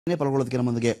ಪಾಲ್ಗೊಳ್ಳೋದಕ್ಕೆ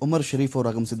ನಮ್ಮೊಂದಿಗೆ ಉಮರ್ ಶರೀಫ್ ಅವರು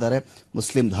ಆಗಮಿಸಿದ್ದಾರೆ.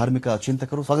 ಮುಸ್ಲಿಂ ಧಾರ್ಮಿಕ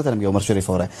ಚಿಂತಕರು. ಸ್ವಾಗತ ನಿಮಗೆ ಉಮರ್ ಶರೀಫ್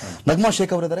ಅವರೇ. ನಗ್ಮಾ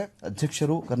ಶೇಖ್ ಅವರಿದ್ದಾರೆ,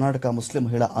 ಅಧ್ಯಕ್ಷರು ಕರ್ನಾಟಕ ಮುಸ್ಲಿಂ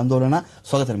ಮಹಿಳಾ ಆಂದೋಲನ.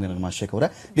 ಸ್ವಾಗತ ನಿಮಗೆ ನಗ್ಮಾ ಶೇಖ್ ಅವರೇ.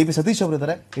 ಟಿಪಿ ಸತೀಶ್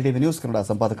ಅವರಿದ್ದಾರೆ, ಟಿವಿ ನ್ಯೂಸ್ ಕನ್ನಡ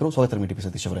ಸಂಪಾದಕರು. ಸ್ವಾಗತ ನಿಮಗೆ ಟಿಪಿ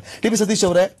ಸತೀಶ್ ಅವರೇ. ಟಿಪಿ ಸತೀಶ್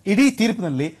ಅವರೇ, ಇಡೀ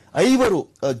ತೀರ್ಪಿನಲ್ಲಿ 5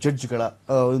 ಜಡ್ಜ್ಗಳ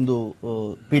ಒಂದು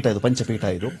ಪೀಠ ಇದು, ಪಂಚಪೀಠ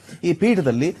ಇದು. ಈ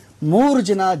ಪೀಠದಲ್ಲಿ 3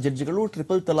 ಜನ ಜಡ್ಜ್ಗಳು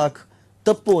ಟ್ರಿಪಲ್ ತಲಾಕ್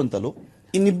ತಪ್ಪು ಅಂತಲೂ,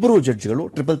 ಇನ್ನಿಬ್ಬರು ಜಡ್ಜ್ಗಳು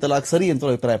ಟ್ರಿಪಲ್ ತಲಾಕ್ ಸರಿ ಅಂತ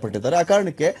ಅಭಿಪ್ರಾಯಪಟ್ಟಿದ್ದಾರೆ. ಆ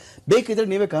ಕಾರಣಕ್ಕೆ ಬೇಕಿದ್ರೆ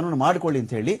ನೀವೇ ಕಾನೂನು ಮಾಡಿಕೊಳ್ಳಿ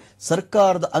ಅಂತ ಹೇಳಿ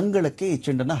ಸರ್ಕಾರದ ಅಂಗಳಕ್ಕೆ ಈ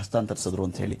ಚೆಂಡನ್ನ ಹಸ್ತಾಂತರಿಸಿದ್ರು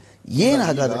ಅಂತ ಹೇಳಿ. ಏನ್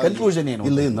ಹಾಗಾದ್ರೆ ಕನ್ಕ್ಲೂಷನ್ ಏನು?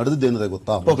 ಇಲ್ಲಿ ನಡೆದಿದ್ದೇನಿದೆ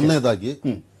ಗೊತ್ತಾ? ಮೊದಲನೇದಾಗಿ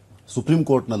ಸುಪ್ರೀಂ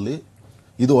ಕೋರ್ಟ್ ನಲ್ಲಿ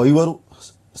ಇದು 5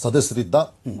 ಸದಸ್ಯರಿದ್ದ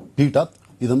ಪೀಠ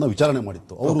ಇದನ್ನ ವಿಚಾರಣೆ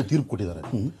ಮಾಡಿತ್ತು. ಅವರು ತೀರ್ಪು ಕೊಟ್ಟಿದ್ದಾರೆ.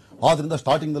 ಆದ್ರಿಂದ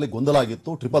ಸ್ಟಾರ್ಟಿಂಗ್ ನಲ್ಲಿ ಗೊಂದಲ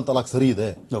ಆಗಿತ್ತು. ಟ್ರಿಪಲ್ ತಲಾಕ್ ಸರಿ ಇದೆ,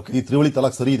 ಈ ತ್ರಿವಳಿ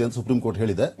ತಲಾಕ್ ಸರಿ ಇದೆ ಅಂತ ಸುಪ್ರೀಂ ಕೋರ್ಟ್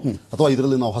ಹೇಳಿದೆ, ಅಥವಾ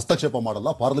ಇದರಲ್ಲಿ ನಾವು ಹಸ್ತಕ್ಷೇಪ ಮಾಡಲ್ಲ,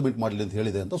 ಪಾರ್ಲಿಮೆಂಟ್ ಮಾಡಲಿ ಅಂತ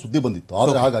ಹೇಳಿದೆ ಅಂತ ಸುದ್ದಿ ಬಂದಿತ್ತು.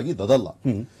 ಆದ್ರೆ ಹಾಗಾಗಿ ಅದಲ್ಲ.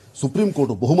 ಸುಪ್ರೀಂ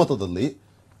ಕೋರ್ಟ್ ಬಹುಮತದಲ್ಲಿ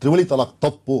ತ್ರಿವಳಿ ತಲಾಕ್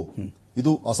ತಪ್ಪು,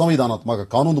 ಇದು ಅಸಂವಿಧಾನಾತ್ಮಕ,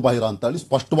 ಕಾನೂನು ಬಾಹಿರ ಅಂತ ಹೇಳಿ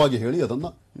ಸ್ಪಷ್ಟವಾಗಿ ಹೇಳಿ ಅದನ್ನ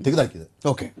ತೆಗೆದುಹಾಕಿದೆ.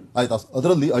 ಆಯ್ತಾ?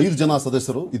 ಅದರಲ್ಲಿ 5 ಜನ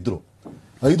ಸದಸ್ಯರು ಇದ್ರು.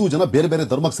 5 ಜನ ಬೇರೆ ಬೇರೆ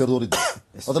ಧರ್ಮಕ್ಕೆ ಸೇರಿದವರು ಇದ್ರು.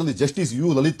 ಅದರಲ್ಲಿ ಜಸ್ಟಿಸ್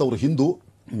ಯು ಲಲಿತ್ ಅವರು ಹಿಂದೂ,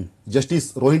 ಜಸ್ಟಿಸ್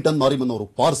ರೋಹಿಂಟನ್ ನಾರಿಮನ್ ಅವರು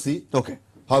ಪಾರ್ಸಿ,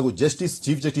 ಹಾಗೂ ಜಸ್ಟಿಸ್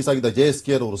ಚೀಫ್ ಜಸ್ಟಿಸ್ ಆಗಿದ್ದ JSK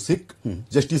ಅವರು ಸಿಖ್,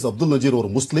 ಜಸ್ಟಿಸ್ ಅಬ್ದುಲ್ ನಜೀರ್ ಅವರು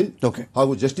ಮುಸ್ಲಿಂ,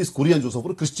 ಹಾಗೂ ಜಸ್ಟಿಸ್ ಕುರಿಯನ್ ಜೋಸೆಫ್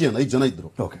ಅವರು ಕ್ರಿಶ್ಚಿಯನ್. 5 ಜನ ಇದ್ರು.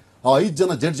 ಆ 5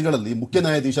 ಜನ ಜಡ್ಜ್ಗಳಲ್ಲಿ ಮುಖ್ಯ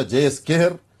ನ್ಯಾಯಾಧೀಶ JSK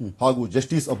ಹಾಗೂ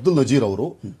ಜಸ್ಟಿಸ್ ಅಬ್ದುಲ್ ನಜೀರ್ ಅವರು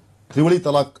ತ್ರಿವಳಿ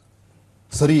ತಲಾಕ್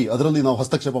ಸರಿ, ಅದರಲ್ಲಿ ನಾವು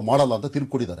ಹಸ್ತಕ್ಷೇಪ ಮಾಡಲ್ಲ ಅಂತ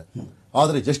ತೀರ್ಪು ಕೊಟ್ಟಿದ್ದಾರೆ.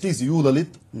 ಆದರೆ justice you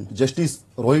Lalit, justice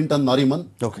Rohinton Nariman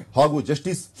ಹಾಗೂ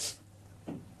ಜಸ್ಟಿಸ್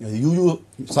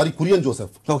ಕುರಿಯನ್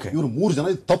ಜೋಸೆಫ್, ಇವರು 3 ಜನ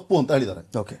ತಪ್ಪು ಅಂತ ಹೇಳಿದ್ದಾರೆ.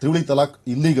 ತ್ರಿವಳಿ ತಲಾಕ್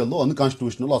ಇಲ್ಲಿಗಲ್,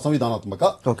 ಅನ್ಕಾನ್ಸ್ಟಿಟ್ಯೂಷನಲ್, ಅಸಂವಿಧಾನಾತ್ಮಕ.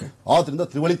 ಆದ್ರಿಂದ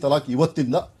ತ್ರಿವಳಿ ತಲಾಕ್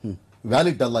ಇವತ್ತಿಂದ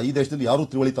ವ್ಯಾಲಿಡ್ ಅಲ್ಲ, ಈ ದೇಶದಲ್ಲಿ ಯಾರು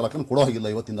ತ್ರಿವಳಿ ತಲಾಕ್ ಕೊಡೋ ಹಾಗಿಲ್ಲ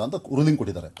ಇವತ್ತಿಂದ ಅಂತ ರೂಲಿಂಗ್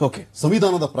ಕೊಟ್ಟಿದ್ದಾರೆ.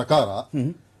 ಸಂವಿಧಾನದ ಪ್ರಕಾರ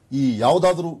ಈ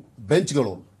ಯಾವುದಾದ್ರೂ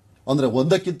ಬೆಂಚ್ಗಳು ಅಂದ್ರೆ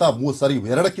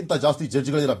 2ಕ್ಕಿಂತ ಜಾಸ್ತಿ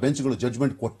ಜಡ್ಜ್ಗಳಿರೋ ಬೆಂಚ್ಗಳು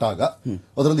ಜಡ್ಜ್ಮೆಂಟ್ ಕೊಟ್ಟಾಗ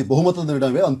ಅದರಲ್ಲಿ ಬಹುಮತದ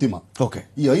ನಿರ್ಣಯವೇ ಅಂತಿಮ.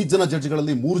 ಈ 5 ಜನ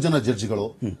ಜಡ್ಜ್ಗಳಲ್ಲಿ 3 ಜನ ಜಡ್ಜ್ಗಳು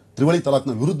ತ್ರಿವಳಿ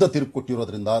ತಲಾಕ್ನ ವಿರುದ್ಧ ತೀರ್ಪು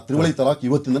ಕೊಟ್ಟಿರೋದ್ರಿಂದ ತ್ರಿವಳಿ ತಲಾಕ್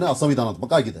ಇವತ್ತಿಂದನೇ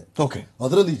ಅಸಂವಿಧಾನಾತ್ಮಕ ಆಗಿದೆ.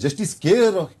 ಅದರಲ್ಲಿ ಜಸ್ಟಿಸ್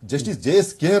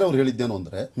JSK ಅವರು ಹೇಳಿದ್ದೇನು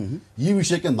ಅಂದ್ರೆ, ಈ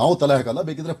ವಿಷಯಕ್ಕೆ ನಾವು ತಲೆ ಹಾಕಲ್ಲ,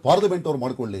 ಬೇಕಿದ್ರೆ ಪಾರ್ಲಿಮೆಂಟ್ ಅವರು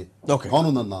ಮಾಡ್ಕೊಳ್ಳಿ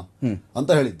ಕಾನೂನನ್ನ ಅಂತ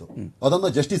ಹೇಳಿದ್ದು. ಅದನ್ನ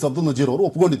ಜಸ್ಟಿಸ್ ಅಬ್ದುಲ್ ನಜೀರ್ ಅವರು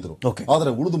ಒಪ್ಪಿಕೊಂಡಿದ್ರು.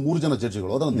 ಆದ್ರೆ ಉಳಿದ 3 ಜನ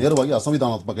ಜಡ್ಜ್ಗಳು ಅದನ್ನು ನೇರವಾಗಿ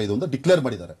ಅಸಂವಿಧಾನಾತ್ಮಕ ಇದು ಅಂತ ಡಿಕ್ಲೇರ್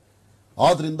ಮಾಡಿದ್ದಾರೆ.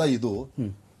 ಆದ್ರಿಂದ ಇದು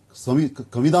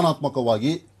ಸಂವಿಧಾನಾತ್ಮಕವಾಗಿ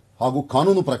ಹಾಗೂ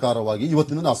ಕಾನೂನು ಪ್ರಕಾರವಾಗಿ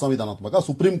ಇವತ್ತಿನ ಅಸಂವಿಧಾನಾತ್ಮಕ.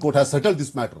 Supreme court has settled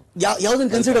this matter.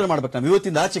 ಯಾವುದನ್ನು ಕನ್ಸಿಡರ್ ಮಾಡಬೇಕು ನಾವು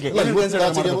ಇವತ್ತಿಂದ ಆಚೆಗೆ?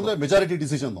 ಅಂದ್ರೆ ಮೆಜಾರಿಟಿ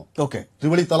ಡಿಸಿಷನ್.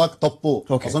 ತ್ರಿವಳಿ ತಲಾಕ್ ತಪ್ಪು,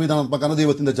 ಅಸಂವಿಧಾನಾತ್ಮಕ ಅನ್ನೋದು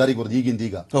ಇವತ್ತಿಂದ ಜಾರಿಗೆ ಬರೋದು ಈಗಿಂದ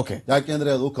ಈಗ.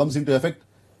 ಯಾಕೆಂದ್ರೆ ಅದು ಕಮ್ಸ್ ಇನ್ ಟು ಎಫೆಕ್ಟ್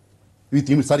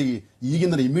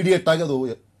ಈಗಿಂದ ಇಮಿಡಿಯೇಟ್ ಆಗಿ ಅದು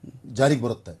ಜಾರಿಗೆ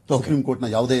ಬರುತ್ತೆ. ಸುಪ್ರೀಂ ಕೋರ್ಟ್ ನ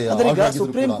ಯಾವುದೇ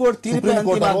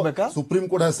supreme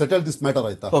court has settled this matter.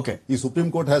 ಆಯ್ತಾ? ಈ supreme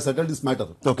court has settled this matter.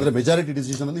 ಅಂದ್ರೆ ಮೆಜಾರಿಟಿ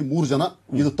ಡಿಸಿಷನ್ ಅಲ್ಲಿ 3 ಜನ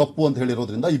ಇದು ತಪ್ಪು ಅಂತ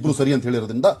ಹೇಳಿರೋದ್ರಿಂದ, 2 ಸರಿ ಅಂತ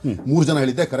ಹೇಳಿರೋದ್ರಿಂದ 3 ಜನ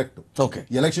ಹೇಳಿದ್ದೆ ಕರೆಕ್ಟ್.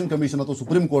 ಎಲೆಕ್ಷನ್ ಕಮಿಷನ್ ಅಥವಾ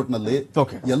ಸುಪ್ರೀಂ ಕೋರ್ಟ್ ನಲ್ಲಿ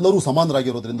ಎಲ್ಲರೂ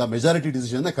ಸಮಾನರಾಗಿರೋದ್ರಿಂದ ಮೆಜಾರಿಟಿ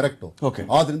ಡಿಸಿಷನ್ ಕರೆಕ್ಟ್.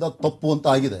 ಆದ್ರಿಂದ ತಪ್ಪು ಅಂತ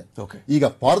ಆಗಿದೆ. ಈಗ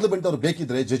ಪಾರ್ಲಿಮೆಂಟ್ ಅವರು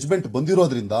ಬೇಕಿದ್ರೆ ಜಡ್ಜ್ಮೆಂಟ್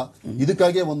ಬಂದಿರೋದ್ರಿಂದ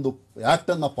ಇದಕ್ಕಾಗಿ ಒಂದು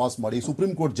ಆಕ್ಟ್ ಅನ್ನ ಪಾಸ್ ಮಾಡಿ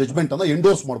ಸುಪ್ರೀಂ ಕೋರ್ಟ್ ಜಡ್ಜ್ಮೆಂಟ್ ಅನ್ನ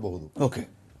ಎಂಡೋರ್ಸ್ ಮಾಡಬಹುದು.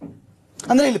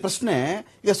 ಅಂದ್ರೆ ಇಲ್ಲಿ ಪ್ರಶ್ನೆ,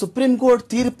 ಈಗ ಸುಪ್ರೀಂ ಕೋರ್ಟ್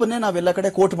ತೀರ್ಪನ್ನೇ ನಾವೆಲ್ಲ ಕಡೆ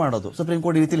ಕೋರ್ಟ್ ಮಾಡೋದು, ಸುಪ್ರೀಂ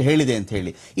ಕೋರ್ಟ್ ಈ ರೀತಿಯಲ್ಲಿ ಹೇಳಿದೆ ಅಂತ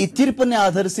ಹೇಳಿ, ಈ ತೀರ್ಪನ್ನೇ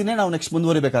ಆಧರಿಸಿನೇ ನಾವು ನೆಕ್ಸ್ಟ್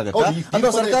ಮುಂದುವರಿಬೇಕಾಗುತ್ತೆ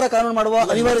ಅಥವಾ ಸರ್ಕಾರ ಕಾನೂನು ಮಾಡುವ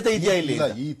ಅನಿವಾರ್ಯತೆ ಇದೆಯಾ ಇಲ್ಲಿ?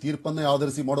 ಈ ತೀರ್ಪನ್ನೇ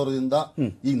ಆಧರಿಸಿ ಮಾಡೋದ್ರಿಂದ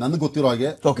ಈಗ ನನಗೆ ಗೊತ್ತಿರೋ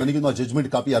ಹಾಗೆ ನನಗೆ ಜಜ್ಮೆಂಟ್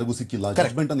ಕಾಪಿ ಯಾರಿಗೂ ಸಿಕ್ಕಿಲ್ಲ,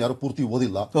 ಜಜ್ಮೆಂಟ್ ಅನ್ನು ಯಾರು ಪೂರ್ತಿ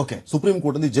ಓದಿಲ್ಲ. ಸುಪ್ರೀಂ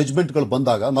ಕೋರ್ಟ್ ಅಲ್ಲಿ ಜಜ್ಮೆಂಟ್ ಗಳು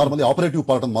ಬಂದಾಗ ನಾರ್ಮಲಿ ಆಪರೇಟಿವ್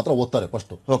ಪಾರ್ಟ್ ಅನ್ನು ಮಾತ್ರ ಓದ್ತಾರೆ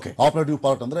ಫಸ್ಟ್. ಆಪರೇಟಿವ್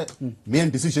ಪಾರ್ಟ್ ಅಂದ್ರೆ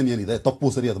ಮೇನ್ ಡಿಸಿಷನ್ ಏನಿದೆ,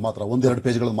 ತಪ್ಪು ಸರಿ, ಅದು ಮಾತ್ರ 1-2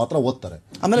 ಪೇಜ್ಗಳನ್ನು ಮಾತ್ರ ಓದ್ತಾರೆ.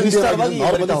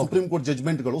 ಸುಪ್ರೀಂ ಕೋರ್ಟ್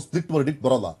ಜಜ್ಮೆಂಟ್ ಗಳು ಸ್ಪ್ಲಿಟ್ ವರ್ಡಿಕ್ಟ್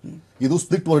ಬರಲ್ಲ, ಇದು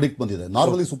ಸ್ಪ್ಲಿಟ್ ವರ್ಡಿಕ್ಟ್ ಬಂದಿದೆ.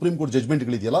 ನಾರ್ಮಲಿ ಸುಪ್ರೀಂ ಕೋರ್ಟ್ ಜಡ್ಜ್ಮೆಂಟ್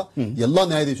ಗಳಿದೆಯಲ್ಲ, ಎಲ್ಲಾ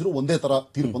ನ್ಯಾಯಾಧೀಶರು ಒಂದೇ ತರ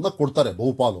ತೀರ್ಪನ್ನ ಕೊಡ್ತಾರೆ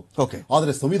ಬಹುಪಾಲು.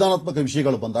 ಆದ್ರೆ ಸಂವಿಧಾನಾತ್ಮಕ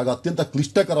ವಿಷಯಗಳು ಬಂದಾಗ, ಅತ್ಯಂತ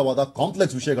ಕ್ಲಿಷ್ಟಕರವಾದ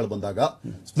ಕಾಂಪ್ಲೆಕ್ಸ್ ವಿಷಯಗಳು ಬಂದಾಗ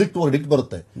ಸ್ಪ್ಲಿಟ್ ವರ್ಡಿಕ್ಟ್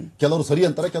ಬರುತ್ತೆ. ಕೆಲವರು ಸರಿ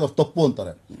ಅಂತಾರೆ, ಕೆಲವರು ತಪ್ಪು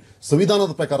ಅಂತಾರೆ.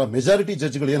 ಸಂವಿಧಾನದ ಪ್ರಕಾರ ಮೆಜಾರಿಟಿ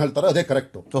ಜಡ್ಜ್ಗಳು ಏನ್ ಹೇಳ್ತಾರೆ ಅದೇ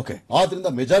ಕರೆಕ್ಟ್. ಆದ್ರಿಂದ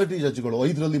ಮೆಜಾರಿಟಿ ಜಡ್ಜ್ಗಳು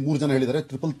 5ರಲ್ಲಿ 3 ಜನ ಹೇಳಿದರೆ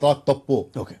ಟ್ರಿಪಲ್ ತಲಾಕ್ ತಪ್ಪು,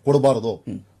 ಕೊಡಬಾರದು,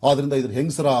 ಆದ್ರಿಂದ ಇದ್ರ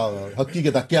ಹೆಂಗಸರ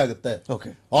ಹಕ್ಕಿಗೆ ಧಕ್ಕೆ ಆಗುತ್ತೆ,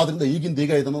 ಆದ್ರಿಂದ ಈಗಿಂದ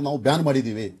ಈಗ ಇದನ್ನು ನಾವು ಬ್ಯಾನ್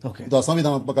ಮಾಡಿದೀವಿ, ಇದು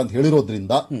ಅಸಂವಿಧಾನಾತ್ಮಕ ಅಂತ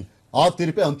ಹೇಳಿರೋದ್ರಿಂದ ಆ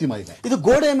ತೀರ್ಪೇ ಅಂತಿಮ. ಈಗ ಇದು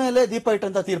ಗೋಡೆ ಮೇಲೆ ದೀಪ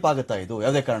ಇಟ್ಟಂತ ತೀರ್ಪಾಗುತ್ತಾ? ಇದು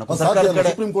ಯಾವುದೇ ಕಾರಣಕ್ಕೂ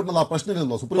ಸುಪ್ರೀಂ ಕೋರ್ಟ್ ನಲ್ಲಿ ಆ ಪ್ರಶ್ನೆ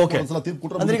ಇಲ್ಲ. ಸುಪ್ರೀಂ ಕೋರ್ಟ್ ತೀರ್ಪು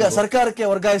ಕೊಟ್ಟರೆ ಸರ್ಕಾರಕ್ಕೆ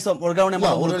ವರ್ಗಾವಣೆ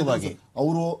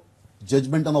ಅವರು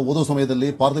ಜಜ್ಮೆಂಟ್ ಅನ್ನು ಓದೋ ಸಮಯದಲ್ಲಿ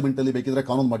ಪಾರ್ಲಿಮೆಂಟ್ ಅಲ್ಲಿ ಬೇಕಿದ್ರೆ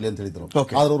ಕಾನೂನು ಮಾಡ್ಲಿ ಅಂತ ಹೇಳಿದ್ರು.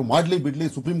 ಆದ್ರೆ ಅವರು ಮಾಡ್ಲಿ ಬಿಡ್ಲಿ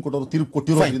ಸುಪ್ರೀಂ ಕೋರ್ಟ್ ಅವರು ತೀರ್ಪು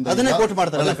ಕೊಟ್ಟಿರೋದ್ರಿಂದ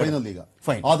ಫೈನಲ್ ಈಗ.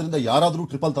 ಆದ್ರಿಂದ ಯಾರಾದ್ರೂ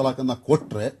ಟ್ರಿಪಲ್ ತಲಾಕ್ ಅನ್ನ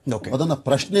ಕೊಟ್ರೆ ಅದನ್ನ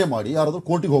ಪ್ರಶ್ನೆ ಮಾಡಿ ಯಾರಾದ್ರೂ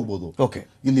ಕೋರ್ಟಿಗೆ ಹೋಗಬಹುದು.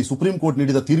 ಇಲ್ಲಿ ಸುಪ್ರೀಂ ಕೋರ್ಟ್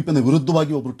ನೀಡಿದ ತೀರ್ಪಿನ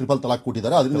ವಿರುದ್ಧವಾಗಿ ಒಬ್ರು ಟ್ರಿಪಲ್ ತಲಾಕ್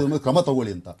ಕೊಟ್ಟಿದ್ದಾರೆ, ಅದರಿಂದ ಕ್ರಮ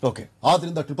ತಗೊಳ್ಳಿ ಅಂತ.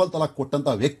 ಆದ್ರಿಂದ ಟ್ರಿಪಲ್ ತಲಾಕ್ ಕೊಟ್ಟಂತ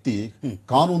ವ್ಯಕ್ತಿ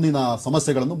ಕಾನೂನಿನ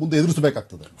ಸಮಸ್ಯೆಗಳನ್ನು ಮುಂದೆ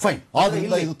ಎದುರಿಸಬೇಕಾಗ್ತದೆ.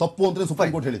 ಆದ್ರಿಂದ ಇದು ತಪ್ಪು ಅಂತ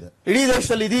ಸುಪ್ರೀಂ ಕೋರ್ಟ್ ಹೇಳಿದೆ. ಇಡೀ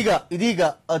ದೇಶದಲ್ಲಿ ಇದೀಗ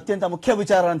ಅತ್ಯಂತ ಮುಖ್ಯ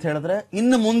ವಿಚಾರ ಅಂತ ಹೇಳಿದ್ರೆ,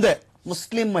 ಇನ್ನು ಮುಂದೆ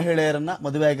ಮುಸ್ಲಿಂ ಮಹಿಳೆಯರನ್ನ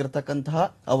ಮದುವೆ ಆಗಿರತಕ್ಕಂತಹ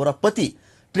ಅವರ ಪತಿ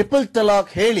ಟ್ರಿಪಲ್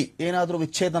ತಲಾಕ್ ಹೇಳಿ ಏನಾದ್ರೂ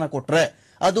ವಿಚ್ಛೇದನ ಕೊಟ್ರೆ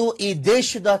ಅದು ಈ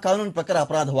ದೇಶದ ಕಾನೂನು ಪ್ರಕಾರ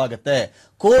ಅಪರಾಧವಾಗುತ್ತೆ.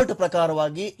 ಕೋರ್ಟ್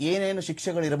ಪ್ರಕಾರವಾಗಿ ಏನೇನು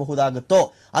ಶಿಕ್ಷೆಗಳಿರಬಹುದಾಗುತ್ತೋ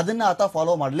ಅದನ್ನ ಆತ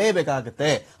ಫಾಲೋ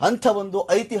ಮಾಡಲೇಬೇಕಾಗುತ್ತೆ ಅಂತ ಒಂದು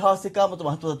ಐತಿಹಾಸಿಕ ಮತ್ತು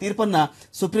ಮಹತ್ವದ ತೀರ್ಪನ್ನ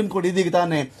ಸುಪ್ರೀಂ ಕೋರ್ಟ್ ಇದೀಗ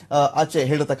ತಾನೇ ಆಚೆ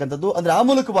ಹೇಳಿರತಕ್ಕಂಥದ್ದು. ಅಂದ್ರೆ ಆ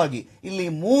ಮೂಲಕವಾಗಿ ಇಲ್ಲಿ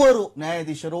 3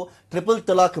 ನ್ಯಾಯಾಧೀಶರು ಟ್ರಿಪಲ್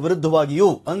ತಲಾಕ್ ವಿರುದ್ಧವಾಗಿಯೂ,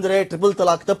 ಅಂದ್ರೆ ಟ್ರಿಪಲ್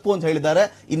ತಲಾಕ್ ತಪ್ಪು ಅಂತ ಹೇಳಿದ್ದಾರೆ.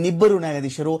 ಇನ್ನಿಬ್ಬರು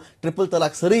ನ್ಯಾಯಾಧೀಶರು ಟ್ರಿಪಲ್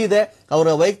ತಲಾಕ್ ಸರಿ ಇದೆ, ಅವರ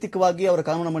ವೈಯಕ್ತಿಕವಾಗಿ ಅವರ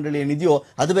ಕಾನೂನು ಮಂಡಳಿ ಏನಿದೆಯೋ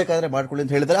ಅದು ಬೇಕಾದ್ರೆ ಮಾಡ್ಕೊಳ್ಳಿ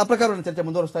ಅಂತ ಹೇಳಿದ್ದಾರೆ. ಆ ಪ್ರಕಾರ ಚರ್ಚೆ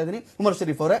ಮುಂದುವರಿಸ್ತಾ ಇದ್ದೀನಿ. ಉಮರ್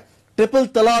ಶರೀಫ್ ಅವರೇ, ಟ್ರಿಪಲ್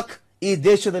ತಲಾಕ್ ಈ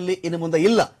ದೇಶದಲ್ಲಿ ಇನ್ನು ಮುಂದೆ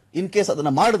ಇಲ್ಲ. ಇನ್ ಕೇಸ್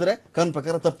ಅದನ್ನ ಮಾಡಿದ್ರೆ ಕಾನೂನು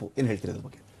ಪ್ರಕಾರ ತಪ್ಪು. ಏನ್ ಹೇಳ್ತೀರಿ ಅದ್ರ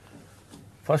ಬಗ್ಗೆ?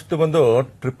 ಫಸ್ಟ್ ಬಂದು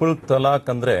ಟ್ರಿಪಲ್ ತಲಾಕ್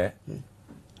ಅಂದ್ರೆ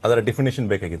ಅದರ ಡೆಫಿನೇಷನ್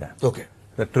ಬೇಕಾಗಿದೆ. ಓಕೆ,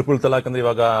 ಟ್ರಿಪಲ್ ತಲಾಕ್ ಅಂದ್ರೆ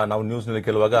ಇವಾಗ ನಾವು ನ್ಯೂಸ್ ನಲ್ಲಿ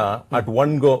ಕೇಳುವಾಗ ಅಟ್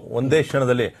ಒನ್ ಗೋ, ಒಂದೇ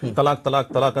ಕ್ಷಣದಲ್ಲಿ ತಲಾಕ್ ತಲಾಕ್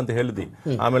ತಲಾಕ್ ಅಂತ ಹೇಳಿದ್ವಿ,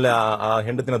 ಆಮೇಲೆ ಆ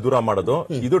ಹೆಂಡತಿನ ದೂರ ಮಾಡೋದು,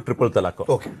 ಇದು ಟ್ರಿಪಲ್ ತಲಾಕ್.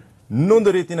 ಇನ್ನೊಂದು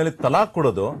ರೀತಿಯಲ್ಲಿ ತಲಾಕ್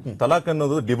ಕೊಡೋದು, ತಲಾಕ್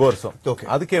ಅನ್ನೋದು ಡಿವೋರ್ಸ್.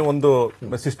 ಅದಕ್ಕೆ ಒಂದು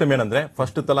ಸಿಸ್ಟಮ್ ಏನಂದ್ರೆ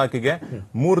ಫಸ್ಟ್ ತಲಾಕಿಗೆ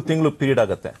 3 ತಿಂಗಳು ಪೀರಿಯಡ್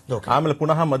ಆಗುತ್ತೆ. ಆಮೇಲೆ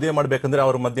ಪುನಃ ಮದುವೆ ಮಾಡ್ಬೇಕಂದ್ರೆ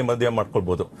ಅವ್ರು ಮಧ್ಯೆ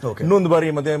ಮಾಡ್ಕೊಳ್ಬಹುದು. ಇನ್ನೊಂದು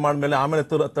ಬಾರಿ ಮದುವೆ ಮಾಡ್ಮೇಲೆ ಆಮೇಲೆ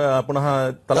ಪುನಃ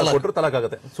ತಲಾಕ್ ಕೊಟ್ಟರು ತಲಾಕ್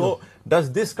ಆಗುತ್ತೆ. So does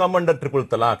this come under triple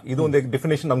ತಲಾಕ್? ಇದು ಒಂದು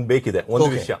ಡೆಫಿನೇಷನ್ ನಮ್ಗೆ ಬೇಕಿದೆ. ಒಂದು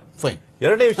ವಿಷಯ.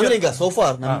 ಎರಡನೇ ವಿಷಯ, ಈಗ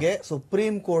ಸೋಫಾರ್ ನಮಗೆ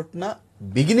ಸುಪ್ರೀಂ ಕೋರ್ಟ್ ನ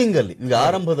ಬಿಗಿನಿಂಗ್ ಅಲ್ಲಿ, ಈಗ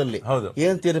ಆರಂಭದಲ್ಲಿ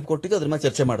ಏನ್ ತೀರ್ಪು ಕೊಟ್ಟಿದ್ದು ಅದ್ರ ಮೇಲೆ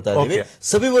ಚರ್ಚೆ ಮಾಡ್ತಾ ಇದ್ದೀವಿ.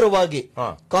 ಸವಿವರವಾಗಿ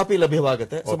ಕಾಪಿ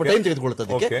ಲಭ್ಯವಾಗುತ್ತೆ, ಸ್ವಲ್ಪ ಟೈಮ್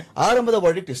ತೆಗೆದುಕೊಳ್ಳುತ್ತದೆ. ಆರಂಭದ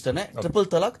ವರ್ಡಿಕ್ಟ್ ಇಷ್ಟನೇ, ಟ್ರಿಪಲ್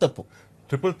ತಲಾಕ್ ತಪ್ಪು.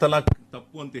 ಟ್ರಿಪಲ್ ತಲಾಕ್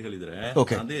ತಪ್ಪು ಅಂತ ಹೇಳಿದ್ರೆ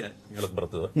ಅದೇ ಹೇಳಕ್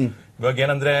ಬರ್ತದೆ. ಇವಾಗ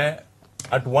ಏನಂದ್ರೆ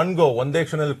ಅಟ್ ಒನ್ ಗೋ, ಒಂದೇ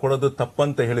ಕ್ಷಣದಲ್ಲಿ ಕೊಡೋದು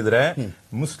ತಪ್ಪಂತ ಹೇಳಿದ್ರೆ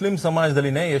ಮುಸ್ಲಿಂ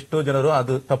ಸಮಾಜದಲ್ಲಿನೇ ಎಷ್ಟೋ ಜನರು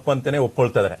ಅದು ತಪ್ಪಂತಾನೆ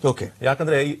ಒಪ್ಕೊಳ್ತಾ ಇದಾರೆ.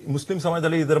 ಯಾಕಂದ್ರೆ ಮುಸ್ಲಿಂ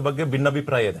ಸಮಾಜದಲ್ಲಿ ಇದರ ಬಗ್ಗೆ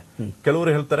ಭಿನ್ನಾಭಿಪ್ರಾಯ ಇದೆ. ಕೆಲವರು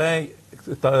ಹೇಳ್ತಾರೆ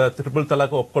ಟ್ರಿಪಲ್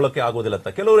ತಲಾಕ್ ಒಪ್ಕೊಳ್ಳೋಕೆ ಆಗೋದಿಲ್ಲ ಅಂತ,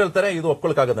 ಕೆಲವರು ಹೇಳ್ತಾರೆ ಇದು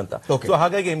ಒಪ್ಕೊಳ್ಳಕ್ ಆಗದಂತ. ಸೊ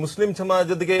ಹಾಗಾಗಿ ಮುಸ್ಲಿಂ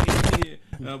ಸಮಾಜದಿಗೆ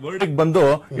ವರ್ಡಿಗೆ ಬಂದು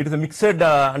it is mixed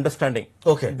understanding.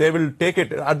 They will take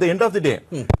it at the end of the day.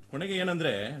 ಕೊನೆಗೆ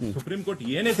ಏನಂದ್ರೆ ಸುಪ್ರೀಂ ಕೋರ್ಟ್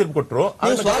ಏನೇ ತೀರ್ಪು ಕೊಟ್ಟರು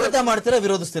ಸ್ವಾಗತ ಮಾಡ್ತೀರಾ,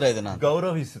 ವಿರೋಧಿಸ್ತೀರಾ? ಇದನ್ನ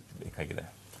ಗೌರವಿಸಬೇಕಾಗಿದೆ.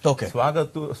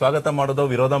 ಸ್ವಾಗತ ಮಾಡೋದು,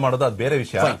 ವಿರೋಧ ಮಾಡೋದು ಅದು ಬೇರೆ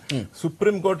ವಿಷಯ.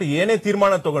 ಸುಪ್ರೀಂ ಕೋರ್ಟ್ ಏನೇ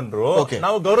ತೀರ್ಮಾನ ತಗೊಂಡ್ರು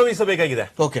ನಾವು ಗೌರವಿಸಬೇಕಾಗಿದೆ.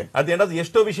 ಅದೇನಾದ್ರು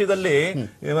ಎಷ್ಟೋ ವಿಷಯದಲ್ಲಿ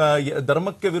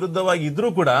ಧರ್ಮಕ್ಕೆ ವಿರುದ್ಧವಾಗಿ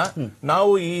ಇದ್ರೂ ಕೂಡ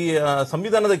ನಾವು ಈ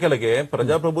ಸಂವಿಧಾನದ ಕೆಳಗೆ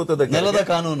ಪ್ರಜಾಪ್ರಭುತ್ವದ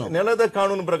ನೆಲದ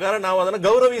ಕಾನೂನು ಪ್ರಕಾರ ನಾವು ಅದನ್ನು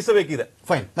ಗೌರವಿಸಬೇಕಿದೆ.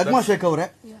 ಫೈನ್. ನಗ್ಮಾ ಶೇಖ್ ಅವರೇ,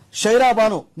 ಶೈರಾ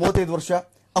ಬಾನು 35 ವರ್ಷ,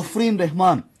 ಅಫ್ರೀನ್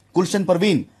ರೆಹಮಾನ್, ಗುಲ್ಶನ್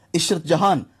ಪರ್ವೀನ್, ಇಶ್ರತ್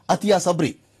ಜಹಾನ್, ಅತಿಯಾ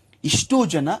ಸಬ್ರಿ, ಇಷ್ಟೂ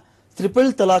ಜನ ಟ್ರಿಪಲ್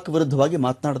ತಲಾಕ್ ವಿರುದ್ಧವಾಗಿ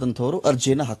ಮಾತನಾಡಿದಂಥವ್ರು,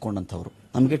 ಅರ್ಜಿಯನ್ನ ಹಾಕೊಂಡಂಥವ್ರು.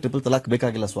 ನಮಗೆ ಟ್ರಿಪಲ್ ತಲಾಕ್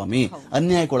ಬೇಕಾಗಿಲ್ಲ ಸ್ವಾಮಿ,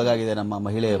 ಅನ್ಯಾಯಕ್ಕೊಳಗಾಗಿದೆ ನಮ್ಮ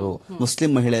ಮಹಿಳೆಯರು,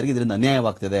 ಮುಸ್ಲಿಂ ಮಹಿಳೆಯರಿಗೆ ಇದರಿಂದ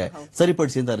ಅನ್ಯಾಯವಾಗ್ತಿದೆ,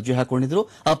 ಸರಿಪಡಿಸಿ ಅಂತ ಅರ್ಜಿ ಹಾಕೊಂಡಿದ್ರು.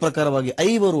 ಆ ಪ್ರಕಾರವಾಗಿ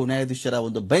 5 ನ್ಯಾಯಾಧೀಶರ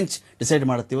ಒಂದು ಬೆಂಚ್ ಡಿಸೈಡ್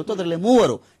ಮಾಡುತ್ತೆ ಇವತ್ತು. ಅದರಲ್ಲಿ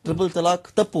 3 ಟ್ರಿಪಲ್ ತಲಾಕ್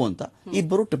ತಪ್ಪು ಅಂತ,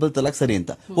 2 ಟ್ರಿಪಲ್ ತಲಾಕ್ ಸರಿ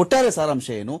ಅಂತ. ಒಟ್ಟಾರೆ ಸಾರಾಂಶ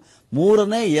ಏನು?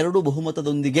 3ನೇ 2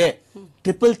 ಬಹುಮತದೊಂದಿಗೆ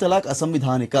ಟ್ರಿಪಲ್ ತಲಾಕ್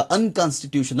ಅಸಂವಿಧಾನಿಕ,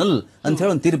 ಅನ್ಕಾನ್ಸ್ಟಿಟ್ಯೂಷನಲ್ ಅಂತ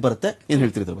ಹೇಳಿ ಒಂದು ತೀರ್ಪು ಬರುತ್ತೆ. ಏನ್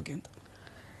ಹೇಳ್ತೀರಿ ಇದ್ರ ಬಗ್ಗೆ ಅಂತ?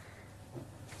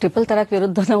 ಟ್ರಿಪಲ್ ತಲಾಕ್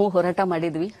ವಿರುದ್ಧ ನಾವು ಹೋರಾಟ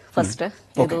ಮಾಡಿದ್ವಿ ಫಸ್ಟ್.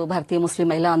 ಇದು ಭಾರತೀಯ ಮುಸ್ಲಿಂ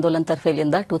ಮಹಿಳಾ ಆಂದೋಲನ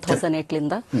ತರಫೇಲಿಂದ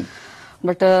 2008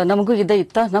 ಬಟ್ ನಮಗೂ ಇದೇ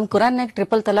ಇತ್ತ. ನಮ್ ಕುರಾನ್ಯಾಗ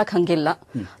ಟ್ರಿಪಲ್ ತಲಾಕ್ ಹಂಗಿಲ್ಲ.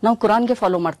 ನಾವು ಕುರಾನ್ಗೆ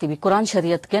ಫಾಲೋ ಮಾಡ್ತೀವಿ, ಕುರಾನ್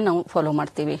ಶರಿಯತ್ಗೆ ನಾವು ಫಾಲೋ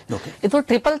ಮಾಡ್ತೀವಿ. ಇದು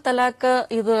ಟ್ರಿಪಲ್ ತಲಾಕ್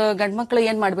ಇದು ಗಂಡ್ಮಕ್ಳು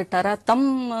ಏನ್ ಮಾಡ್ಬಿಟ್ಟಾರ,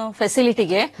 ತಮ್ಮ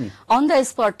ಫೆಸಿಲಿಟಿಗೆ ಆನ್ ದ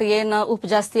ಸ್ಪಾಟ್ ಏನ್ ಉಪ್ಪು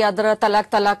ಜಾಸ್ತಿ ಆದ್ರ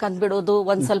ತಲಾಕ್ ಅಂದ್ಬಿಡೋದು,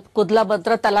 ಒಂದ್ ಸ್ವಲ್ಪ ಕುದ್ಲ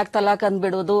ಬಂದ್ರ ತಲಾಕ್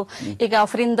ಅಂದ್ಬಿಡೋದು. ಈಗ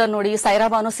ಅಫ್ರೀನ್ ನೋಡಿ,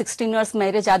 ಸೈರಾಬಾನು 16 ಇಯರ್ಸ್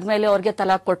ಮ್ಯಾರೇಜ್ ಆದ್ಮೇಲೆ ಅವ್ರಿಗೆ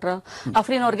ತಲಾಕ್ ಕೊಟ್ರ.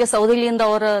 ಅಫ್ರೀನ್ ಅವ್ರಿಗೆ ಸೌದಿಲಿಂದ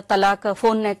ಅವ್ರ ತಲಾಕ್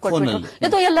ಫೋನ್ಯಾಗ ಕೊಟ್ಬಿಟ್ರು.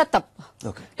 ಇದು ಎಲ್ಲ ತಪ್ಪು.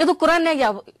 ಇದು ಕುರಾನ್ಯಾಗ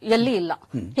ಎಲ್ಲಿ ಇಲ್ಲ.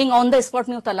 ಹಿಂಗ್ ಆನ್ ದ ಸ್ಪಾಟ್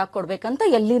ನೀವು ತಲಾಕ್ ಕೊಡ್ಬೇಕಂತ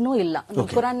ಎಲ್ಲಿನೂ ಇಲ್ಲ.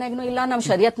 ಕುರಾನ್ಯಾಗೂ ಇಲ್ಲ, ನಮ್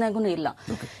ಶರಿಯತ್ನಾಗೂ ಇಲ್ಲ.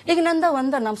 ಈಗ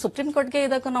ನಮ್ ಸುಪ್ರೀಂ ಕೋರ್ಟ್ಗೆ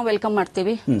ಇದಕ್ಕ ನಾವು ವೆಲ್ಕಮ್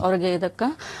ಮಾಡ್ತೀವಿ ಅವ್ರಿಗೆ ಇದಕ್ಕ.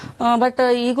 ಬಟ್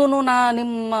ಈಗೂನು ನಾ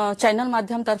ನಿಮ್ ಚಾನೆಲ್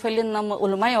ಮಾಧ್ಯಮ ತರಫಲ್ಲಿ ನಮ್ಮ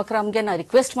ಉಲಮಾಯಿ ಅಕ್ರಾಮ್ಗೆ ನಾ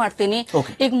ರಿಕ್ವೆಸ್ಟ್ ಮಾಡ್ತೀನಿ,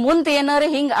 ಈಗ ಮುಂದೆ ಏನಾರ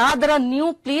ಹಿಂಗ್ ಆದ್ರ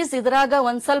ನೀವು ಪ್ಲೀಸ್ ಇದ್ರಾಗ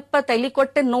ಒಂದ್ ಸ್ವಲ್ಪ ತಲೆ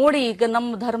ಕೊಟ್ಟೆ ನೋಡಿ. ಈಗ ನಮ್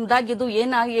ಧರ್ಮದಾಗ ಇದು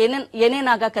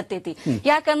ಏನೇನ್ ಆಗಾಕತ್ತೈತಿ.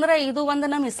 ಯಾಕಂದ್ರ ಇದು ಒಂದು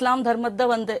ನಮ್ ಇಸ್ಲಾಂ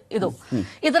ಧರ್ಮದ ಒಂದು ಇದು.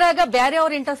 ಇದ್ರಾಗ ಬ್ಯಾರೆ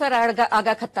ಅವ್ರ ಇಂಟರ್ಫಿಯರ್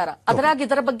ಆಗಾಕತ್ತಾರ. ಅದ್ರಾಗ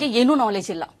ಇದರ ಬಗ್ಗೆ ಏನೂ ನಾಲೆಜ್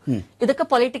ಇಲ್ಲ. ಇದಕ್ಕ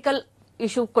ಪೊಲಿಟಿಕಲ್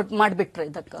ಇಶ್ಯೂ ಮಾಡ್ಬಿಟ್ರೆ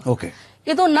ಇದಕ್ಕ.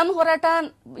 ಇದು ನಮ್ ಹೋರಾಟ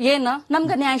ಏನ,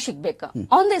 ನಮ್ಗ ನ್ಯಾಯ ಸಿಗ್ಬೇಕ.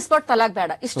 ಆನ್ ದ ಸ್ಪಾಟ್ ತಲಾಕ್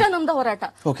ಬೇಡ, ಇಷ್ಟ ನಮ್ದ ಹೋರಾಟ.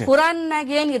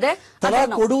 ಕುರಾನ್ನಾಗ ಏನಿದೆ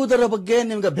ತಲಾಕ್ ಕೊಡುವುದರ ಬಗ್ಗೆ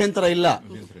ನಿಮ್ಗೆ ಅಭ್ಯಂತರ ಇಲ್ಲ.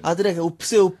 ಆದ್ರೆ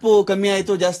ಉಪ್ಪು ಕಮ್ಮಿ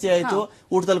ಆಯ್ತು, ಜಾಸ್ತಿ ಆಯ್ತು,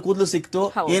 ಊಟದಲ್ಲಿ ಕೂದಲು ಸಿಕ್ತು,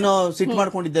 ಏನೋ ಸಿಟ್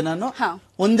ಮಾಡ್ಕೊಂಡಿದ್ದೆ ನಾನು,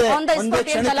 ಒಂದೇ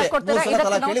ಕ್ಷಣಕ್ಕೆ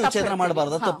ತಲಾಕ್ ಹೇಳಿ ವಿಚ್ಛೇದನ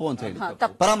ಮಾಡಬಾರ್ದ, ತಪ್ಪು ಅಂತ ಹೇಳಿ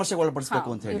ಪರಾಮರ್ಶೆಗೆ ಒಳಪಡಿಸಬೇಕು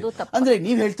ಅಂತ ಹೇಳಿ. ಅಂದ್ರೆ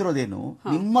ನೀವ್ ಹೇಳ್ತಿರೋದೇನು,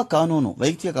 ನಿಮ್ಮ ಕಾನೂನು,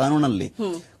 ವೈಯಕ್ತಿಕ ಕಾನೂನಲ್ಲಿ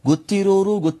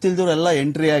ಗೊತ್ತಿರೋರು ಗೊತ್ತಿಲ್ದವ್ರು ಎಲ್ಲ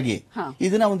ಎಂಟ್ರಿ ಆಗಿ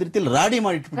ಇದನ್ನ ಒಂದ್ ರೀತಿಯಲ್ಲಿ ರಾಡಿ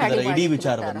ಮಾಡಿಟ್ಬಿಟ್ಟಿದ್ದಾರೆ ಇಡೀ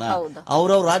ವಿಚಾರವನ್ನ.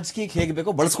 ಅವ್ರವ್ರ ರಾಜಕೀಯಕ್ಕೆ ಹೇಗೆ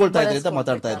ಬೇಕೋ ಬಳಸ್ಕೊಳ್ತಾ ಇದ್ರಿ ಅಂತ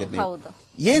ಮಾತಾಡ್ತಾ ಇದ್ದೀರಿ.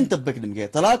 ಏನ್ ತಪ್ಪಬೇಕು ನಿಮ್ಗೆ?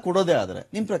 ತಲಾಕ್ ಕೊಡೋದೇ ಆದ್ರೆ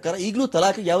ನಿಮ್ ಪ್ರಕಾರ ಈಗಲೂ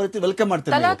ತಲಾಕ್ ಯಾವ ರೀತಿ ವೆಲ್ಕಮ್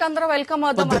ಮಾಡ್ತೀವಿ? ತಲಾಕ್ ಅಂದ್ರೆ ವೆಲ್ಕಮ್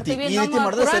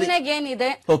ಏನಿದೆ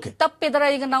ತಪ್ಪಿದ್ರ,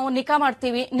 ಈಗ ನಾವು ನಿಕಾ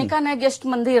ಮಾಡ್ತೀವಿ, ನಿಕಾನಾಗ ಎಷ್ಟ್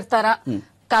ಮಂದಿ ಇರ್ತಾರ,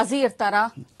 ಕಾಜಿ ಇರ್ತಾರ,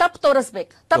 ತಪ್ಪು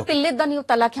ತೋರಿಸ್ಬೇಕು. ತಪ್ಪು ಇಲ್ಲಿದ್ದ ನೀವು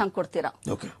ತಲಾಕ್ ಹ್ಯಾಂಗ್ ಕೊಡ್ತೀರಾ?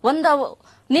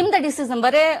 ನಿಮ್ದ ಡಿಸಿಷನ್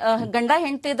ಬರೇ ಗಂಡ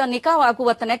ಹೆಂಡತಿದ ನಿಕಾ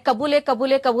ಆಗುವ ತನಕ ಕಬೂಲೆ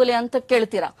ಕಬೂಲೆ ಕಬೂಲೆ ಅಂತ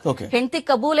ಕೇಳ್ತೀರಾ. ಹೆಂಡತಿ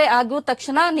ಕಬೂಲೆ ಆಗುವ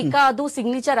ತಕ್ಷಣ ನಿಕಾ ಅದು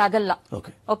ಸಿಗ್ನೇಚರ್ ಆಗಲ್ಲ.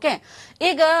 ಓಕೆ,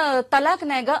 ಈಗ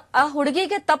ತಲಾಕ್ನಾಗ ಆ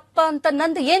ಹುಡುಗಿಗೆ ತಪ್ಪ ಅಂತ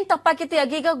ನಂದು ಏನ್ ತಪ್ಪಾಕೈತಿ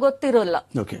ಆಗೀಗ ಗೊತ್ತಿರೋಲ್ಲ.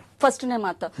 ಫಸ್ಟ್ನೇ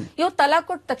ಮಾತು, ಇವ್ ತಲಾಕ್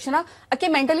ಕೊಟ್ಟ ತಕ್ಷಣ ಆಕೆ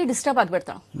ಮೆಂಟಲಿ ಡಿಸ್ಟರ್ಬ್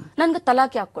ಆಗ್ಬಿಡ್ತಾಳ. ನನ್ಗೆ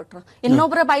ತಲಾಕ್ ಯಾಕೆ ಕೊಟ್ರು,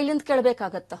 ಇನ್ನೊಬ್ರ ಬಾಯಿಲಿಂದ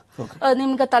ಕೇಳ್ಬೇಕಾಗತ್ತ.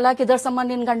 ನಿಮ್ಗ ತಲಾಕ್ ಇದರ ಸಂಬಂಧ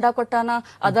ನಿನ್ ಗಂಡ ಕೊಟ್ಟಾನ,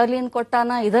 ಅದರ್ಲಿಂದ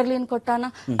ಕೊಟ್ಟಾನ, ಇದರ್ಲಿಂದ ಕೊಟ್ಟಾನ,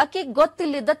 ಆಕೆ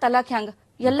ಗೊತ್ತಿಲ್ಲಿದ್ದ ತಲಾಕ್ ಹೆಂಗ.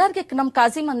 ಎಲ್ಲಾರ್ಗೆ ನಮ್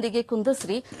ಕಾಜಿ ಮಂದಿಗೆ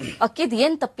ಕುಂದಸ್ರಿ, ಅಕ್ಕಿದ್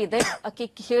ಏನ್ ತಪ್ಪಿದೆ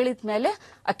ಅಕ್ಕಿ ಹೇಳಿದ್ಮೇಲೆ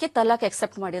ಅಕ್ಕಿ ತಲಾಕ್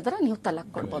ಅಕ್ಸೆಪ್ಟ್ ಮಾಡಿದ್ರ ನೀವು ತಲಾಕ್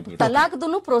ಕೊಡ್ಬೋದು.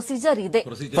 ತಲಾಕ್ದು ಪ್ರೊಸೀಜರ್ ಇದೆ,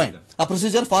 ಆ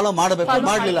ಪ್ರೊಸೀಜರ್ ಫಾಲೋ ಮಾಡಬೇಕು,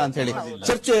 ಮಾಡ್ಲಿಲ್ಲ ಅಂತ ಹೇಳಿ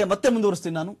ಚರ್ಚೆ ಮತ್ತೆ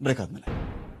ಮುಂದುವರಿಸ್ತೀನಿ ನಾನು ಬ್ರೇಕ್ ಆದ್ಮೇಲೆ.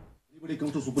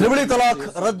 ತ್ರಿವಳಿ ತಲಾಕ್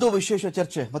ರದ್ದು ವಿಶೇಷ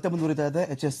ಚರ್ಚೆ ಮತ್ತೆ ಮುಂದುವರಿತಾ ಇದೆ.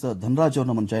 ಎಚ್.ಎಸ್. ಧನರಾಜ್ ಅವರು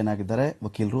ನಮ್ಮ ಜಾಯ್ನ್ ಆಗಿದ್ದಾರೆ,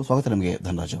 ವಕೀಲರು. ಸ್ವಾಗತ ನಿಮಗೆ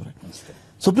ಧನರಾಜ್ ಅವರೇ.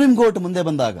 ಸುಪ್ರೀಂ ಕೋರ್ಟ್ ಮುಂದೆ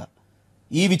ಬಂದಾಗ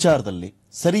ಈ ವಿಚಾರದಲ್ಲಿ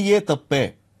ಸರಿಯೇ ತಪ್ಪೇ,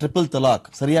 ಟ್ರಿಪಲ್ ತಲಾಕ್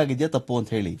ಸರಿಯಾಗಿದೆಯಾ ತಪ್ಪು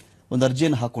ಅಂತ ಹೇಳಿ ಒಂದು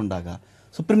ಅರ್ಜಿಯನ್ನು ಹಾಕೊಂಡಾಗ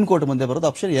ಸುಪ್ರೀಂ ಕೋರ್ಟ್ ಮುಂದೆ ಬರೋದು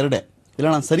ಆಪ್ಷನ್ ಎರಡೇ, ಇಲ್ಲ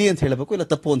ನಾನು ಸರಿ ಅಂತ ಹೇಳಬೇಕು, ಇಲ್ಲ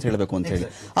ತಪ್ಪು ಅಂತ ಹೇಳಬೇಕು ಅಂತ ಹೇಳಿ.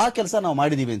 ಆ ಕೆಲಸ ನಾವು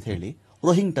ಮಾಡಿದೀವಿ ಅಂತ ಹೇಳಿ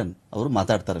ರೋಹಿಂಗ್ಟನ್ ಅವರು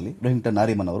ಮಾತಾಡ್ತಾರೆ, ಅಲ್ಲಿ ರೋಹಿಂಗ್ಟನ್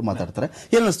ನಾರಿಮನ್ ಅವರು ಮಾತಾಡ್ತಾರೆ.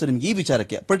 ಏನಿಸ್ತು ನಿಮ್ಗೆ ಈ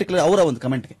ವಿಚಾರಕ್ಕೆ, ಪರ್ಟಿಕ್ಯುಲರ್ ಅವರ ಒಂದು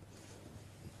ಕಮೆಂಟ್ಗೆ?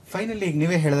 ಫೈನಲಿ ಈಗ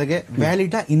ನೀವೇ ಹೇಳಿದಾಗೆ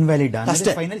ವ್ಯಾಲಿಡಾ ಇನ್ವ್ಯಾಲಿಡಾ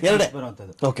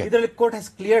ಇದರಲ್ಲಿ court has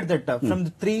clear that from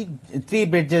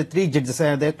three judges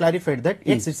clarified that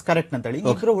it's correct ಅಂತ ಹೇಳಿ.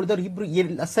 ಇಬ್ರು ಉಳಿದವ್ರು ಇಬ್ರು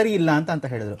ಸರಿ ಇಲ್ಲ ಅಂತ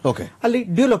ಹೇಳಿದ್ರು. ಅಲ್ಲಿ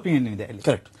ಡ್ಯೂಲ್ ಒಪಿನಿಯನ್ ಇದೆ ಅಲ್ಲಿ.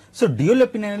 ಕರೆಕ್ಟ್. ಸೊ ಡ್ಯೂಲ್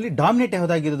ಒಪಿನಿಯನ್ ಅಲ್ಲಿ ಡಾಮಿನೇಟ್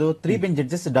ಯಾವ್ದಾಗಿರೋದು 3 ಬೆಂಚ್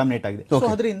ಜಡ್ಜಸ್ ಡಾಮಿನೇಟ್ ಆಗಿದೆ. ಸೊ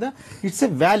ಅದರಿಂದ ಇಟ್ಸ್ ಎ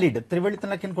ವ್ಯಾಲಿಡ್. ತ್ರಿವಳಿ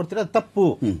ತಲಾಕ್ ಏನ್ ಕೊಡ್ತೀರಾ ತಪ್ಪು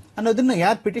ಅನ್ನೋದನ್ನ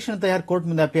ಯಾರು ಪಿಟಿಷನ್ ಅಂತ ಯಾರು ಕೋರ್ಟ್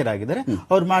ಮುಂದೆ ಅಪಿಯರ್ ಆಗಿದ್ದಾರೆ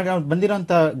ಅವ್ರು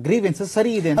ಬಂದಿರುವಂತ ಗ್ರೀವೆನ್ಸಸ್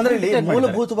ಸರಿ ಇದೆ ಅಂದ್ರೆ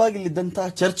ಮೂಲಭೂತವಾಗಿ ಇಲ್ಲಿದ್ದಂತಹ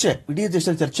ಚರ್ಚೆ, ಇಡೀ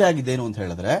ದೇಶದಲ್ಲಿ ಚರ್ಚೆ ಆಗಿದೆ ಏನು ಅಂತ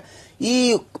ಹೇಳಿದ್ರೆ, ಈ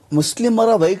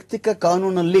ಮುಸ್ಲಿಮರ ವೈಯಕ್ತಿಕ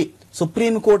ಕಾನೂನಲ್ಲಿ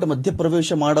ಸುಪ್ರೀಂ ಕೋರ್ಟ್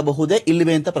ಮಧ್ಯಪ್ರವೇಶ ಮಾಡಬಹುದೇ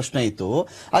ಇಲ್ಲವೇ ಅಂತ ಪ್ರಶ್ನೆ ಇತ್ತು.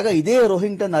 ಆಗ ಇದೇ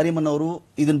ರೋಹಿಂಗ್ಟನ್ ನಾರಿಮನ್ ಅವರು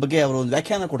ಇದನ್ ಬಗ್ಗೆ ಅವರು ಒಂದು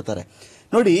ವ್ಯಾಖ್ಯಾನ ಕೊಡ್ತಾರೆ.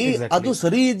 ನೋಡಿ, ಅದು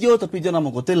ಸರಿ ಇದೆಯೋ ತಪ್ಪಿದೆಯೋ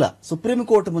ನಮಗೆ ಗೊತ್ತಿಲ್ಲ. ಸುಪ್ರೀಂ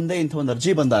ಕೋರ್ಟ್ ಮುಂದೆ ಇಂಥ ಒಂದು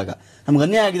ಅರ್ಜಿ ಬಂದಾಗ ನಮ್ಗೆ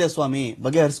ಅನ್ಯಾಯ ಆಗಿದೆ ಸ್ವಾಮಿ,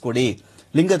 ಬಗೆಹರಿಸ್ಕೊಡಿ,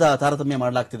 ಲಿಂಗದ ತಾರತಮ್ಯ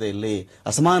ಮಾಡಲಾಗ್ತಿದೆ, ಇಲ್ಲಿ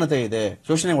ಅಸಮಾನತೆ ಇದೆ,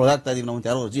 ಶೋಷಣೆ ಒಳಗಾಗ್ತಾ ಇದೀವಿ ನಾವು ಅಂತ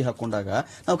ಯಾರೋ ಅರ್ಜಿ ಹಾಕೊಂಡಾಗ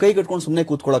ನಾವು ಕೈ ಕಟ್ಕೊಂಡು ಸುಮ್ಮನೆ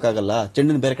ಕೂತ್ಕೊಳ್ಳೋಕ್ಕಾಗಲ್ಲ,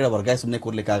 ಚೆಂಡಿನ ಬೇರೆ ಕಡೆ ವರ್ಗಾಯ ಸುಮ್ಮನೆ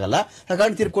ಕೂರ್ಲಿಕ್ಕಾಗಲ್ಲ,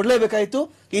 ಹಾಗಾಗಿ ತೀರ್ಪು ಕೊಡ್ಲೇಬೇಕಾಯ್ತು,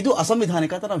 ಇದು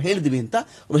ಅಸಂವಿಧಾನಿಕ ಅಂತ ನಾವು ಹೇಳಿದ್ವಿ ಅಂತ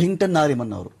ರೋಹಿಂಗ್ಟನ್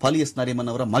ನಾರಿಮನ್ ಅವರು, ಪಾಲಿಯಸ್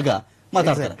ನಾರಿಮನ್ ಅವರ ಮಗ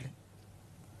ಮಾತಾಡ್ತಾರೆ.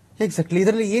 ಎಕ್ಸಾಕ್ಟ್ಲಿ.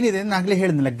 ಇದರಲ್ಲಿ ಏನಿದೆ ಆಗ್ಲೇ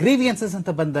ಹೇಳಿದ್ನಲ್ಲ, ಗ್ರೀವಿಯನ್ಸಸ್ ಅಂತ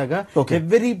ಬಂದಾಗ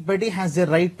everybody has A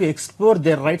right to explore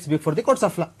there rights before the courts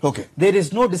of law. There is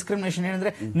no discrimination.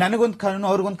 ಏನಂದ್ರೆ ನನಗೊಂದು ಕಾನೂನು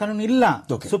ಅವ್ರಿಗೊಂದು ಕಾನೂನು ಇಲ್ಲ.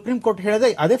 ಸುಪ್ರೀಂ ಕೋರ್ಟ್ ಹೇಳಿದ್ರೆ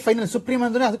ಅದೇ ಫೈನಲ್. ಸುಪ್ರೀಂ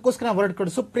ಅಂದ್ರೆ ಅದಕ್ಕೋಸ್ಕರ ವರ್ಡ್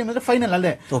ಕೊಡು, ಸುಪ್ರೀಂ ಅಂದ್ರೆ ಫೈನಲ್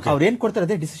ಅಲ್ಲೇ, ಅವ್ರು ಏನ್ ಕೊಡ್ತಾರೆ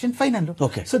ಅದೇ decision final.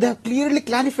 So they have clearly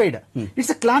clarified.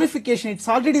 It's a clarification. It's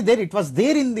already there. It was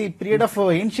there in the period of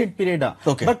ancient period.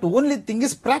 But only thing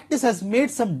is practice has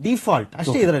made some default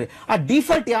ಅಷ್ಟೇ. ಇದರಲ್ಲಿ ಆ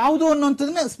default ಯಾವುದು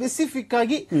ಅನ್ನುವಂಥದ್ದನ್ನ specific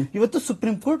ಆಗಿ ಇವತ್ತು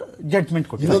supreme court judgment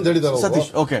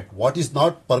ಕೊಟ್ಟಿದೆ. What is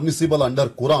not permissible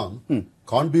under Quran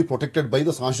can't be protected by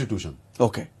the constitution.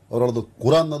 ಅವರದ್ದು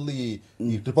ಕುರಾನ್ ನಲ್ಲಿ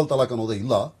ಈ ಟ್ರಿಪಲ್ ತಲಾಕ್ ಅನ್ನೋದೇ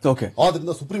ಇಲ್ಲ.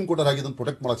 ಆದ್ರಿಂದ ಸುಪ್ರೀಂ ಕೋರ್ಟ್ ಆಗಿ ಇದನ್ನು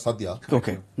ಪ್ರೊಟೆಕ್ಟ್ ಮಾಡಕ್ ಸಾಧ್ಯ.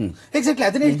 ಎಕ್ಸಾಕ್ಟ್ಲಿ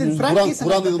ಅದನ್ನ ಹೇಳ್ತೀನಿ.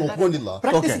 ಕುರಾನ್ ಇದನ್ನು ಒಪ್ಕೊಂಡಿಲ್ಲ.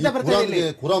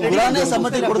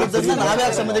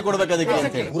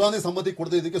 ಕುರಾನೇ ಸಮ್ಮತಿ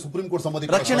ಕೊಡದೆ ಇದಕ್ಕೆ ಸುಪ್ರೀಂ ಕೋರ್ಟ್ ಸಮ್ಮತಿ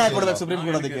ರಕ್ಷಣೆ ಕೊಡಬೇಕು ಸುಪ್ರೀಂ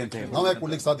ಕೋರ್ಟ್ ಅದಕ್ಕೆ ಅಂತ ನಾವ್ ಯಾಕೆ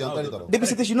ಕೊಡ್ಲಿಕ್ಕೆ ಸಾಧ್ಯ ಅಂತ ಹೇಳಿದ್ದಾರೆ. ಡಿ ಪಿ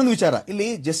ಸತೀಶ್, ಇನ್ನೊಂದು ವಿಚಾರ ಇಲ್ಲಿ,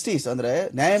 ಜಸ್ಟಿಸ್ ಅಂದ್ರೆ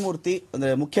ನ್ಯಾಯಮೂರ್ತಿ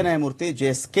ಅಂದ್ರೆ ಮುಖ್ಯ ನ್ಯಾಯಮೂರ್ತಿ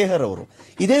ಜೆ.ಎಸ್. ಖೇಹರ್ ಅವರು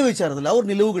ಇದೇ ವಿಚಾರದಲ್ಲಿ ಅವ್ರ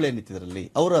ನಿಲುವುಗಳೇನಿತ್ತಿದ್ರಲ್ಲಿ,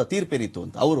 ಅವರ ತೀರ್ಪೇನಿತ್ತು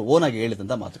ಅಂತ ಅವರು ಓನ್ ಆಗಿ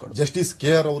ಹೇಳಿದಂತ ಮಾತುಗಳು. ಜಸ್ಟಿಸ್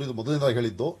ಖೇಹರ್ ಅವರು ಇದು ಮೊದಲನೇದಾಗಿ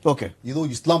ಹೇಳಿದ್ದು, ಇದು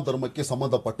ಇಸ್ಲಾಂ ಧರ್ಮಕ್ಕೆ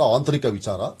ಸಂಬಂಧಪಟ್ಟ ಆಂತರಿಕ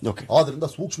ವಿಚಾರ, ಆದ್ರಿಂದ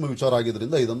ಸೂಕ್ಷ್ಮ ವಿಚಾರ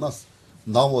ಆಗಿದ್ರಿಂದ ಇದನ್ನ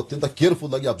ನಾವು ಅತ್ಯಂತ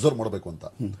ಕೇರ್ಫುಲ್ ಆಗಿ ಅಬ್ಸರ್ವ್ ಮಾಡಬೇಕು ಅಂತ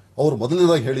ಅವರು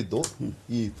ಮೊದಲನೇದಾಗಿ ಹೇಳಿದ್ದು.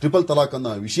 ಈ ಟ್ರಿಪಲ್ ತಲಾಕ್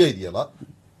ಅನ್ನೋ ವಿಷಯ ಇದೆಯಲ್ಲ,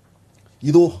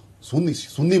 ಇದು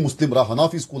ಸುನ್ನಿ ಮುಸ್ಲಿಮರ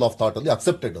ಹನಾಫಿ ಸ್ಕೂಲ್ ಆಫ್ ಥಾಟ್ ಅಲ್ಲಿ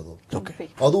ಅಕ್ಸೆಪ್ಟೆಡ್.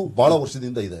 ಅದು ಬಹಳ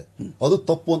ವರ್ಷದಿಂದ ಇದೆ. ಅದು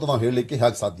ತಪ್ಪು ಅಂತ ನಾವು ಹೇಳಲಿಕ್ಕೆ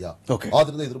ಹೇಗೆ ಸಾಧ್ಯ?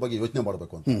 ಆದ್ರಿಂದ ಇದ್ರ ಬಗ್ಗೆ ಯೋಚನೆ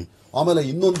ಮಾಡಬೇಕು ಅಂತ. ಆಮೇಲೆ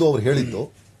ಇನ್ನೊಂದು ಅವ್ರು ಹೇಳಿದ್ದು,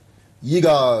 ಈಗ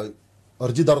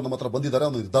ಅರ್ಜಿದಾರರ ನಮ್ಮ ಹತ್ರ ಬಂದಿದ್ದಾರೆ,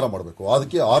 ಅವ್ರು ನಿರ್ಧಾರ ಮಾಡಬೇಕು,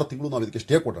 ಅದಕ್ಕೆ 6 ತಿಂಗಳು ನಾವು ಇದಕ್ಕೆ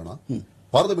ಸ್ಟೇ ಕೊಡೋಣ,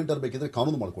 ಪಾರ್ಲಿಮೆಂಟ್ ಬೇಕಿದ್ರೆ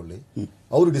ಕಾನೂನು ಮಾಡ್ಕೊಳ್ಳಿ,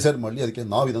 ಅವರು ಡಿಸೈಡ್ ಮಾಡಲಿ, ಅದಕ್ಕೆ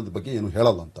ನಾವು ಇದರ ಬಗ್ಗೆ ಏನು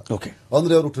ಹೇಳಲ್ಲ ಅಂತ.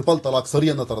 ಅಂದ್ರೆ ಅವರು ಟ್ರಿಪಲ್ ತಲಾಕ್ ಸರಿ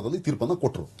ಅನ್ನೋ ತರದಲ್ಲಿ ತೀರ್ಪನ್ನು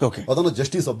ಕೊಟ್ಟರು. ಅದನ್ನು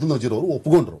ಜಸ್ಟಿಸ್ ಅಬ್ದುಲ್ ನಜೀರ್ ಅವರು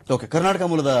ಒಪ್ಪಿಕೊಂಡ್ರು.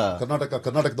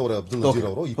 ಕರ್ನಾಟಕದವರೇ ಅಬ್ದುಲ್ ನಜೀರ್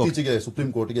ಅವರು ಇತ್ತೀಚೆಗೆ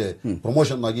ಸುಪ್ರೀಂ ಕೋರ್ಟ್ಗೆ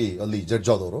ಪ್ರಮೋಷನ್ ಆಗಿ ಅಲ್ಲಿ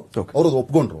ಜಡ್ಜ್ ಆದವರು, ಅವರು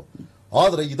ಒಪ್ಪಿಕೊಂಡ್ರು.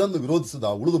 ಆದ್ರೆ ಇದನ್ನು ವಿರೋಧಿಸಿದ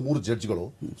ಉಳಿದ 3 ಜಡ್ಜ್ಗಳು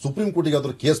ಸುಪ್ರೀಂ ಕೋರ್ಟಿಗೆ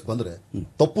ಆದ್ರೂ ಕೇಸ್ ಬಂದ್ರೆ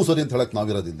ತಪ್ಪು ಸರಿ ಅಂತ ಹೇಳಕ್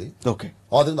ನಾವಿರೋದಿಲ್ಲ.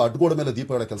 ಆದ್ರಿಂದ ಅಡ್ಗೋಡ ಮೇಲೆ ದೀಪ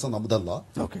ಹೇಳೋ ಕೆಲಸ ನಮ್ದಲ್ಲ.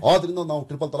 ಆದ್ರಿಂದ ನಾವು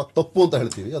ಟ್ರಿಪಲ್ ತಲಾಕ್ ತಪ್ಪು ಅಂತ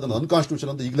ಹೇಳ್ತೀವಿ, ಅದನ್ನ ಅನ್ಕಾನ್ಸ್ಟಿಟ್ಯೂಷನ್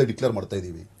ಅಂತ ಈಗಲೇ ಡಿಕ್ಲೇರ್ ಮಾಡ್ತಾ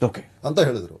ಇದೀವಿ ಅಂತ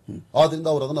ಹೇಳಿದ್ರು. ಆದ್ರಿಂದ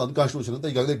ಅವರು ಅದನ್ನ ಅನ್ಕಾನ್ಸ್ಟಿಟ್ಯೂಷನ್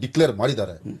ಅಂತ ಈಗಾಗಲೇ ಡಿಕ್ಲೇರ್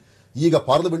ಮಾಡಿದ್ದಾರೆ. ಈಗ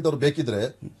ಪಾರ್ಲಿಮೆಂಟ್ ಅವರು ಬೇಕಿದ್ರೆ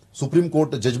ಸುಪ್ರೀಂ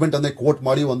ಕೋರ್ಟ್ ಜಜ್ಮೆಂಟ್ ಅನ್ನೇ ಕೋರ್ಟ್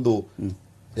ಮಾಡಿ ಒಂದು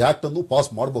ಆಕ್ಟ್ ಅನ್ನು ಪಾಸ್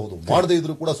ಮಾಡಬಹುದು. ಮಾಡದೇ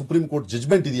ಇದ್ರು ಕೂಡ ಸುಪ್ರೀಂ ಕೋರ್ಟ್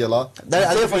ಜಜ್ಮೆಂಟ್ ಇದೆಯಲ್ಲ,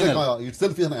 ಇಟ್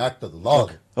ಸೆಲ್ಫ್ ಇಸ್ ಆಕ್ಟ್, ಅದು ಲಾ.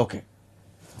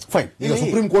 ಈಗ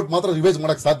ಸುಪ್ರೀಂ ಕೋರ್ಟ್ ಮಾತ್ರ ರಿವೈಸ್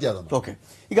ಮಾಡಕ್ ಸಾಧ್ಯ.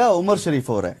 ಈಗ ಉಮರ್ ಶರೀಫ್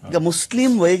ಅವರೇ, ಈಗ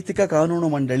ಮುಸ್ಲಿಂ ವೈಯಕ್ತಿಕ ಕಾನೂನು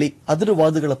ಮಂಡಳಿ ಅದರ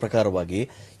ವಾದಗಳ ಪ್ರಕಾರವಾಗಿ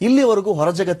ಇಲ್ಲಿವರೆಗೂ ಹೊರ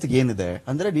ಜಗತ್ತಿಗೆ ಏನಿದೆ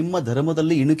ಅಂದ್ರೆ, ನಿಮ್ಮ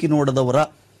ಧರ್ಮದಲ್ಲಿ ಇಣುಕಿ ನೋಡದವರ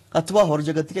ಅಥವಾ ಹೊರ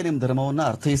ಜಗತ್ತಿಗೆ ನಿಮ್ಮ ಧರ್ಮವನ್ನ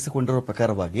ಅರ್ಥೈಸಿಕೊಂಡಿರೋ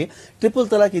ಪ್ರಕಾರವಾಗಿ ಟ್ರಿಪಲ್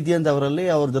ತಲಾಕ್ ಇದೆಯಂತ ಅವರಲ್ಲಿ,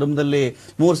 ಅವ್ರ ಧರ್ಮದಲ್ಲಿ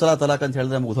 3 ಸಲ ತಲಾಕ್ ಅಂತ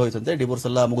ಹೇಳಿದ್ರೆ ಮುಗಿದೋಯ್ತಂತೆ, ಡಿವೋರ್ಸ್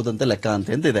ಎಲ್ಲ ಮುಗಿದಂತೆ ಲೆಕ್ಕ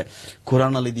ಅಂತ ಇದೆ.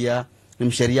 ಖುರಾನ್ ಅಲ್ಲಿ ಇದೆಯಾ,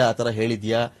 ನಿಮ್ ಶರಿಯಾ ಆತರ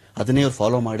ಹೇಳಿದ್ಯಾ, ಅದನ್ನೇ ಇವ್ರು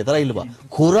ಫಾಲೋ ಮಾಡಿದಾರ ಇಲ್ವಾ?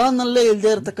 ಖುರಾನ್ ನಲ್ಲೇ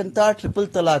ಇಲ್ದೇ ಇರತಕ್ಕಂತ ಟ್ರಿಪಲ್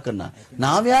ತಲಾಖನ್ನ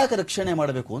ನಾವ್ಯಾಕೆ ರಕ್ಷಣೆ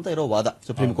ಮಾಡಬೇಕು ಅಂತ ಇರೋ ವಾದ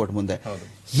ಸುಪ್ರೀಂ ಕೋರ್ಟ್ ಮುಂದೆ.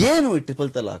 ಏನು ಈ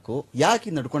ಟ್ರಿಪಲ್ ತಲಾಖು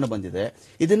ಯಾಕೆ ನಡ್ಕೊಂಡು ಬಂದಿದೆ?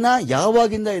 ಇದನ್ನ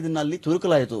ಯಾವಾಗಿಂದ ಇದನ್ನ ಅಲ್ಲಿ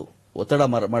ತುರುಕಲಾಯಿತು, ಒತ್ತಡ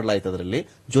ಮಾಡಲಾಯಿತು ಅದರಲ್ಲಿ.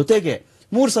 ಜೊತೆಗೆ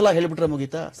 3 ಸಲ ಹೇಳ್ಬಿಟ್ರೆ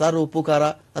ಮುಗೀತಾ? ಸಾರು ಉಪ್ಪು ಖಾರ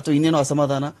ಅಥವಾ ಇನ್ನೇನೋ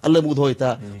ಅಸಮಾಧಾನ ಅಲ್ಲೇ ಮುಗಿದು ಹೋಯ್ತಾ?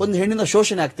 ಒಂದು ಹೆಣ್ಣಿನ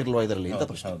ಶೋಷಣೆ ಆಗ್ತಿರ್ಲ್ವಾ ಇದರಲ್ಲಿ ಅಂತ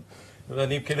ಪ್ರಶ್ನೆ.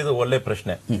 ನೀವು ಕೇಳಿದ ಒಳ್ಳೆ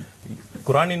ಪ್ರಶ್ನೆ.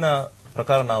 ಕುರಾನಿನ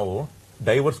ಪ್ರಕಾರ ನಾವು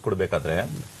ಡೈವರ್ಸ್ ಕೊಡ್ಬೇಕಾದ್ರೆ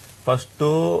ಫಸ್ಟ್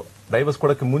ಡೈವರ್ಸ್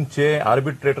ಕೊಡಕ್ಕೆ ಮುಂಚೆ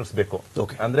ಆರ್ಬಿಟ್ರೇಟರ್ಸ್ ಬೇಕು.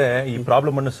 ಅಂದ್ರೆ ಈ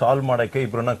ಪ್ರಾಬ್ಲಮ್ ಅನ್ನು ಸಾಲ್ವ್ ಮಾಡಕ್ಕೆ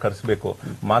ಇಬ್ಬರನ್ನ ಕರೆಸಬೇಕು,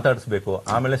 ಮಾತಾಡಿಸ್ಬೇಕು,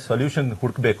 ಆಮೇಲೆ ಸೊಲ್ಯೂಷನ್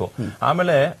ಹುಡುಕ್ಬೇಕು.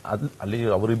 ಆಮೇಲೆ ಅಲ್ಲಿ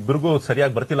ಅವರಿಬ್ಬರಿಗೂ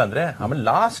ಸರಿಯಾಗಿ ಬರ್ತಿಲ್ಲ ಅಂದ್ರೆ ಆಮೇಲೆ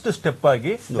ಲಾಸ್ಟ್ ಸ್ಟೆಪ್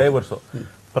ಆಗಿ ಡೈವರ್ಸ್.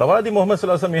 ಪ್ರವಾದಿ ಮೊಹಮ್ಮದ್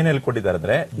ಸಲ್ಲಲ್ಲಾಹು ಅಲೈಹಿ ವಸಲ್ಲಂ ಏನ್ ಹೇಳ್ಕೊಟ್ಟಿದ್ದಾರೆ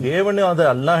ಅಂದ್ರೆ, ದೇವನಾದ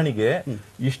ಅಲ್ಲಾಹನಿಗೆ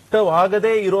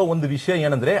ಇಷ್ಟವಾಗದೇ ಇರೋ ಒಂದು ವಿಷಯ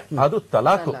ಏನಂದ್ರೆ ಅದು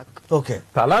ತಲಾಕ್.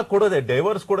 ತಲಾಕ್ ಕೊಡೋದೆ,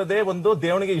 ಡೈವರ್ಸ್ ಕೊಡೋದೇ ಒಂದು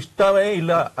ದೇವನಿಗೆ ಇಷ್ಟವೇ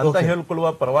ಇಲ್ಲ ಅಂತ ಹೇಳ್ಕೊಳ್ಳುವ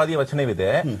ಪ್ರವಾದಿ ವಚನವಿದೆ.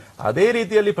 ಅದೇ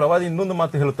ರೀತಿಯಲ್ಲಿ ಪ್ರವಾದಿ ಇನ್ನೊಂದು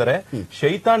ಮಾತು ಹೇಳುತ್ತಾರೆ,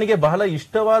 ಶೈತಾನಿಗೆ ಬಹಳ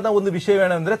ಇಷ್ಟವಾದ ಒಂದು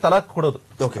ವಿಷಯವೇನಂದ್ರೆ ತಲಾಕ್ ಕೊಡೋದು.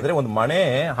 ಅಂದ್ರೆ ಒಂದು ಮನೆ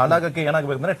ಹಾಳಾಗಕ್ಕೆ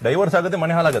ಏನಾಗಬೇಕಂದ್ರೆ ಡೈವರ್ಸ್ ಆಗದೆ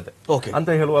ಮನೆ ಹಾಳಾಗತ್ತೆ ಅಂತ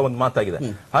ಹೇಳುವ ಒಂದು ಮಾತಾಗಿದೆ.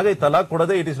 ಹಾಗೆ ತಲಾಕ್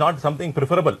ಕೊಡೋದೇ it is not something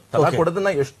preferable. ತಲಾಕ್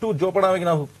ಕೊಡೋದನ್ನ ಎಷ್ಟು ಜೋಪಾನವಾಗಿ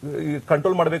ನಾವು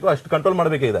ಕಂಟ್ರೋಲ್ ಮಾಡಬೇಕು ಅಷ್ಟು ಕಂಟ್ರೋಲ್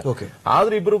ಮಾಡಬೇಕಿದೆ.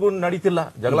 ಆದ್ರೆ ಇಬ್ಬರಿಗೂ ನಡೀತಿಲ್ಲ,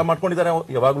 ಜಗಳ ಮಾಡ್ಕೊಂಡಿದ್ದಾರೆ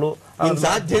ಯಾವಾಗ್ಲೂ.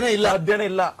 ಸಾಧ್ಯನೇ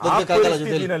ಇಲ್ಲ. ಆ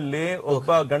ಪರಿಸ್ಥಿತಿನಲ್ಲಿ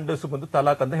ಒಬ್ಬ ಗಂಡಸು ಬಂದು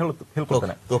ತಲಾಕ್ ಅಂತ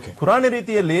ಹೇಳ್ಕೊಳ್ತಾನೆ. ಕುರಾನ್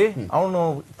ರೀತಿಯಲ್ಲಿ ಅವನು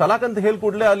ತಲಾಕ್ ಅಂತ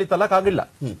ಹೇಳ್ಕೊಡ್ಲೆ ಅಲ್ಲಿ ತಲಾಕ್ ಆಗಿಲ್ಲ.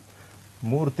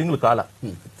 3 ತಿಂಗಳ ಕಾಲ,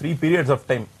 3 periods ಆಫ್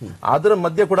ಟೈಮ್. ಅದರ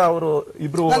ಮಧ್ಯೆ ಕೂಡ ಅವರು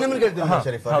ಇಬ್ರು.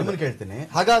 ಕೇಳ್ತೀನಿ,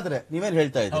 ಹಾಗಾದ್ರೆ ನೀವೇನ್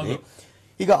ಹೇಳ್ತಾ ಇದ್ದೀರಿ?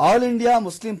 ಈಗ all India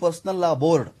Muslim personal law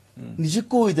board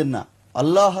ನಿಜಕ್ಕೂ ಇದನ್ನ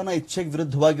ಅಲ್ಲಾಹನ ಇಚ್ಛೆಗೆ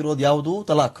ವಿರುದ್ಧವಾಗಿರೋದು ಯಾವುದು?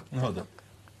 ತಲಾಕ್.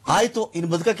 ಆಯ್ತು, ಇನ್ನು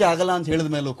ಬದುಕಕ್ಕೆ ಆಗಲ್ಲ ಅಂತ ಹೇಳಿದ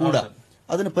ಮೇಲೂ ಕೂಡ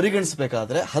ಅದನ್ನ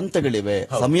ಪರಿಗಣಿಸಬೇಕಾದ್ರೆ ಹಂತಗಳಿವೆ,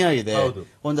 ಸಮಯ ಇದೆ,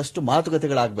 ಒಂದಷ್ಟು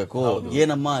ಮಾತುಕತೆಗಳಾಗಬೇಕು.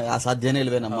 ಏನಮ್ಮ ಸಾಧ್ಯನೇ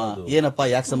ಇಲ್ವೇ ನಮ್ಮ, ಏನಪ್ಪ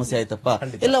ಯಾಕೆ ಸಮಸ್ಯೆ ಆಯ್ತಪ್ಪ,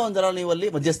 ಎಲ್ಲ ಒಂದರ ನೀವು ಅಲ್ಲಿ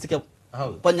ಮಧ್ಯಸ್ಥಿಕೆ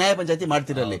ನ್ಯಾಯ ಪಂಚಾಯತಿ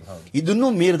ಮಾಡ್ತಿರಲ್ಲಿ. ಇದನ್ನು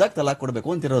ಮೀರಿದಾಗ ತಲಾಕ್ ಕೊಡಬೇಕು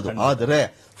ಅಂತಿರೋದು. ಆದ್ರೆ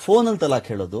ಫೋನ್ ಅಲ್ಲಿ ತಲಾಕ್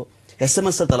ಹೇಳೋದು,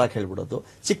 SMS ಅಲ್ಲಿ ತಲಾಕ್ ಹೇಳ್ಬಿಡೋದು,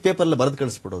 ಚಿಕ್ಕ ಪೇಪರ್ ಅಲ್ಲಿ ಬರೆದು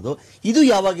ಕಳಿಸ್ಬಿಡೋದು, ಇದು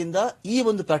ಯಾವಾಗಿಂದ ಈ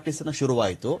ಒಂದು ಪ್ರಾಕ್ಟೀಸ್ ಅನ್ನ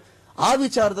ಶುರುವಾಯಿತು? ಆ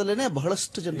ವಿಚಾರದಲ್ಲೇನೆ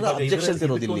ಬಹಳಷ್ಟು ಜನರ ಅಬ್ಜೆಕ್ಷನ್ಸ್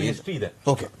ಇರೋದಿಲ್ಲ.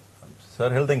 ಓಕೆ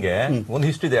ಸರ್ ಹೇಳ್ದಂಗೆ ಒಂದು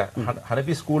ಹಿಸ್ಟ್ರಿ ಇದೆ.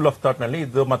 ಹನಫಿ ಸ್ಕೂಲ್ ಆಫ್ ಥಾಟ್ ನಲ್ಲಿ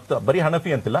ಇದು ಮತ್ತೆ ಬರೀ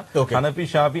ಹನಫಿ ಅಂತಿಲ್ಲ, ಹನಫಿ,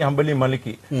 Shafi, ಹಂಬಲಿ,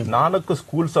 Maliki 4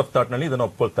 schools of thought ನಲ್ಲಿ ಇದನ್ನು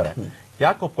ಒಪ್ಕೊಳ್ತಾರೆ.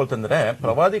 ಯಾಕೆ ಒಪ್ಕೊಳ್ತಂದ್ರೆ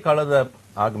ಪ್ರವಾದಿ ಕಾಲದ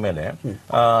ಆದ್ಮೇಲೆ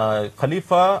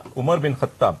ಖಲೀಫಾ ಉಮರ್ ಬಿನ್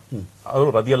ಖತ್ತಾಬ್ ಅವರು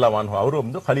ರದಿಯಲ್ಲಾಹು ಅನ್ಹು ಅವರು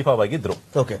ಒಂದು ಖಲೀಫಾವಾಗಿದ್ರು.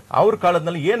 ಅವ್ರ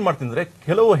ಕಾಲದಲ್ಲಿ ಏನ್ ಮಾಡ್ತಿದ್ರೆ,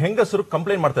 ಕೆಲವು ಹೆಂಗಸರು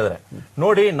ಕಂಪ್ಲೇಂಟ್ ಮಾಡ್ತಾ ಇದಾರೆ,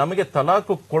 ನೋಡಿ ನಮಗೆ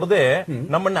ತಲಾಕ್ ಕೊಡದೆ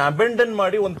ನಮ್ಮನ್ನ ಅಬೆಂಡನ್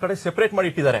ಮಾಡಿ ಒಂದ್ ಕಡೆ ಸೆಪರೇಟ್ ಮಾಡಿ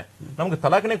ಇಟ್ಟಿದ್ದಾರೆ, ನಮ್ಗೆ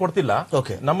ತಲಾಕ್ನೇ ಕೊಡ್ತಿಲ್ಲ,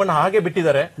 ನಮ್ಮನ್ನ ಹಾಗೆ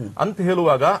ಬಿಟ್ಟಿದ್ದಾರೆ ಅಂತ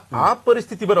ಹೇಳುವಾಗ ಆ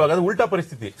ಪರಿಸ್ಥಿತಿ ಬರುವಾಗ ಅದು ಉಲ್ಟಾ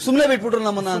ಪರಿಸ್ಥಿತಿ. ಸುಮ್ನೆ ಬಿಟ್ಬಿಟ್ರು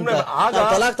ನಮ್ಮನ್ನ,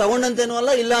 ತಲಾಕ್ ತಗೊಂಡಂತೇನೂ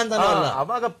ಅಲ್ಲ, ಇಲ್ಲ ಅಂತ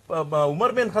ಅವಾಗ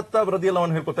ಉಮರ್ ಬಿನ್ ಖತ್ತಾಬ್ ರದಿಯಲ್ಲಾಹು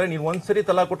ಅನ್ಹು ಹೇಳ್ಕೊತಾರೆ, ನೀವು ಒಂದ್ಸರಿ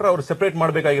ತಲಾಕ್ ಕೊಟ್ರೆ ಅವ್ರು ಸೆಪರೇಟ್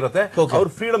ಮಾಡ್ಬೇಕಾಗಿರುತ್ತೆ, ಅವ್ರ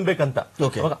ಫ್ರೀಡಮ್ ಬೇಕಂತ.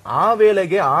 ಆ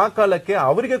ವೇಳೆಗೆ ಆ ಕಾಲಕ್ಕೆ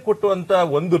ಅವರಿಗೆ ಕೊಟ್ಟುವಂತ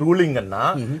ಒಂದು ರೂಲಿಂಗ್ ಅನ್ನ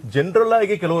ಜನರಲ್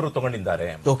ಆಗಿ ಕೆಲವರು ತಗೊಂಡಿದ್ದಾರೆ.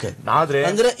 ಆದ್ರೆ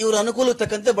ಅಂದ್ರೆ ಇವ್ರ ಅನುಕೂಲ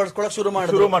ತಕ್ಕಂತೆ ಬಳಸ್ಕೊಳಕ್ ಶುರು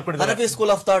ಮಾಡಿದ್ರು.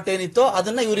 ಸ್ಕೂಲ್ ಆಫ್ ಥಾಟ್ ಏನಿತ್ತು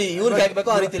ಅದನ್ನ ಇವ್ರಿಗೆ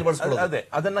ಆಗ್ಬೇಕು ಆ ರೀತಿಯಲ್ಲಿ ಬಳಸ್ಕೊಳ್ಳೋದು. ಅದೇ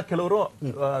ಅದನ್ನ ಕೆಲವರು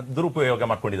ದುರುಪಯೋಗ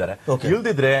ಮಾಡ್ಕೊಂಡಿದ್ದಾರೆ.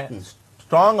 ಇಲ್ದಿದ್ರೆ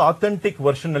ಸ್ಟ್ರಾಂಗ್ ಅಥೆಂಟಿಕ್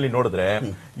ವರ್ಷನ್ ನಲ್ಲಿ ನೋಡಿದ್ರೆ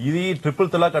ಈ triple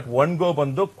talaq at one go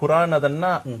ಬಂದು ಕುರಾನ್ ಅದನ್ನ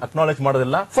ಅಕ್ನಾಲೇಜ್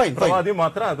ಮಾಡೋದಿಲ್ಲ, ಪ್ರವಾದಿ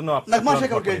ಮಾತ್ರ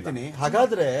ಅದನ್ನು ಕೇಳ್ತೀನಿ.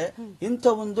 ಹಾಗಾದ್ರೆ ಇಂಥ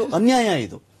ಒಂದು ಅನ್ಯಾಯ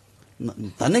ಇದು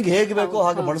ತನಗೆ ಹೇಗೆ ಬೇಕೋ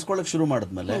ಹಾಗೆ ಬಳಸ್ಕೊಳ್ಳಕ್ ಶುರು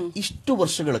ಮಾಡಿದ್ಮೇಲೆ ಇಷ್ಟು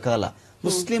ವರ್ಷಗಳ ಕಾಲ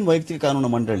ಮುಸ್ಲಿಂ ವೈಯಕ್ತಿಕ ಕಾನೂನು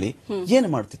ಮಂಡಳಿ ಏನ್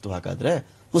ಮಾಡ್ತಿತ್ತು? ಹಾಗಾದ್ರೆ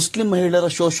ಮುಸ್ಲಿಂ ಮಹಿಳೆಯರ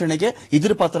ಶೋಷಣೆಗೆ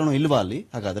ಇದ್ರ ಪಾತ್ರನೂ ಇಲ್ವಾ ಅಲ್ಲಿ?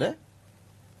 ಹಾಗಾದ್ರೆ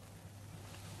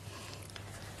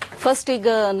ಫಸ್ಟ್ ಈಗ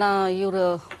ಇವ್ರು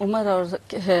ಉಮರ್ ಅವ್ರು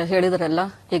ಹೇಳಿದ್ರಲ್ಲ,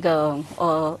 ಈಗ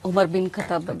ಉಮರ್ ಬಿನ್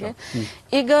ಖತ್ತಾಬ್ ಬಗ್ಗೆ,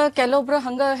 ಈಗ ಕೆಲವೊಬ್ರು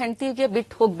ಹಂಗ ಹೆಂಡತಿಗೆ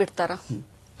ಬಿಟ್ಟು ಹೋಗ್ಬಿಡ್ತಾರ,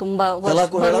 ತುಂಬಾ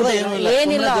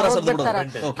ಏನಿಲ್ಲ ಹೋಗ್ಬಿಡ್ತಾರ.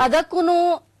 ಅದಕ್ಕೂನು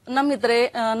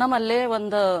ನಮ್ಮಲ್ಲೇ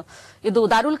ಒಂದು ಇದು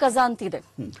ದಾರುಲ್ ಕಜಾ ಅಂತಿದೆ,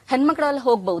 ಹೆಣ್ಮಕ್ಳೆಲ್ಲ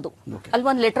ಹೋಗ್ಬಹುದು. ಅಲ್ಲಿ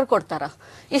ಒಂದ್ ಲೆಟರ್ ಕೊಡ್ತಾರ,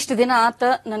 ಇಷ್ಟ ದಿನ ಆತ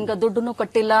ನನ್ಗ ದುಡ್ಡನ್ನು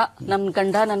ಕೊಟ್ಟಿಲ್ಲ, ನಮ್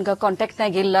ಗಂಡ ನನ್ಗ ಕಾಂಟ್ಯಾಕ್ಟ್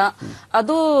ನಾಗ ಇಲ್ಲ,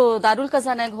 ಅದು ದಾರುಲ್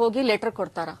ಕಜಾನಾಗ ಹೋಗಿ ಲೆಟರ್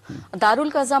ಕೊಡ್ತಾರ.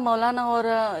 ದಾರುಲ್ ಕಜಾ ಮೌಲಾನಾ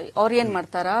ಅವ್ರ ಏನ್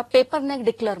ಮಾಡ್ತಾರ, ಪೇಪರ್ನಾಗ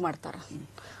ಡಿಕ್ಲೇರ್ ಮಾಡ್ತಾರ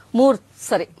 3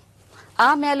 ಸರಿ.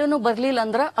 ಆಮೇಲೂ ಬರ್ಲಿಲ್ಲ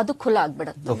ಅಂದ್ರ ಅದು ಖುಲ್ಲ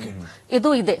ಆಗ್ಬಿಡತ್ತೆ. ಇದು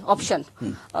ಇದೆ ಆಪ್ಷನ್.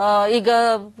 ಈಗ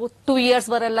 2 years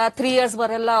ಬರಲ್ಲ, 3 years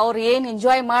ಬರಲ್ಲ, ಅವ್ರು ಏನ್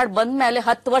ಎಂಜಾಯ್ ಮಾಡಿ ಬಂದ್ಮೇಲೆ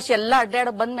 10 ವರ್ಷ ಎಲ್ಲಾ ಅಡ್ಡಾಡ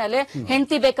ಬಂದ್ಮೇಲೆ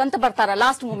ಹೆಂಡತಿ ಬೇಕಂತ ಬರ್ತಾರ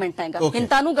ಲಾಸ್ಟ್ ಮೂಮೆಂಟ್ ನಾಗ.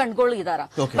 ಇಂತಾನು ಗಂಡ್ಗಳು ಇದಾರ.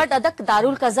 ಬಟ್ ಅದಕ್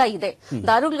ದಾರುಲ್ ಕಜಾ ಇದೆ.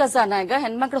 ದಾರುಲ್ ಕಜಾನಾಗ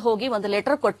ಹೆಣ್ಮಕ್ಳು ಹೋಗಿ ಒಂದು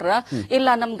ಲೆಟರ್ ಕೊಟ್ರ, ಇಲ್ಲ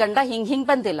ನಮ್ ಗಂಡ ಹಿಂಗ್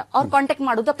ಬಂದಿಲ್ಲ, ಅವ್ರ ಕಾಂಟ್ಯಾಕ್ಟ್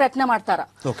ಮಾಡೋದ ಪ್ರಯತ್ನ ಮಾಡ್ತಾರ.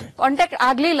 ಕಾಂಟ್ಯಾಕ್ಟ್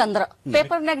ಆಗ್ಲಿಲ್ಲ ಅಂದ್ರ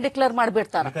ಪೇಪರ್ನಾಗ ಡಿಕ್ಲೇರ್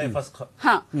ಮಾಡ್ಬಿಡ್ತಾರ.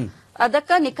 ಹಾ,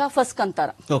 ಅದಕ್ಕ ನಿಕಾ ಫಸ್ಕ್ ಅಂತಾರ.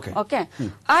 ಓಕೆ,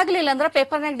 ಆಗ್ಲಿಲ್ಲ ಅಂದ್ರೆ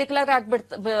ಪೇಪರ್ನಾಗ ಡಿಕ್ಲೇರ್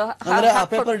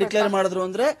ಪೇಪರ್ ಡಿಕ್ಲೇರ್ ಮಾಡಿದ್ರು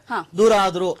ಅಂದ್ರೆ ದೂರ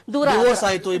ಆದ್ರು, ಡಿವೋರ್ಸ್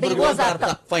ಆಯ್ತು,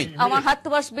 ಅವ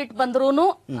 10 ವರ್ಷ ಬಿಟ್ಟು ಬಂದ್ರೂನು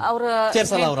ಅವ್ರ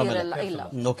ಇಲ್ಲ.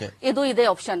 ಇದು ಇದೆ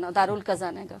ಆಪ್ಷನ್ ದಾರುಲ್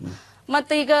ಕಜಾನಾಗ.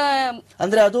 ಮತ್ತೆ ಈಗ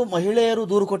ಅಂದ್ರೆ ಅದು ಮಹಿಳೆಯರು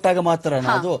ದೂರು ಕೊಟ್ಟಾಗ ಮಾತ್ರ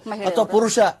ಅದು, ಅಥವಾ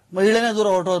ಪುರುಷ ಮಹಿಳೆನೇ ದೂರ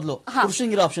ಹೊರಟೋದ್ಲು,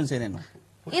 ಪುರುಷಂಗಿರೋ ಆಪ್ಷನ್ಸ್ ಏನೇನು?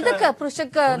 ಇದಕ್ಕ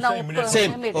ಪುರುಷಕ್ಕ ನಾವು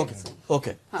ಸೇಮ್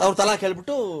ಓಕೆ ಅವ್ರು ತಲಾಕ್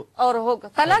ಹೇಳ್ಬಿಟ್ಟು ಅವ್ರು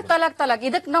ತಲಾಕ್ ತಲಾಕ್ ತಲಾಕ್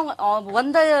ಇದಕ್ ನಾವು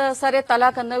ಒಂದ ಸರಿ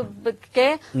ತಲಾಕ್ ಅನ್ನೋದಕ್ಕೆ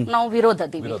ನಾವು ವಿರೋಧ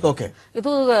ಅದೀವಿ.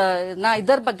 ಇದು ನಾ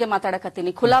ಇದರ ಬಗ್ಗೆ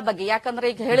ಮಾತಾಡಕತ್ತೀನಿ, ಖುಲಾ ಬಗ್ಗೆ. ಯಾಕಂದ್ರೆ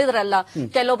ಈಗ ಹೇಳಿದ್ರಲ್ಲ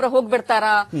ಕೆಲವೊಬ್ರು ಹೋಗ್ಬಿಡ್ತಾರ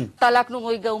ತಲಾಕ್ನು,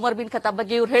 ಈಗ ಉಮರ್ ಬಿನ್ ಖತಾಬ್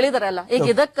ಬಗ್ಗೆ ಇವ್ರು ಹೇಳಿದ್ರಲ್ಲ, ಈಗ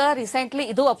ಇದಕ್ಕ ರೀಸೆಂಟ್ಲಿ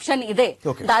ಇದು ಆಪ್ಷನ್ ಇದೆ.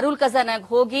 ದಾರುಲ್ ಖಜಾನಾಗ್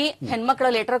ಹೋಗಿ ಹೆಣ್ಮಕ್ಳ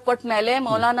ಲೆಟರ್ ಕೊಟ್ಟ ಮೇಲೆ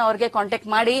ಮೌಲಾನಾ ಅವ್ರಿಗೆ ಕಾಂಟ್ಯಾಕ್ಟ್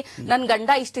ಮಾಡಿ ನನ್ ಗಂಡ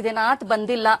ಇಷ್ಟ ದಿನ ಆತ್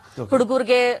ಬಂದಿಲ್ಲ,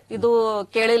 ಹುಡುಗರ್ಗೆ ಇದು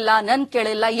ಕೇಳಿಲ್ಲ, ನನ್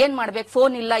ಕೇಳಿಲ್ಲ, ಏನ್ ಮಾಡ್ಬೇಕು,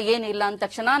 ಫೋನ್ ಇಲ್ಲ ಏನಿಲ್ಲ ಅಂದ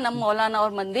ತಕ್ಷಣ ನಮ್ ಮೌಲಾನಾ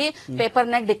ಅವ್ರ ಮಂದಿ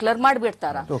ಪೇಪರ್ನಾಗ ಡಿಕ್ಲೇರ್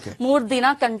ಮಾಡ್ಬಿಡ್ತಾರ. 3 ದಿನ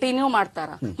ಕಂಟಿನ್ಯೂ ಮಾಡ್ತಾರ,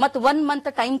 ಮತ್ 1 ಮಂತ್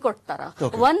ಟೈಮ್ ಕೊಡ್ತಾರ.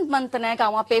 1 ಮಂತ್ ನಾಗ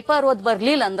ಅವ ಪೇಪರ್ ಓದ್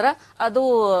ಬರ್ಲಿಲ್ಲ ಅಂದ್ರ ಅದು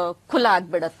ಖುಲಾ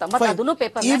ಆಗ್ಬಿಡತ್ತ. ಮತ್ ಅದನ್ನು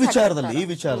ಪೇಪರ್ ಈ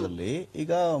ವಿಚಾರದಲ್ಲಿ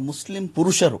ಈಗ ಮುಸ್ಲಿಂ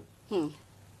ಪುರುಷರು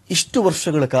ಇಷ್ಟು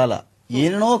ವರ್ಷಗಳ ಕಾಲ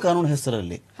ಏನೇನೋ ಕಾನೂನು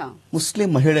ಹೆಸರಲ್ಲಿ ಮುಸ್ಲಿಂ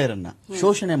ಮಹಿಳೆಯರನ್ನ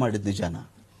ಶೋಷಣೆ ಮಾಡಿದ್ ನಿಜಾನ?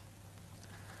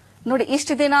 ನೋಡಿ,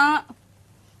 ಇಷ್ಟು ದಿನ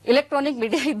ಎಲೆಕ್ಟ್ರಾನಿಕ್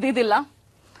ಮೀಡಿಯಾ ಇದ್ದಿದ್ದಿಲ್ಲ,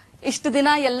 ಇಷ್ಟು ದಿನ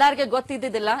ಎಲ್ಲಾರ್ಗೆ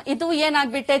ಗೊತ್ತಿದ್ದಿದ್ದಿಲ್ಲ. ಇದು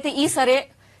ಏನಾಗ್ಬಿಟ್ಟೈತಿ ಈ ಸರಿ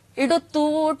ಇದು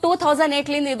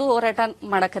 2008 ಇದು ಹೋರಾಟ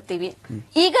ಮಾಡಕತ್ತೀವಿ.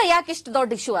 ಈಗ ಯಾಕೆ ಇಷ್ಟು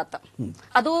ದೊಡ್ಡ ಇಶ್ಯೂ ಆತ?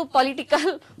 ಅದು ಪೊಲಿಟಿಕಲ್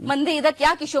ಮಂದಿ ಇದಕ್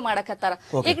ಯಾಕೆ ಇಶ್ಯೂ ಮಾಡಕತ್ತಾರ?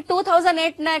 ಈಗ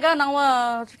 2008 ನಾವು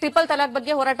ಟ್ರಿಪಲ್ ತಲಾಕ್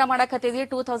ಬಗ್ಗೆ ಹೋರಾಟ ಮಾಡಕತ್ತಿದ್ವಿ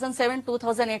 2007,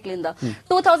 2008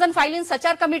 2005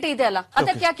 ಸಚಾರ್ ಕಮಿಟಿ ಇದೆ ಅಲ್ಲ,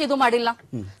 ಅದಕ್ಕೆ ಯಾಕೆ ಇದು ಮಾಡಿಲ್ಲ?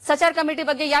 ಸಚಾರ್ ಕಮಿಟಿ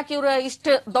ಬಗ್ಗೆ ಯಾಕೆ ಇವ್ರು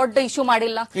ಇಷ್ಟು ದೊಡ್ಡ ಇಶ್ಯೂ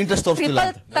ಮಾಡಿಲ್ಲ?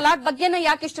 ಟ್ರಿಪಲ್ ತಲಾಕ್ ಬಗ್ಗೆನ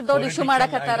ಯಾಕೆ ಇಷ್ಟು ದೊಡ್ಡ ಇಶ್ಯೂ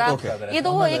ಮಾಡಕತ್ತಾರ?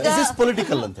 ಇದು ಈಗ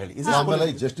ಪೊಲಿಟಿಕಲ್ ಅಂತ ಹೇಳಿ.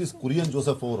 ಆಮೇಲೆ ಜಸ್ಟಿಸ್ ಕುರಿಯನ್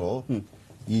ಜೋಸೆಫ್ ಅವರು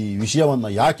ಈ ವಿಷಯವನ್ನ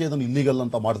ಯಾಕೆ ಅದನ್ನು ಇಲ್ಲಿಗಲ್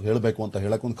ಅಂತ ಮಾಡಿ ಹೇಳಬೇಕು ಅಂತ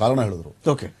ಹೇಳಕ್ ಒಂದು ಕಾರಣ ಹೇಳಿದ್ರು.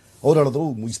 ಅವ್ರು ಹೇಳಿದ್ರು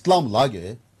ಇಸ್ಲಾಂ ಲಾಗೆ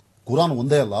ಕುರಾನ್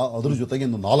ಒಂದೇ ಅಲ್ಲ, ಅದ್ರ ಜೊತೆಗೆ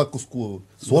ಇನ್ನು 4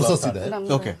 ಸೋರ್ಸಸ್ ಇದೆ.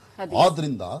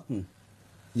 ಆದ್ರಿಂದ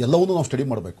ಎಲ್ಲವನ್ನೂ ನಾವು ಸ್ಟಡಿ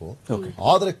ಮಾಡಬೇಕು.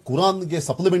 ಆದ್ರೆ ಕುರಾನ್ಗೆ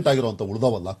ಸಪ್ಲಿಮೆಂಟ್ ಆಗಿರುವಂತ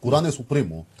ಉಳಿದವಲ್ಲ, ಕುರಾನೇ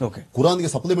ಸುಪ್ರೀಮು.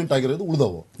 ಕುರಾನ್ಗೆ ಸಪ್ಲಿಮೆಂಟ್ ಆಗಿರೋದು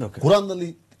ಉಳಿದವು. ಕುರಾನ್ ನಲ್ಲಿ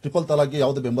ಟ್ರಿಪಲ್ ತಲಾಕ್ಗೆ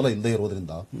ಯಾವುದೇ ಬೆಂಬಲ ಇಲ್ಲದೆ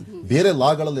ಇರೋದ್ರಿಂದ ಬೇರೆ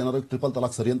ಲಾಗಳಲ್ಲಿ ಏನಾದ್ರು ಟ್ರಿಪಲ್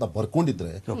ತಲಾಕ್ ಸರಿ ಅಂತ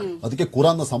ಬರ್ಕೊಂಡಿದ್ರೆ ಅದಕ್ಕೆ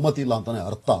ಕುರಾನ್ನ ಸಮ್ಮತಿ ಇಲ್ಲ ಅಂತಾನೆ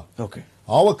ಅರ್ಥ.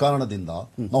 ಆವ ಕಾರಣದಿಂದ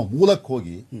ನಾವು ಮೂಲಕ್ಕೆ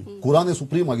ಹೋಗಿ ಕುರಾನೇ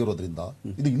ಸುಪ್ರೀಂ ಆಗಿರೋದ್ರಿಂದ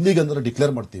ಇದು ಇಲ್ಲಿಗೆ ಅಂದ್ರೆ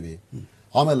ಡಿಕ್ಲೇರ್ ಮಾಡ್ತೀವಿ.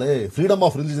 ಆಮೇಲೆ freedom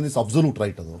of religion is absolute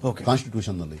right, ಅದು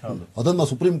ಕಾನ್ಸ್ಟಿಟ್ಯೂಷನ್ ನಲ್ಲಿ. ಅದನ್ನ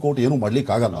ಸುಪ್ರೀಂ ಕೋರ್ಟ್ ಏನು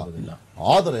ಮಾಡ್ಲಿಕ್ಕೆ ಆಗಲ್ಲ.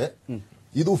 ಆದ್ರೆ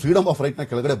ಇದು ಫ್ರೀಡಮ್ ಆಫ್ ರೈಟ್ ನ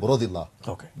ಕೆಳಗಡೆ ಬರೋದಿಲ್ಲ,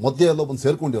 ಮಧ್ಯೆ ಎಲ್ಲೋ ಬಂದು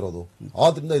ಸೇರ್ಕೊಂಡಿರೋದು.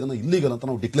 ಆದ್ರಿಂದ ಇದನ್ನ ಇಲ್ಲಿಗಲ್ ಅಂತ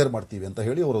ನಾವು ಡಿಕ್ಲೇರ್ ಮಾಡ್ತೀವಿ ಅಂತ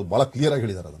ಹೇಳಿ ಅವರು ಬಹಳ ಕ್ಲಿಯರ್ ಆಗಿ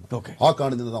ಹೇಳಿದ್ದಾರೆ ಅದನ್ನ. ಆ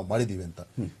ಕಾರಣದಿಂದ ನಾವು ಮಾಡಿದೀವಿ ಅಂತ.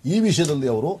 ಈ ವಿಷಯದಲ್ಲಿ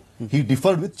ಅವರು ಹಿ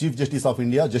deferred with chief justice of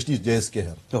India justice JS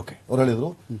Kher. ಅವ್ರು ಹೇಳಿದ್ರು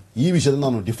ಈ ವಿಷಯದಲ್ಲಿ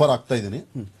ನಾನು ಡಿಫರ್ ಆಗ್ತಾ ಇದ್ದೀನಿ.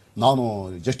 ನಾನು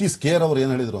ಜಸ್ಟಿಸ್ ಕೇರ್ ಅವರು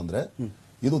ಏನ್ ಹೇಳಿದ್ರು ಅಂದ್ರೆ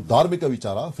ಇದು ಧಾರ್ಮಿಕ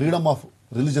ವಿಚಾರ, freedom of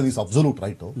religion is absolute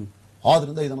right.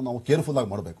 ಆದ್ರಿಂದ ಇದನ್ನು ನಾವು ಕೇರ್ಫುಲ್ ಆಗಿ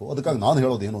ಮಾಡಬೇಕು. ಅದಕ್ಕಾಗಿ ನಾನು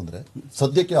ಹೇಳೋದು ಏನು ಅಂದ್ರೆ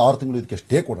ಸದ್ಯಕ್ಕೆ 6 ತಿಂಗಳು ಇದಕ್ಕೆ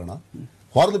ಸ್ಟೇ ಕೊಡೋಣ,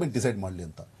 ಪಾರ್ಲಿಮೆಂಟ್ ಡಿಸೈಡ್ ಮಾಡಲಿ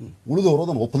ಅಂತ. ಉಳಿದವರು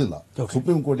ಅದನ್ನು ಒಪ್ಪಲಿಲ್ಲ.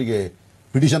 ಸುಪ್ರೀಂ ಕೋರ್ಟಿಗೆ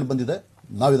ಪಿಟಿಷನ್ ಬಂದಿದೆ,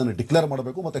 ನಾವು ಇದನ್ನು ಡಿಕ್ಲೇರ್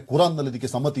ಮಾಡಬೇಕು. ಮತ್ತೆ ಕುರಾನ್ ನಲ್ಲಿ ಇದಕ್ಕೆ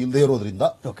ಸಮ್ಮತಿ ಇಲ್ಲದೆ ಇರೋದ್ರಿಂದ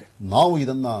ನಾವು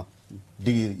ಇದನ್ನ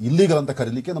ಇಲ್ಲಿಗಲ್ ಅಂತ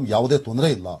ಕರೀಲಿಕ್ಕೆ ನಮ್ಗೆ ಯಾವುದೇ ತೊಂದರೆ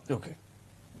ಇಲ್ಲ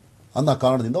ಅನ್ನೋ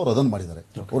ಕಾರಣದಿಂದ ಅವರು ಅದನ್ನು ಮಾಡಿದ್ದಾರೆ.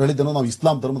 ಅವ್ರು ಹೇಳಿದ್ದನ್ನು ನಾವು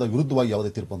ಇಸ್ಲಾಂ ಧರ್ಮದ ವಿರುದ್ಧವಾಗಿ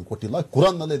ಯಾವುದೇ ತೀರ್ಪನ್ನು ಕೊಟ್ಟಿಲ್ಲ.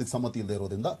 ಕುರಾನ್ ನಲ್ಲೇ ಇದಕ್ಕೆ ಸಮ್ಮತಿ ಇಲ್ಲದೆ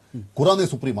ಇರೋದ್ರಿಂದ, ಕುರಾನೇ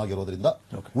ಸುಪ್ರೀಂ ಆಗಿರೋದ್ರಿಂದ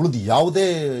ಉಳಿದ ಯಾವುದೇ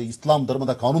ಇಸ್ಲಾಂ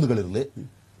ಧರ್ಮದ ಕಾನೂನುಗಳಿರಲಿ,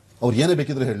 ಅವ್ರು ಏನೇ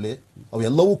ಬೇಕಿದ್ರೆ ಹೇಳಿ,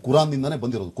 ಅವೆಲ್ಲವೂ ಕುರಾನ್ನಿಂದಾನೇ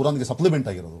ಬಂದಿರೋದು, ಕುರಾನ್ಗೆ ಸಪ್ಲಿಮೆಂಟ್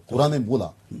ಆಗಿರೋದು, ಕುರಾನೇ ಮೂಲ.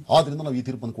 ಆದ್ರಿಂದ ನಾವು ಈ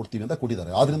ತೀರ್ಪನ್ನು ಕೊಡ್ತೀವಿ ಅಂತ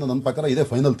ಕೊಟ್ಟಿದ್ದಾರೆ. ಆದ್ರಿಂದ ನನ್ನ ಪ್ರಕಾರ ಇದೇ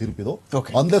final ತೀರ್ಪಿದು.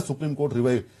 Unless supreme court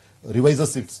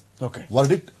ರಿವೈಸಸ್ it's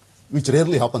verdict, which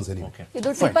rarely happens any. ಇದು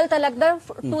ಟ್ರಿಪಲ್ ತಲಾಕ್ದ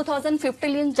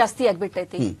 2015 ಜಾಸ್ತಿ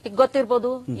ಆಗ್ಬಿಟ್ಟೈತಿ. ಈಗ ಗೊತ್ತಿರ್ಬೋದು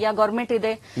ಯಾ ಗವರ್ಮೆಂಟ್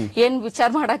ಇದೆ, ಏನ್ ವಿಚಾರ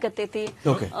ಮಾಡಾಕತ್ತೈತಿ.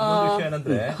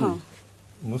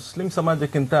 ಮುಸ್ಲಿಂ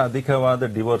ಸಮಾಜಕ್ಕಿಂತ ಅಧಿಕವಾದ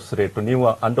ಡಿವೋರ್ಸ್ ರೇಟ್ ನೀವು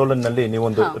ಆಂದೋಲನ್ ನಲ್ಲಿ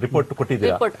ನೀವೊಂದು ರಿಪೋರ್ಟ್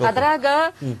ಕೊಟ್ಟಿದ್ದೀರಾ. ಅದ್ರಾಗ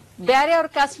ಬ್ಯಾರೆ ಅವ್ರ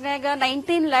ಕಾಸ್ಟ್ನಾಗ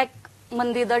 19 lakh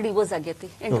ಮಂದಿದ ಡಿವೋರ್ಸ್ ಆಗೈತಿ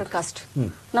ಇಂಟರ್ ಕಾಸ್ಟ್.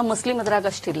 ನಮ್ ಮುಸ್ಲಿಂ ಅದ್ರಾಗ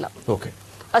ಅಷ್ಟಿಲ್ಲ.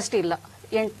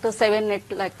 7-8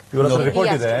 lakh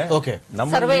ರಿಪೋರ್ಟ್ ಇದೆ.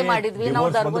 ಸರ್ವೆ ಮಾಡಿದ್ವಿ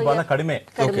ನಾವು. ಬಹಳ ಕಡಿಮೆ,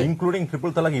 ಇನ್ಕ್ಲೂಡಿಂಗ್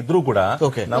ಟ್ರಿಪಲ್ ತಲಾಕ್ ಇದ್ರೂ ಕೂಡ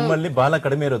ನಮ್ಮಲ್ಲಿ ಬಹಳ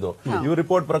ಕಡಿಮೆ ಇರೋದು. ಇವ್ರ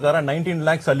ರಿಪೋರ್ಟ್ ಪ್ರಕಾರ 19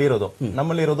 lakhs ಅಲ್ಲಿ ಇರೋದು,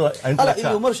 ನಮ್ಮಲ್ಲಿ ಇರೋದು 8 lakhs.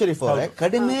 ಉಮರ್ ಶರೀಫ್ ಅವರೇ,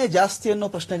 ಕಡಿಮೆ ಜಾಸ್ತಿ ಅನ್ನೋ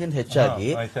ಪ್ರಶ್ನೆಗಿಂತ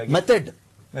ಹೆಚ್ಚಾಗಿ ಮೆಥಡ್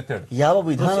ಯಾವ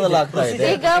ವಿಧಾನದಲ್ಲಿ ಆಗ್ತಾ ಇದೆ,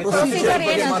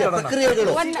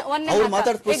 ಪ್ರಕ್ರಿಯೆಗಳು, ಅವ್ರು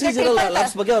ಮಾತಾಡ ಪ್ರೊಸೀಜರಲ್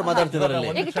ಲ್ಯಾಬ್ಸ್ ಬಗ್ಗೆ ಅವ್ರು ಮಾತಾಡ್ತಿದ್ದಾರೆ.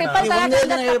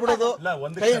 ಹೇಳ್ಬಿಡೋದು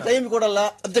ಟೈಮ್ ಕೊಡಲ್ಲ,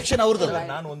 ಅಬ್ಜೆಕ್ಷನ್ ಅವ್ರದ್ದಲ್ಲ.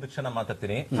 ನಾನು ಒಂದು ಕ್ಷಣ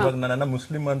ಮಾತಾಡ್ತೀನಿ. ಇವಾಗ ನನ್ನ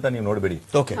ಮುಸ್ಲಿಂ ಅಂತ ನೀವು ನೋಡ್ಬೇಡಿ,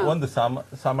 ಒಂದು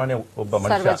ಸಾಮಾನ್ಯ ಒಬ್ಬ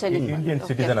ಮನುಷ್ಯ, ಇಂಡಿಯನ್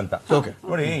ಸಿಟಿಸನ್ ಅಂತ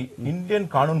ನೋಡಿ. ಇಂಡಿಯನ್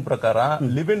ಕಾನೂನು ಪ್ರಕಾರ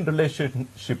ಲಿವ್ ಇನ್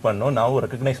ರಿಲೇಶನ್ಶಿಪ್ ಅನ್ನು ನಾವು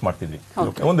ರೆಕಗ್ನೈಸ್ ಮಾಡ್ತಿದ್ವಿ.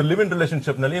 ಒಂದು ಲಿವ್ ಇನ್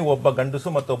ರಿಲೇಶನ್ಶಿಪ್ ನಲ್ಲಿ ಒಬ್ಬ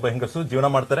ಗಂಡಸು ಮತ್ತೊಬ್ಬ ಹೆಂಗಸು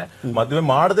ಜೀವನ ಮಾಡ್ತಾರೆ, ಮದುವೆ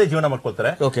ಮಾಡದೆ ಜೀವನ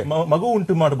ಮಾಡ್ಕೊಳ್ತಾರೆ, ಮಗು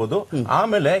ಉಂಟು ಮಾಡಬಹುದು.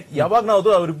 ಆಮೇಲೆ ಯಾವಾಗ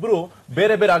ನಾವು ಅವರಿಬ್ರು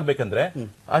ಬೇರೆ ಬೇರೆ ಆಗ್ಬೇಕಂದ್ರೆ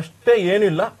ಅಷ್ಟೇ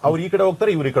ಏನಿಲ್ಲ, ಅವ್ರು ಈ ಕಡೆ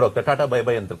ಹೋಗ್ತಾರೆ, ಇವ್ರು ಈ ಕಡೆ ಹೋಗ್ತಾರೆ, ಟಾಟಾ ಬೈ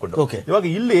ಬೈ ಅಂತ ಕೊಟ್ಟು. ಇವಾಗ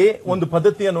ಇಲ್ಲಿ ಒಂದು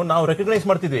ಪದ್ಧತಿಯನ್ನು ನಾವು ರೆಕಗ್ನೈಸ್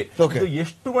ಮಾಡ್ತಿದ್ವಿ. ಇದು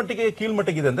ಎಷ್ಟು ಮಟ್ಟಿಗೆ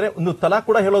ಕೀಳ್ಮಟ್ಟಿಗಿದೆ ಅಂದ್ರೆ ಒಂದು ತಲಾಕ್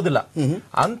ಕೂಡ ಹೇಳೋದಿಲ್ಲ.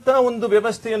 ಅಂತ ಒಂದು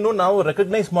ವ್ಯವಸ್ಥೆಯನ್ನು ನಾವು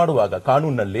ರೆಕಗ್ನೈಸ್ ಮಾಡುವಾಗ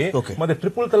ಕಾನೂನಲ್ಲಿ ಮತ್ತೆ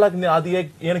ಟ್ರಿಪಲ್ ತಲಾಕ್ ಅದು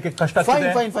ಏನಕ್ಕೆ ಕಷ್ಟ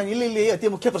ಆಗ್ತದೆ? ಇಲ್ಲಿ ಅತಿ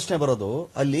ಮುಖ್ಯ ಪ್ರಶ್ನೆ ಬರೋದು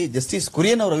ಅಲ್ಲಿ ಜಸ್ಟಿಸ್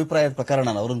ಕುರಿಯನ್ ಅವರ ಅಭಿಪ್ರಾಯದ ಪ್ರಕಾರ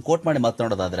ನಾನು ಅವ್ರನ್ನ ಕೋಟ್ ಮಾಡಿ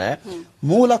ಮಾತನಾಡೋದಾದ್ರೆ,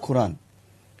 ಮೂಲ ಕುರಾನ್,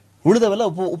 ಉಳಿದವೆಲ್ಲ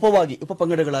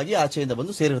ಉಪಪಂಗಡಗಳಾಗಿ ಆಚೆಯಿಂದ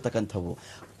ಬಂದು ಸೇರಿರ್ತಕ್ಕಂಥವು.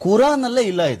 ಕುರಾನ್ ಅಲ್ಲೇ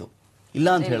ಇಲ್ಲ ಇದು. ಇಲ್ಲ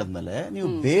ಅಂತ ಹೇಳಿದ್ಮೇಲೆ ನೀವು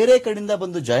ಬೇರೆ ಕಡೆಯಿಂದ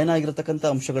ಬಂದು ಜಾಯ್ನ್ ಆಗಿರತಕ್ಕಂತ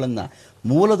ಅಂಶಗಳನ್ನ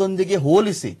ಮೂಲದೊಂದಿಗೆ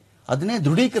ಹೋಲಿಸಿ ಅದನ್ನೇ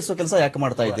ದೃಢೀಕರಿಸೋ ಕೆಲಸ ಯಾಕೆ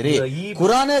ಮಾಡ್ತಾ ಇದ್ದೀರಿ?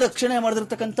 ಕುರಾನೇ ರಕ್ಷಣೆ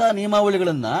ಮಾಡಿದಿರ್ತಕ್ಕಂತ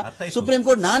ನಿಯಮಾವಳಿಗಳನ್ನ ಸುಪ್ರೀಂ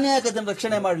ಕೋರ್ಟ್ ನಾನೇ ಯಾಕೆ ಅದನ್ನ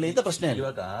ರಕ್ಷಣೆ ಮಾಡ್ಲಿ ಅಂತ ಪ್ರಶ್ನೆ.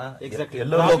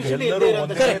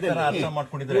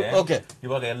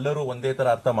 ಇವಾಗ ಎಲ್ಲರೂ ಒಂದೇ ತರ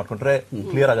ಅರ್ಥ ಮಾಡ್ಕೊಂಡ್ರೆ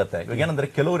ಕ್ಲಿಯರ್ ಆಗತ್ತೆ. ಇವಾಗ ಏನಂದ್ರೆ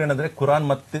ಕೆಲವರು ಏನಂದ್ರೆ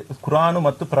ಕುರಾನು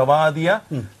ಮತ್ತು ಪ್ರವಾದಿಯ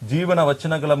ಜೀವನ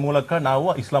ವಚನಗಳ ಮೂಲಕ ನಾವು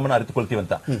ಇಸ್ಲಾಮನ್ನ ಅರಿತುಕೊಳ್ತೀವಿ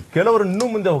ಅಂತ. ಕೆಲವರು ಇನ್ನೂ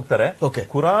ಮುಂದೆ ಹೋಗ್ತಾರೆ,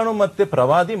 ಕುರಾನು ಮತ್ತೆ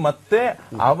ಪ್ರವಾದಿ ಮತ್ತೆ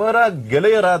ಅವರ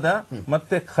ಗೆಳೆಯರಾದ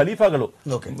ಮತ್ತೆ ಖಲೀಫಾಗಳು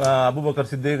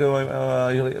ಅಬೂಬಕರ್ ಸಿದ್ದಿಕ್,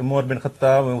 ಉಮರ್ ಬಿನ್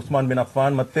ಖತ್ತಾಬ್, ಉಸ್ಮಾನ್ ಬಿನ್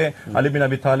ಅಫ್ಫಾನ್ ಮತ್ತೆ ಅಲಿ ಬಿನ್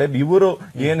ಅಬಿ ತಾಲಿಬ್ ಇವರು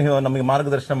ಏನು ನಮಗೆ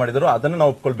ಮಾರ್ಗದರ್ಶನ ಮಾಡಿದ್ರು ಅದನ್ನ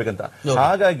ನಾವು ಒಪ್ಕೊಳ್ಬೇಕಂತ.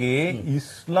 ಹಾಗಾಗಿ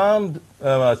ಇಸ್ಲಾಂ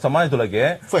ಸಮಾಜದೊಳಗೆ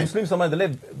ಮುಸ್ಲಿಂ ಸಮಾಜದಲ್ಲಿ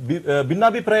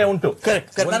ಭಿನ್ನಾಭಿಪ್ರಾಯ ಉಂಟು.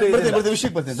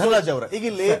 ವಿಷಯಕ್ಕೆ ಬರ್ತೀನಿ ಧನರಾಜ್ ಅವರ. ಈಗ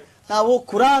ಇಲ್ಲಿ ನಾವು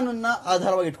ಕುರಾನ್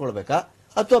ಆಧಾರವಾಗಿ ಇಟ್ಕೊಳ್ಬೇಕಾ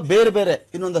ಅಥವಾ ಬೇರೆ ಬೇರೆ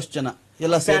ಇನ್ನೊಂದಷ್ಟು ಜನ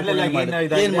ಎಲ್ಲ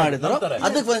ಏನ್ ಮಾಡಿದ್ರು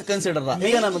ಅದಕ್ಕೆ ಕನ್ಸಿಡರ್?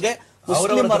 ಈಗ ನಮಗೆ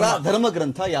ಮುಸ್ಲಿಮರ ಧರ್ಮ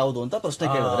ಗ್ರಂಥ ಯಾವುದು ಅಂತ ಪ್ರಶ್ನೆ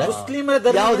ಕೇಳಿದ್ರೆ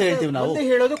ಮುಸ್ಲಿಮರ ಯಾವ್ದು ಹೇಳ್ತೀವಿ ನಾವು?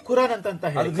 ಹೇಳೋದು ಕುರಾನ್ ಅಂತ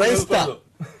ಹೇಳಿ. ಕ್ರೈಸ್ತ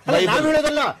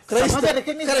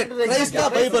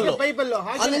ಬೈಬಲ್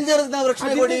ನಾವು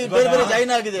ರಕ್ಷಣೆ ಕೊಡಿ, ಬೇರೆ ಬೇರೆ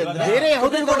ಜಾಯಿನ್ ಆಗಿದೆ ಬೇರೆ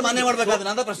ಮಾನ್ಯ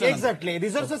ಮಾಡ್ಬೇಕಾದ್ರೆ ಪ್ರಶ್ನೆ. ಎಕ್ಸಾಕ್ಟ್ಲಿ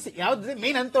ರಿಸೋರ್ಸಸ್ ಯಾವ್ದು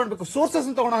ಮೇನ್ ಅಂತ ತಗೊಳ್ಬೇಕು, ಸೋರ್ಸಸ್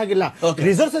ಅಂತ ತಗೊಳ್ಳೋ ಹಾಗಿಲ್ಲ.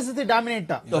 Resources is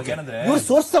dominant. ಇವ್ರು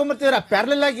ಸೋರ್ಸ್ ತಗೊಂಡ್ಬರ್ತಿದಾರ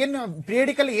ಪ್ಯಾರಲಲ್ ಆಗಿ ಏನು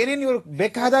ಪೀರಿಯಡಿಕಲ್ ಏನೇನು ಇವ್ರು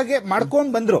ಬೇಕಾದಾಗೆ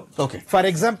ಮಾಡ್ಕೊಂಡ್ ಬಂದ್ರು. ಫಾರ್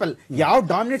ಎಕ್ಸಾಂಪಲ್ ಯಾವ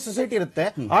ಡಾಮಿನೇಟ್ ಸೊಸೈಟಿ ಇರುತ್ತೆ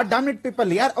ಆ ಡಾಮಿನೇಟ್ ಪೀಪಲ್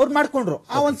ಯಾರು ಅವ್ರು ಮಾಡ್ಕೊಂಡ್ರು,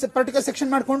 ಆ ಒಂದು ಪರ್ಟಿಕ್ಯುಲರ್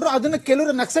ಸೆಕ್ಷನ್ ಮಾಡ್ಕೊಂಡ್ರು, ಅದನ್ನ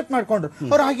ಕೆಲವರು ಅಕ್ಸೆಪ್ಟ್ ಮಾಡ್ಕೊಂಡ್ರು,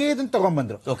 ಅವ್ರು ಹಾಗೆ ಇದನ್ನ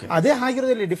ತಗೊಂಡ್ಬಂದ್ರು. ಅದೇ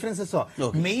ಆಗಿರೋದ್ರಲ್ಲಿ ಡಿಫರೆನ್ಸಸ್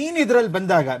ಮೇನ್ ಇದ್ರಲ್ಲಿ ಬಂದಾಗ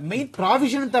ಮೇನ್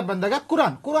ಪ್ರಾವಿಷನ್ ಅಂತ ಬಂದಾಗ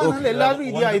ಕುರಾನ್ ಅಲ್ಲಿ ಎಲ್ಲಾದ್ರೂ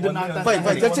ಇದೆಯಾ ಇದನ್ನ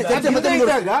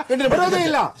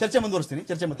ಚರ್ಚೆ ಮುಂದುವರಿಸ್ತೀನಿ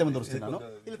ನಾನು.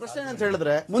 ಇಲ್ಲಿ ಪ್ರಶ್ನೆ ಏನಂತ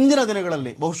ಹೇಳಿದ್ರೆ ಮುಂದಿನ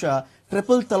ದಿನಗಳಲ್ಲಿ ಬಹುಶಃ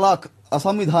ಟ್ರಿಪಲ್ ತಲಾಕ್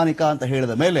ಅಸಂವಿಧಾನಿಕ ಅಂತ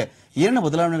ಹೇಳಿದ ಮೇಲೆ ಏನೇನು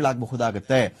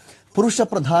ಬದಲಾವಣೆಗಳಾಗಬಹುದಾಗುತ್ತೆ? ಪುರುಷ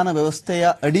ಪ್ರಧಾನ ವ್ಯವಸ್ಥೆಯ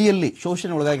ಅಡಿಯಲ್ಲಿ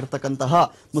ಶೋಷಣೆ ಒಳಗಾಗಿರ್ತಕ್ಕಂತಹ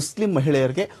ಮುಸ್ಲಿಂ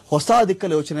ಮಹಿಳೆಯರಿಗೆ ಹೊಸ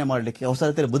ದಿಕ್ಕಲ್ಲಿ ಯೋಚನೆ ಮಾಡಲಿಕ್ಕೆ, ಹೊಸ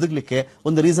ರೀತಿಯಲ್ಲಿ ಬದುಕಲಿಕ್ಕೆ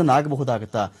ಒಂದು ರೀಸನ್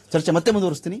ಆಗಬಹುದಾಗುತ್ತಾ? ಚರ್ಚೆ ಮತ್ತೆ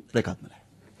ಮುಂದುವರಿಸ್ತೀನಿ ಬೇಕಾದ್ಮೇಲೆ.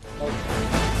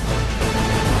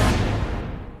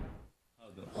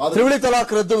 ತ್ರಿವಳಿ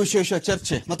ತಲಾಕ್ ರದ್ದು ವಿಶೇಷ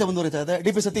ಚರ್ಚೆ ಮತ್ತೆ ಮುಂದುವರಿತಾ ಇದೆ.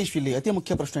 ಡಿ.ಪಿ. ಸತೀಶ್, ಇಲ್ಲಿ ಅತಿ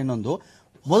ಮುಖ್ಯ ಪ್ರಶ್ನೆ ಇನ್ನೊಂದು,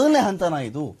 ಮೊದಲನೇ ಹಂತನ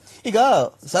ಇದು. ಈಗ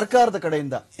ಸರ್ಕಾರದ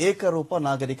ಕಡೆಯಿಂದ ಏಕರೂಪ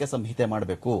ನಾಗರಿಕ ಸಂಹಿತೆ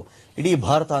ಮಾಡಬೇಕು ಇಡೀ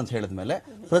ಭಾರತ ಅಂತ ಹೇಳಿದ ಮೇಲೆ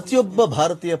ಪ್ರತಿಯೊಬ್ಬ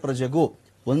ಭಾರತೀಯ ಪ್ರಜೆಗೂ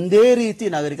ಒಂದೇ ರೀತಿ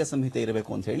ನಾಗರಿಕ ಸಂಹಿತೆ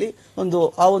ಇರಬೇಕು ಅಂತ ಹೇಳಿ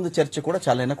ಆ ಒಂದು ಚರ್ಚೆ ಕೂಡ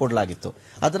ಚಾಲನೆ ಕೊಡಲಾಗಿತ್ತು.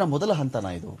 ಅದರ ಮೊದಲ ಹಂತನ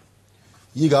ಇದು.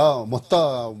 ಈಗ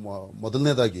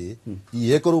ಮೊದಲನೇದಾಗಿ ಈ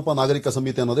ಏಕರೂಪ ನಾಗರಿಕ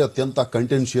ಸಂಹಿತೆ ಅನ್ನೋದೇ ಅತ್ಯಂತ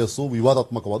ಕಂಟೆನ್ಷಿಯಸ್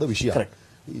ವಿವಾದಾತ್ಮಕವಾದ ವಿಷಯ.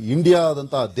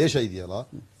 ಇಂಡಿಯಾದಂತಹ ದೇಶ ಇದೆಯಲ್ಲ,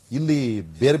 ಇಲ್ಲಿ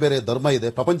ಬೇರೆ ಬೇರೆ ಧರ್ಮ ಇದೆ.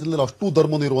 ಪ್ರಪಂಚದಲ್ಲಿ ಅಷ್ಟು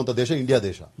ಧರ್ಮನೂ ಇರುವಂತಹ ದೇಶ ಇಂಡಿಯಾ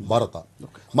ದೇಶ, ಭಾರತ.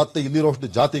 ಮತ್ತೆ ಇಲ್ಲಿರುವಷ್ಟು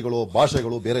ಜಾತಿಗಳು,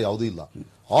 ಭಾಷೆಗಳು ಬೇರೆ ಯಾವುದೂ ಇಲ್ಲ.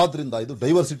 ಆದ್ರಿಂದ ಇದು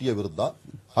ಡೈವರ್ಸಿಟಿಯ ವಿರುದ್ಧ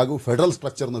ಹಾಗೂ ಫೆಡರಲ್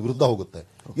ಸ್ಟ್ರಕ್ಚರ್ನ ವಿರುದ್ಧ ಹೋಗುತ್ತೆ.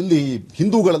 ಇಲ್ಲಿ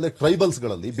ಹಿಂದೂಗಳಲ್ಲಿ,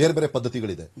 ಟ್ರೈಬಲ್ಸ್ಗಳಲ್ಲಿ ಬೇರೆ ಬೇರೆ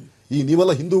ಪದ್ಧತಿಗಳಿದೆ. ಈ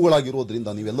ನೀವೆಲ್ಲ ಹಿಂದೂಗಳಾಗಿರೋದ್ರಿಂದ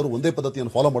ನೀವೆಲ್ಲರೂ ಒಂದೇ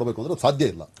ಪದ್ಧತಿಯನ್ನು ಫಾಲೋ ಮಾಡಬೇಕು ಅಂದ್ರೆ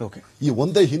ಸಾಧ್ಯ ಇಲ್ಲ. ಈ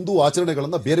ಒಂದೇ ಹಿಂದೂ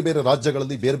ಆಚರಣೆಗಳನ್ನ ಬೇರೆ ಬೇರೆ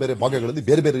ರಾಜ್ಯಗಳಲ್ಲಿ, ಬೇರೆ ಬೇರೆ ಭಾಗಗಳಲ್ಲಿ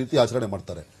ಬೇರೆ ಬೇರೆ ರೀತಿ ಆಚರಣೆ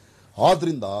ಮಾಡ್ತಾರೆ.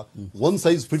 ಆದ್ರಿಂದ ಒನ್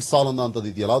ಸೈಜ್ ಫಿಟ್ಸ್ ಆಲ್ ಅನ್ನೋದು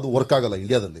ಇದೆಯಲ್ಲ, ಅದು ವರ್ಕ್ ಆಗಲ್ಲ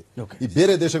ಇಂಡಿಯಾದಲ್ಲಿ. ಈ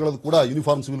ಬೇರೆ ದೇಶಗಳಲ್ಲಿ ಕೂಡ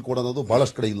ಯೂನಿಫಾರ್ಮ್ ಸಿವಿಲ್ ಕೋಡ್ ಅನ್ನೋದು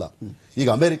ಬಹಳಷ್ಟು ಕಡೆ ಇಲ್ಲ. ಈಗ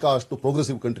ಅಮೆರಿಕ ಅಷ್ಟು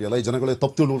ಪ್ರೋಗ್ರೆಸಿವ್ ಕಂಟ್ರಿ ಅಲ್ಲ, ಈ ಜನಗಳೇ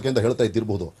ತಪ್ಪು ತಿಳುವಳಿಕೆಯಿಂದ ಹೇಳ್ತಾ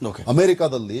ಇದ್ದಿರಬಹುದು.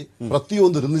 ಅಮೆರಿಕಾದಲ್ಲಿ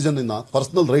ಪ್ರತಿಯೊಂದು ರಿಲಿಜನ್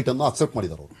ಪರ್ಸನಲ್ ರೈಟ್ ಅನ್ನು ಅಕ್ಸೆಪ್ಟ್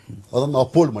ಮಾಡಿದ್ದಾರೆ, ಅದನ್ನು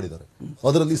ಅಪ್ಹೋಲ್ಡ್ ಮಾಡಿದ್ದಾರೆ.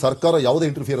 ಅದರಲ್ಲಿ ಸರ್ಕಾರ ಯಾವುದೇ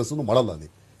ಇಂಟರ್ಫಿಯರೆನ್ಸ್ ಮಾಡಲ್ಲ. ಅಲ್ಲಿ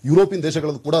ಯುರೋಪಿಯನ್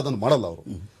ದೇಶಗಳಲ್ಲಿ ಕೂಡ ಅದನ್ನು ಮಾಡಲ್ಲ ಅವರು.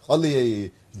 ಅಲ್ಲಿ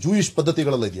ಜೂಯಿಷ್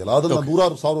ಪದ್ಧತಿಗಳೆಲ್ಲ ಇದೆಯಲ್ಲ, ಅದನ್ನ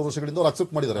ನೂರಾರು ಸಾವಿರ ವರ್ಷಗಳಿಂದ ಅವ್ರು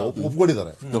ಅಕ್ಸೆಪ್ಟ್ ಮಾಡಿದ್ದಾರೆ,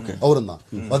 ಒಪ್ಕೊಂಡಿದ್ದಾರೆ ಅವರನ್ನ.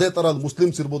 ಅದೇ ತರ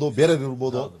ಮುಸ್ಲಿಮ್ಸ್ ಇರ್ಬೋದು, ಬೇರೆ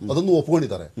ಇರ್ಬೋದು, ಅದನ್ನು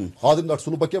ಒಪ್ಕೊಂಡಿದ್ದಾರೆ. ಆದ್ರಿಂದ ಅಷ್ಟು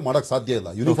ಸುಲಭಕ್ಕೆ ಮಾಡಕ್ ಸಾಧ್ಯ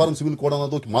ಇಲ್ಲ. ಯೂನಿಫಾರ್ಮ್ ಸಿವಿಲ್ ಕೋಡ್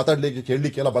ಅನ್ನೋದು ಮಾತಾಡ್ಲಿಕ್ಕೆ,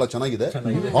 ಕೇಳಲಿಕ್ಕೆ ಎಲ್ಲ ಬಹಳ ಚೆನ್ನಾಗಿದೆ.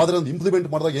 ಆದ್ರೆ ಅದು ಇಂಪ್ಲಿಮೆಂಟ್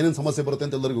ಮಾಡಿದಾಗ ಏನೇನು ಸಮಸ್ಯೆ ಬರುತ್ತೆ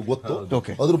ಅಂತ ಎಲ್ಲರಿಗೂ ಗೊತ್ತು.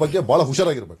 ಅದ್ರ ಬಗ್ಗೆ ಬಹಳ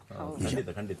ಹುಷಾರಾಗಿರ್ಬೇಕು.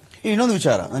 ಇನ್ನೊಂದು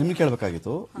ವಿಚಾರ ನಾನು ನಿಮ್ಗೆ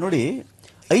ಕೇಳಬೇಕಾಗಿತ್ತು ನೋಡಿ.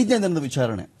 5ನೇ ದಿನದ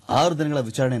ವಿಚಾರಣೆ, 6 ದಿನಗಳ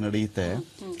ವಿಚಾರಣೆ ನಡೆಯುತ್ತೆ.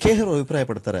 ಕೇಹರು ಅಭಿಪ್ರಾಯ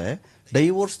ಪಡ್ತಾರೆ,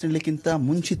 ಡೈವೋರ್ಸ್ ನೀಡಲಿಕ್ಕಿಂತ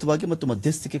ಮುಂಚಿತವಾಗಿ ಮತ್ತು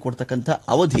ಮಧ್ಯಸ್ಥಿಕೆ ಕೊಡ್ತಕ್ಕಂಥ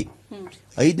ಅವಧಿ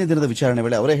 5ನೇ ದಿನದ ವಿಚಾರಣೆ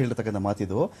ವೇಳೆ ಅವರೇ ಹೇಳಿರ್ತಕ್ಕಂಥ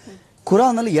ಮಾತಿದು.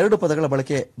 ಕುರಾನ್ ನಲ್ಲಿ 2 ಪದಗಳ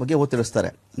ಬಳಕೆ ಬಗ್ಗೆ ಒತ್ತಿಡಿಸ್ತಾರೆ.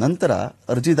 ನಂತರ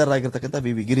ಅರ್ಜಿದಾರರಾಗಿರ್ತಕ್ಕಂಥ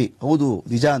ವಿ ಗಿರಿ ಹೌದು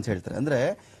ನಿಜ ಅಂತ ಹೇಳ್ತಾರೆ. ಅಂದ್ರೆ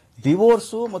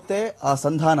ಡಿವೋರ್ಸು ಮತ್ತೆ ಆ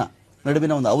ಸಂಧಾನ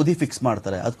ನಡುವಿನ ಒಂದು ಅವಧಿ ಫಿಕ್ಸ್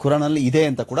ಮಾಡ್ತಾರೆ. ಅದು ಕುರಾನ್ ನಲ್ಲಿ ಇದೆ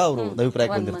ಅಂತ ಕೂಡ ಅವರು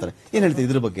ಅಭಿಪ್ರಾಯಕ್ಕೆ ಬಂದಿರ್ತಾರೆ. ಏನ್ ಹೇಳ್ತಾರೆ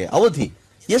ಇದ್ರ ಬಗ್ಗೆ? ಅವಧಿ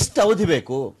ಎಷ್ಟು ಅವಧಿ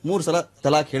ಬೇಕು? 3 ಸಲ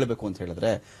ತಲಾಕ್ ಹೇಳಬೇಕು ಅಂತ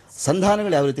ಹೇಳಿದ್ರೆ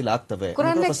ಸಂಧಾನಗಳು ಯಾವ ರೀತಿ ಆಗ್ತವೆ?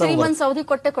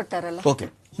 ಓಕೆ,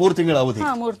 3 ತಿಂಗಳ ಅವಧಿ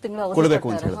ಕೊಡಬೇಕು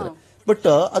ಅಂತ ಹೇಳಿದ್ರೆ. ಬಟ್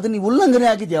ಅದನ್ನ ಉಲ್ಲಂಘನೆ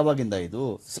ಆಗಿದ್ದು ಯಾವಾಗಿಂದ? ಇದು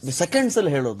ಸೆಕೆಂಡ್ಸ್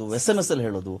ಅಲ್ಲಿ ಹೇಳೋದು, SMS ಅಲ್ಲಿ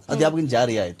ಹೇಳೋದು, ಅದು ಯಾವಾಗಿಂದ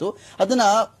ಜಾರಿ ಆಯ್ತು? ಅದನ್ನ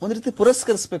ಒಂದ್ ರೀತಿ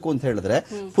ಪುರಸ್ಕರಿಸಬೇಕು ಅಂತ ಹೇಳಿದ್ರೆ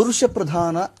ಪುರುಷ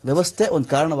ಪ್ರಧಾನ ವ್ಯವಸ್ಥೆ ಒಂದ್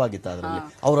ಕಾರಣವಾಗಿತ್ತು. ಅದರಲ್ಲಿ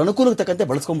ಅವ್ರ ಅನುಕೂಲಕ್ಕೆ ತಕ್ಕಂತೆ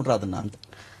ಬಳಸ್ಕೊಂಡ್ಬಿಟ್ರ ಅದನ್ನ ಅಂತ.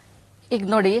 ಈಗ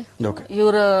ನೋಡಿ,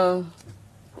 ಇವ್ರ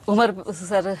ಉಮರ್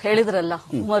ಸರ್ ಹೇಳಿದ್ರಲ್ಲ,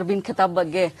 ಉಮರ್ ಬಿನ್ ಖತಾಬ್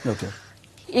ಬಗ್ಗೆ,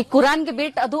 ಈ ಕುರಾನ್ಗೆ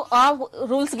ಬಿಟ್ಟು ಅದು ಆ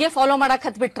ರೂಲ್ಸ್ ಗೆ ಫಾಲೋ ಮಾಡಕ್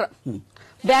ಹತ್ಬಿಟ್ರ.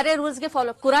 ಬೇರೆ ರೂಲ್ಸ್ ಗೆ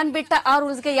ಫಾಲೋ, ಕುರಾನ್ ಬಿಟ್ಟ ಆ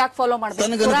ರೂಲ್ಸ್ ಗೆ ಯಾಕೆ ಫಾಲೋ ಮಾಡ್ಬೇಕು?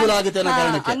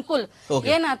 ಅನುಕೂಲ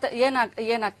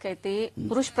ಏನಾಕೈತಿ,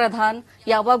 ಪುರುಷ ಪ್ರಧಾನ್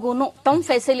ಯಾವಾಗೂನು ತಮ್ಮ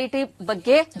ಫೆಸಿಲಿಟಿ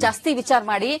ಬಗ್ಗೆ ಜಾಸ್ತಿ ವಿಚಾರ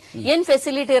ಮಾಡಿ ಏನ್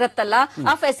ಫೆಸಿಲಿಟಿ ಇರತ್ತಲ್ಲ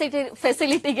ಆ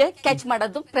ಫೆಸಿಲಿಟಿಗೆ ಕ್ಯಾಚ್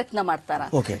ಮಾಡೋದು ಪ್ರಯತ್ನ ಮಾಡ್ತಾರ.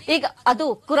 ಈಗ ಅದು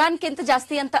ಕುರಾನ್ಗಿಂತ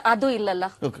ಜಾಸ್ತಿ ಅಂತ ಅದು ಇಲ್ಲಲ್ಲ.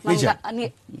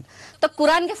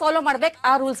 ಕುರಾನ್ಗೆ ಫಾಲೋ ಮಾಡ್ಬೇಕು,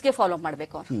 ಆ ರೂಲ್ಸ್ ಗೆ ಫಾಲೋ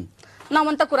ಮಾಡ್ಬೇಕು.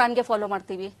 ನಾವಂತ ಕುರಾನ್ಗೆ ಫಾಲೋ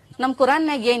ಮಾಡ್ತೀವಿ. ನಮ್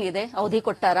ಕುರಾನ್ನಾಗ ಏನಿದೆ, ಅವಧಿ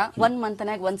ಕೊಟ್ಟಾರ 1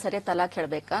 ಮಂತ್ನಾಗ ಒಂದ್ಸರಿ ತಲಾಕ್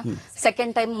ಹೇಳ್ಬೇಕಾ,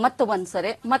 ಸೆಕೆಂಡ್ ಟೈಮ್ ಮತ್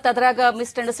ಒಂದ್ಸರಿ, ಮತ್ ಅದ್ರಾಗ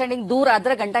ಮಿಸ್ಅಂಡರ್ಸ್ಟ್ಯಾಂಡಿಂಗ್ ದೂರ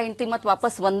ಆದ್ರೆ ಗಂಡ ಹೆಂಡತಿ ಮತ್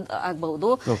ವಾಪಸ್ ಒಂದ್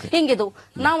ಆಗ್ಬಹುದು. ಹಿಂಗಿದು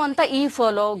ನಾವಂತ ಈ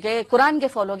ಫಾಲೋಗೆ,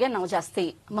 ಕುರಾನ್ಗೆ ಫಾಲೋಗೆ ನಾವು ಜಾಸ್ತಿ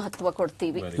ಮಹತ್ವ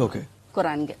ಕೊಡ್ತೀವಿ.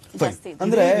 ಕುರಾನ್ಗೆ ಜಾಸ್ತಿ.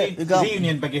 ಅಂದ್ರೆ ಈಗ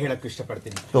ಯೂನಿಯನ್ ಬಗ್ಗೆ ಹೇಳಕ್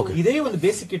ಇಷ್ಟಪಡ್ತೀನಿ. ಇದೇ ಒಂದು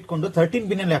ಬೇಸಿಕ್ ಇಟ್ಕೊಂಡು 13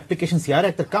 ಬಿಲಿಯನ್ ಅಪ್ಲಿಕೇಶನ್ಸ್ ಯಾರು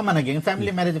ಹಾಕ್ತಾರೆ ಕಾಮನ್ ಆಗಿ,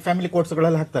 ಫ್ಯಾಮಿಲಿ ಮ್ಯಾರೇಜ್, ಫ್ಯಾಮಿಲಿ ಕೋರ್ಟ್ಸ್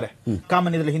ಗಳಲ್ಲಿ ಹಾಕ್ತಾರೆ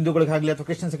ಕಾಮನ್. ಇದ್ರಲ್ಲಿ ಹಿಂದೂಗಳಿಗೆ ಆಗ್ಲಿ ಅಥವಾ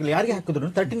ಕ್ರಿಶ್ಚಿಯನ್ಸ್ ಯಾರಿಗೆ ಹಾಕಿದ್ರು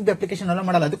 13 ಅಪ್ಲಿಕೇಶನ್ ಎಲ್ಲ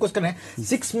ಮಾಡಲ್ಲ. ಅದಕ್ಕೋಸ್ಕರ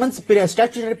 6 ಮಂತ್ಸ್ ಪೀರಿಯಡ್,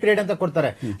 ಸ್ಟ್ಯಾಚ್ಯುಟರಿ ಪೀರಿಯಡ್ ಅಂತ ಕೊಡ್ತಾರೆ.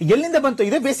 ಎಲ್ಲಿಂದ ಬಂತು?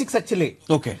 ಇದೇ ಬೇಸಿಕ್ಸ್ ಆಕ್ಚುಲಿ.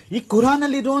 ಈ ಕುರಾನ್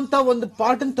ಅಲ್ಲಿ ಇರುವಂತ ಒಂದು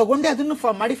ಪಾರ್ಟ್ ಅನ್ನು ತಗೊಂಡೆ ಅದನ್ನು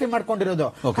ಮಾಡಿಫೈ ಮಾಡ್ಕೊಂಡಿರೋದು.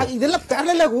 ಇದೆಲ್ಲ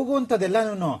ಪ್ಯಾರಲಲ್ ಆಗಿ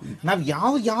ಹೋಗುವಂತದ್ದೆಲ್ಲಾನು. ನಾವ್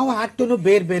ಯಾವ ಆಕ್ಟ್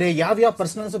ಬೇರೆ ಬೇರೆ, ಯಾವ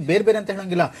ಪರ್ಸನಲ್ಸ್ ಬೇರೆ ಬೇರೆ ಅಂತ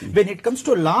ಹೇಳಂಗಿಲ್ಲ. When it comes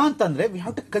to law ಅಂತಂದ್ರೆ we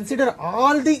have to consider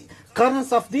all the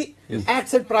kernels of the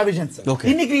acts and provisions.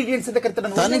 Ingredients ಅಂತ ಕರೀತಾರೆ.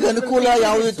 ನನಗೆ ಅನುಕೂಲ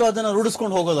ಯಾವುದಿತ್ತು ಅದನ್ನ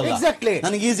ರೂಢಿಸ್ಕೊಂಡು ಹೋಗೋದಲ್ಲ. ಎಕ್ಸಾಕ್ಟ್ಲಿ.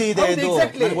 ನನಗೆ ಈಸಿ ಇದೆ, ಇದು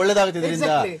ನನಗೆ ಒಳ್ಳೆದಾಗುತ್ತೆ, ಇದರಿಂದ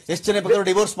ಎಷ್ಟು ಜನ ಬೇಕಾದ್ರೂ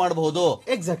ಡಿವೋರ್ಸ್ ಮಾಡಬಹುದು,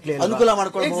 ಅನುಕೂಲ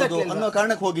ಮಾಡ್ಕೊಳ್ಬಹುದು ಅನ್ನೋ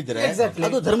ಕಾರಣಕ್ಕೆ ಹೋಗಿದ್ರೆ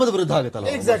ಅದು ಧರ್ಮದ ವಿರುದ್ಧ ಆಗುತ್ತಲ್ಲ.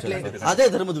 ಎಕ್ಸಾಕ್ಟ್ಲಿ, ಅದೇ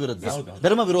ಧರ್ಮದ ವಿರುದ್ಧ,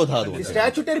 ಧರ್ಮ ವಿರೋಧ. ಅದು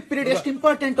ಸ್ಟ್ಯಾಚ್ಯುಟರಿ ಪೀರಿಯಡ್ ಎಷ್ಟು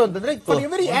ಇಂಪಾರ್ಟೆಂಟ್ ಅಂತಂದ್ರೆ for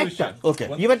every act.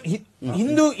 Even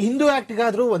Hindu act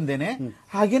ಗಾದ್ರೂ ಒಂದೇನೆ,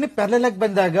 ಹಾಗೇನೆ ಪ್ಯಾರಲಲ್ ಆಗಿ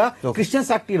ಬಂದಾಗ ಕ್ರಿಶ್ಚಿಯನ್ಸ್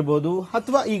ಆಕ್ಟ್ ಇರ್ಬೋದು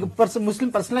ಅಥವಾ ಈಗ ಮುಸ್ಲಿಂ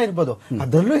ಪರ್ಸನಲ್ ಇರ್ಬೋದು,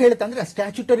 ಅದರಲ್ಲೂ ಹೇಳುತ್ತೆ ಅಂದ್ರೆ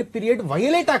ಸ್ಟ್ಯಾಚ್ಯುಟರಿ ಪೀರಿಯಡ್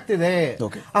ವಯೋಲೇಟ್ ಆಗ್ತಿದೆ.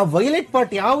 ಆ ವಯೋಲೇಟ್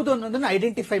ಪಾರ್ಟ್ ಯಾವುದು ಅನ್ನೋದನ್ನ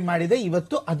ಐಡೆಂಟಿಫೈ ಮಾಡಿದೆ,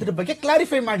 ಇವತ್ತು ಅದ್ರ ಬಗ್ಗೆ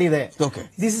ಕ್ಲಾರಿಫೈ ಮಾಡಿದೆ.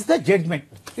 This is the judgment.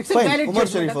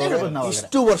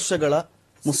 ಇಷ್ಟು ವರ್ಷಗಳ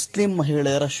ಮುಸ್ಲಿಂ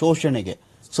ಮಹಿಳೆಯರ ಶೋಷಣೆಗೆ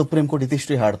ಸುಪ್ರೀಂ ಕೋರ್ಟ್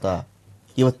ಇತಿಶ್ರೀ ಹಾಡ್ತಾ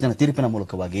ಇವತ್ತಿನ ತೀರ್ಪಿನ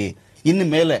ಮೂಲಕವಾಗಿ ಇನ್ನು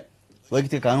ಮೇಲೆ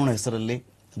ವೈಯಕ್ತಿಕ ಕಾನೂನು ಹೆಸರಲ್ಲಿ,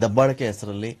 ದಬ್ಬಾಳಿಕೆ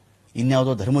ಹೆಸರಲ್ಲಿ,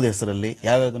 ಇನ್ಯಾವುದೋ ಧರ್ಮದ ಹೆಸರಲ್ಲಿ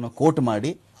ಯಾವ್ಯಾವುದನ್ನು ಕೋರ್ಟ್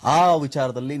ಮಾಡಿ ಆ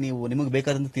ವಿಚಾರದಲ್ಲಿ ನೀವು ನಿಮಗೆ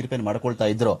ಬೇಕಾದಂತ ತೀರ್ಪನ್ನು ಮಾಡ್ಕೊಳ್ತಾ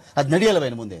ಇದ್ರೋ ಅದು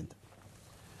ನಡೆಯಲ್ಲವೇನು ಮುಂದೆ ಅಂತ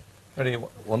ನೋಡಿ.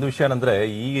 ಒಂದು ವಿಷಯ ಏನಂದ್ರೆ,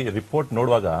 ಈ ರಿಪೋರ್ಟ್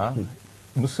ನೋಡುವಾಗ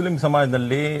ಮುಸ್ಲಿಂ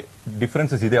ಸಮಾಜದಲ್ಲಿ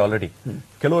ಡಿಫರೆನ್ಸಸ್ ಇದೆ ಆಲ್ರೆಡಿ.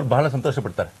 ಕೆಲವರು ಬಹಳ ಸಂತೋಷ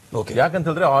ಪಡ್ತಾರೆ. ಯಾಕಂತ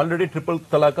ಹೇಳಿದ್ರೆ ಆಲ್ರೆಡಿ ಟ್ರಿಪಲ್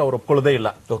ತಲಾಕ್ ಅವ್ರು ಒಪ್ಕೊಳ್ಳೋದೇ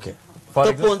ಇಲ್ಲ. ಫಾರ್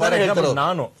ಎಕ್ಸಾಂಪಲ್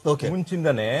ನಾನು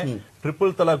ಮುಂಚಿಂದಾನೆ ಟ್ರಿಪಲ್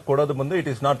ತಲಾಕ್ ಕೊಡೋದು ಬಂದು ಇಟ್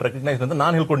ಇಸ್ ನಾಟ್ ರೆಕಗ್ನೈಸ್ಡ್ ಅಂತ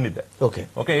ನಾನು ಹೇಳ್ಕೊಂಡಿದ್ದೆ. ಓಕೆ,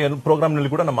 ಪ್ರೋಗ್ರಾಮ್ ನಲ್ಲಿ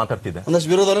ಕೂಡ ನಾನು ಮಾತಾಡ್ತಿದ್ದೆ,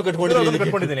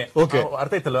 ಕಟ್ಕೊಂಡಿದ್ದೀನಿ.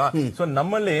 ಅರ್ಥ ಆಯ್ತಲ್ವಾ? ಸೊ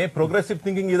ನಮ್ಮಲ್ಲಿ ಪ್ರೋಗ್ರೆಸಿವ್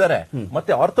ಥಿಂಕಿಂಗ್ ಇದಾರೆ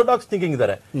ಮತ್ತೆ ಆರ್ಥೋಡಾಕ್ಸ್ ಥಿಂಕಿಂಗ್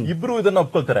ಇದಾರೆ, ಇಬ್ರು ಇದನ್ನ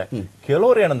ಒಪ್ಕೊಳ್ತಾರೆ.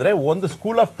 ಕೆಲವರು ಏನಂದ್ರೆ ಒಂದು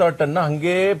ಸ್ಕೂಲ್ ಆಫ್ ಥಾಟ್ ಅನ್ನ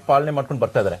ಹಂಗೆ ಪಾಲನೆ ಮಾಡ್ಕೊಂಡು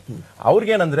ಬರ್ತಾ ಇದಾರೆ.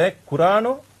 ಅವ್ರಿಗೇನಂದ್ರೆ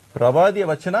ಕುರಾನು, ಪ್ರವಾದಿಯ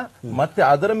ವಚನ ಮತ್ತೆ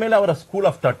ಅದರ ಮೇಲೆ ಅವರ ಸ್ಕೂಲ್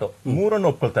ಆಫ್ ಥಾಟ್ ಮೂರನ್ನು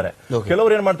ಒಪ್ಕೊಳ್ತಾರೆ.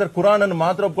 ಕೆಲವರು ಏನ್ ಮಾಡ್ತಾರೆ, ಕುರಾನ್ ಅನ್ನು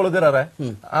ಮಾತ್ರ ಒಪ್ಕೊಳ್ಳೋದಿರಾರೆ,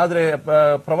 ಆದ್ರೆ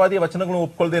ಪ್ರವಾದಿಯ ವಚನಗಳು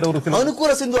ಒಪ್ಕೊಳ್ಳದೆ ಇರೋರು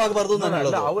ಅನುಕೂಲ ಸಿಂಧು ಆಗಬಾರ್ದು.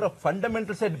 ಅವರ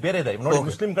ಫಂಡಮೆಂಟಲ್ ಸೈಡ್ ಬೇರೆ ಇದೆ. ನೋಡಿ,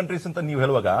 ಮುಸ್ಲಿಂ ಕಂಟ್ರೀಸ್ ಅಂತ ನೀವು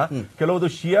ಹೇಳುವಾಗ ಕೆಲವೊಂದು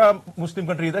ಶಿಯಾ ಮುಸ್ಲಿಂ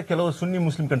ಕಂಟ್ರಿ ಇದೆ, ಕೆಲವು ಸುನ್ನಿ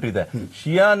ಮುಸ್ಲಿಂ ಕಂಟ್ರಿ ಇದೆ.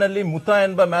 ಶಿಯಾನಲ್ಲಿ ಮುತಾ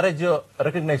ಎಂಬ marriage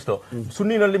recognised,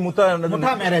 ಸುನ್ನಿನಲ್ಲಿ ಮುತಾ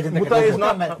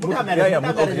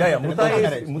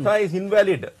is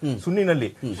invalid,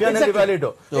 ಸುನ್ನಿನಲ್ಲಿ ಶಿಯಾನಲ್ಲಿ valid.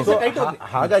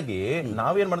 ಹಾಗಾಗಿ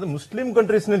ನಾವೇನ್ ಮಾಡಿದ್ರೆ ಮುಸ್ಲಿಂ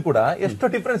ಕಂಟ್ರೀಸ್ ನಲ್ಲಿ ಕೂಡ ಎಷ್ಟು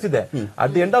ಡಿಫರೆನ್ಸ್ ಇದೆ.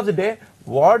 At the end of the day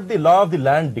what the law of the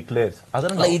land declares,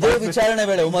 ಅದನ್ನ ಇದೇ ವಿಚಾರಣೆ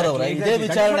ವೇಳೆ ಉಮರ್ ಅವರ ಇದೇ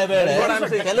ವಿಚಾರಣೆ ವೇಳೆ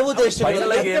ಕೆಲವು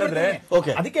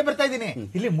ಅದಕ್ಕೆ ಬರ್ತಾ ಇದ್ದೀನಿ.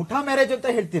 ಇಲ್ಲಿ ಮುಠಾ ಮ್ಯಾರೇಜ್ ಅಂತ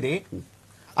ಹೇಳ್ತೀರಿ,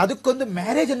 ಅದಕ್ಕೊಂದು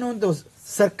ಮ್ಯಾರೇಜ್ ಅನ್ನೋ ಒಂದು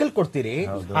ಸರ್ಕಲ್ ಕೊಡ್ತೀರಿ,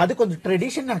 ಅದಕ್ಕೊಂದು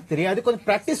ಟ್ರೆಡಿಷನ್ ಹಾಕ್ತೀರಿ, ಅದಕ್ಕೊಂದು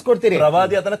ಪ್ರಾಕ್ಟೀಸ್ ಕೊಡ್ತೀರಿ.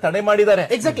 ಪ್ರವಾದಿ ಅದನ್ನ ತಡೆ ಮಾಡಿದ್ದಾರೆ.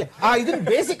 ಎಕ್ಸಾಕ್ಟ್ಲಿ. ಇದನ್ನ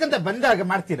ಬೇಸಿಕ್ ಅಂತ ಬಂದಾಗ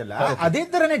ಮಾಡ್ತಿರಲ್ಲ, ಅದೇ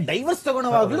ತರನೇ ಡೈವರ್ಸ್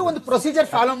ತಗೊಳ್ಳುವಾಗ್ಲೂ ಒಂದು ಪ್ರೊಸೀಜರ್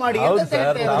ಫಾಲೋ ಮಾಡಿ.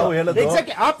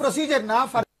 ಎಕ್ಸಾಕ್ಟ್ಲಿ. ಆ ಪ್ರೊಸೀಜರ್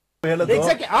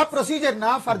ನ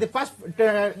ಫಾರ್ ದಿ ಫಸ್ಟ್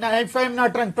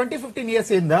 20-15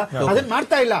 ಇಯರ್ಸ್ ಇಂದ ಅದನ್ನ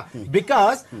ಮಾಡ್ತಾ ಇಲ್ಲ.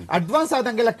 ಬಿಕಾಸ್ ಅಡ್ವಾನ್ಸ್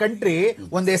ಆದಂಗೆಲ್ಲ ಕಂಟ್ರಿ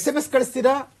ಒಂದು SMS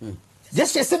ಕಳಿಸ್ತೀರಾ,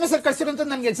 ಜಸ್ಟ್ SMS ಕಳಿಸಿರೋ ಅಂತ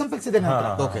ನನಗೆ ಎಕ್ಸಾಂಪಲ್ಸ್ ಇದೆ.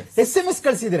 SMS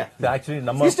ಕಳಿಸಿದಿರಾ,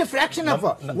 ಇಷ್ಟು ಫ್ರಾಕ್ಷನ್ ಆಫ್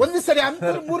ಒಂದು ಸರಿ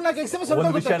 3-4 SMS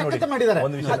ಮಾಡಿದ್ದಾರೆ.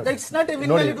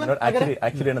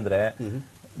 ಆಕ್ಚುಲಿ ಏನಂದ್ರೆ,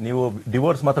 ನೀವು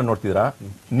ಡಿವೋರ್ಸ್ ಮಾತ್ರ ನೋಡ್ತಿದ್ದೀರಾ,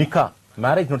 ನಿಖಾ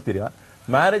ಮ್ಯಾರೇಜ್ ನೋಡ್ತೀರಾ.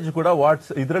 ಮ್ಯಾರೇಜ್ ಕೂಡ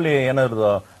ಇದ್ರಲ್ಲಿ ಏನಾದ್ರು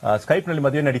ಸ್ಕೈಪ್ ನಲ್ಲಿ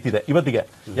ಮದುವೆ ನಡೀತಿದೆ ಇವತ್ತಿಗೆ.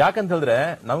 ಯಾಕಂತ ಹೇಳಿದ್ರೆ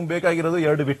ನಮ್ಗೆ ಬೇಕಾಗಿರೋದು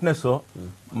 2 ವಿಟ್ನೆಸ್,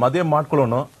 ಮದುವೆ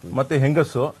ಮಾಡ್ಕೊಳ್ಳೋನು ಮತ್ತೆ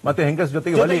ಹೆಂಗಸು, ಮತ್ತೆ ಹೆಂಗಸ್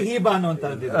ಜೊತೆಗೆ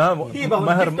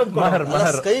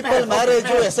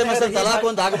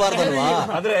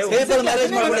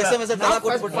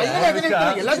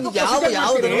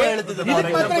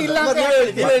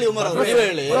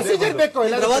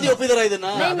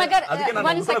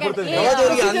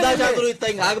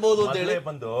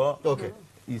ಬಂದು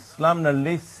ಇಸ್ಲಾಂ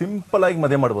ನಲ್ಲಿ ಸಿಂಪಲ್ ಆಗಿ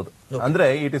ಮದುವೆ ಮಾಡಬಹುದು. ಅಂದ್ರೆ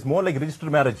it is more like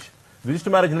register marriage.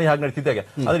 Register marriage ನಲ್ಲಿ ಹಾಗೆ ನಡೀತಿದ್ದಾಗ,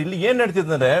 ಆದ್ರೆ ಇಲ್ಲಿ ಏನ್ ನಡೀತಿದೆ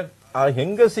ಅಂದ್ರೆ ಆ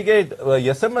ಹೆಂಗಸಿಗೆ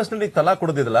SMS ನಲ್ಲಿ ತಲಾ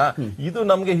ಕೊಡೋದಿಲ್ಲ, ಇದು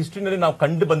ನಮ್ಗೆ ಹಿಸ್ಟ್ರಿನಲ್ಲಿ ನಾವು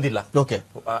ಕಂಡು ಬಂದಿಲ್ಲ.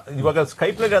 ಇವಾಗ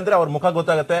ಸ್ಕೈಪ್ ನಲ್ಲಿ ಅಂದ್ರೆ ಅವ್ರ ಮುಖ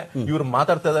ಗೊತ್ತಾಗತ್ತೆ, ಇವ್ರು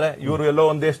ಮಾತಾಡ್ತಾ ಇದಾರೆ, ಇವ್ರು ಎಲ್ಲೋ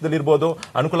ಒಂದ್ ದೇಶದಲ್ಲಿ ಇರ್ಬೋದು,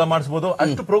 ಅನುಕೂಲ ಮಾಡಿಸಬಹುದು,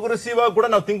 ಅಷ್ಟು ಪ್ರೋಗ್ರೆಸಿವ್ ಆಗಿ ಕೂಡ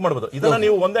ನಾವು ಥಿಂಕ್ ಮಾಡಬಹುದು. ಇದನ್ನ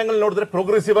ನೀವು ಒಂದ್ ಆಂಗಲ್ ನೋಡಿದ್ರೆ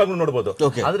ಪ್ರೋಗ್ರೆಸಿವ್ ಆಗಿ ನೋಡಬಹುದು.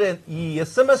 ಆದ್ರೆ ಈ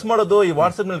SMS ಮಾಡೋದು, ಈ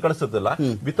ವಾಟ್ಸ್ಆಪ್ ನಲ್ಲಿ ಕಳಿಸೋದಿಲ್ಲ,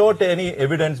 without any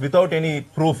evidence, without any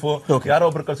proof, ಯಾರೋ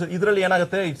ಒಬ್ರು ಕಳಿಸೋದು, ಇದರಲ್ಲಿ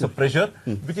ಏನಾಗುತ್ತೆ, it's a pressure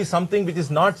which is something which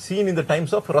is not seen in the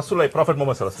times of Rasool prophet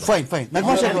Mohammed ಸಲ್ಲಲ್ಲಾಹು ಅಲೈಹಿ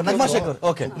ವಸಲ್ಲಂ.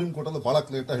 Supreme court ಅಲ್ಲಿ ಬಹಳ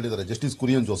ಕ್ಲಿಯರ್ ಹೇಳಿದ್ದಾರೆ justice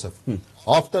Kurian Joseph,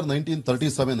 after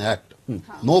 1937 act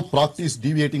no practice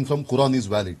deviating from Quran is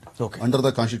valid under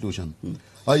the constitution.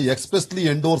 I expressly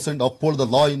endorse and uphold the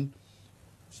law in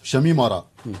Shamimara.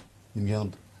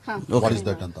 What is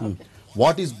that anta?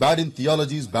 What is bad in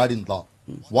theology is bad in law.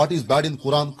 What is bad in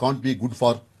Quran can't be good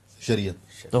for Shariah.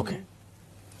 Okay.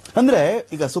 ಅಂದ್ರೆ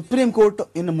ಈಗ supreme court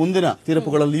ಇನ್ನು ಮುಂದಿನ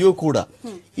ತೀರ್ಪುಗಳಲ್ಲಿಯೂ ಕೂಡ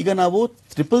ಈಗ ನಾವು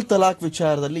triple ತಲಾಕ್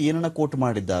ವಿಚಾರದಲ್ಲಿ ಏನನ್ನ coat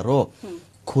ಮಾಡಿದ್ದಾರೋ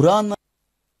Quran.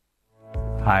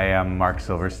 Hi, I'm Mark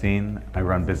Silverstein. I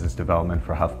run business development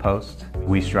for HuffPost.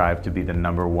 We strive to be the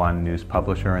 #1 news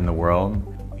publisher in the world.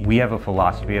 We have a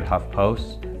philosophy at HuffPost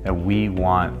that we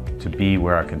want to be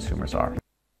where our consumers are.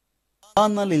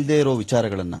 ಖುರಾನ್ನಲ್ಲಿ ಇಲ್ಲದೆ ಇರೋ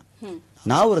ವಿಚಾರಗಳನ್ನ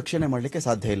ನಾವು ರಕ್ಷಣೆ ಮಾಡ್ಲಿಕ್ಕೆ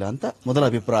ಸಾಧ್ಯ ಇಲ್ಲ ಅಂತ ಮೊದಲ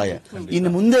ಅಭಿಪ್ರಾಯ.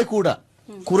 ಇನ್ನು ಮುಂದೆ ಕೂಡ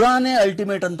ಕುರಾನೇ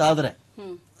ಅಲ್ಟಿಮೇಟ್ ಅಂತ ಆದ್ರೆ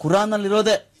ಕುರಾನ್ ನಲ್ಲಿ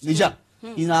ಇರೋದೇ ನಿಜ,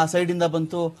 ಇನ್ನು ಆ ಸೈಡ್ ಇಂದ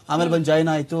ಬಂತು, ಆಮೇಲೆ ಬಂದು ಜಾಯ್ನ್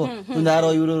ಆಯ್ತು, ಒಂದು ಯಾರೋ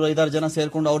ಇವರು 5-6 ಜನ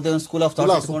ಸೇರ್ಕೊಂಡು ಅವ್ರದೇ ಒಂದು ಸ್ಕೂಲ್ ಆಫ್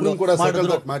ಥಾಟ್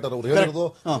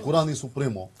ಕುರಾನ್ ಈ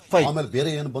ಸುಪ್ರೀಮ್, ಆಮೇಲೆ ಬೇರೆ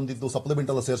ಏನು ಬಂದಿದ್ದು ಸಪ್ಲಿಮೆಂಟ್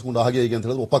ಎಲ್ಲ ಸೇರಿಸ್ಕೊಂಡು ಹಾಗೆ ಹೀಗೆ ಅಂತ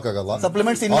ಹೇಳಿದ್ರೆ ಒಪ್ಪಕ್ಕಾಗಲ್ಲ.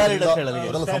 ಸಪ್ಲಿಮೆಂಟ್ಸ್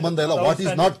ಅದೆಲ್ಲ ಸಂಬಂಧ ಇಲ್ಲ. What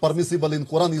is not permissible in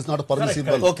Quran is not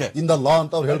permissible in the law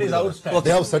ಅಂತ ಅವ್ರು ಹೇಳ್ಬಿಟ್ಟಿದ್ದಾರೆ.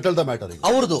 They have settled the matter.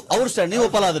 ಅವ್ರ ಸ್ಟ್ಯಾಂಡ್ ನೀವು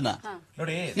ಒಪ್ಪಲ್ಲ ಅದನ್ನ?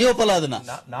 ನೋಡಿ, ನೀವು ಒಪ್ಪಲ್ಲ ಅದನ್ನ?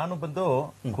 ನಾನು ಬಂದು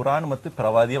ಕುರಾನ್ ಮತ್ತು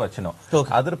ಪ್ರವಾದಿಯ ವಚನ,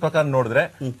 ಅದ್ರ ಪ್ರಕಾರ ನೋಡಿದ್ರೆ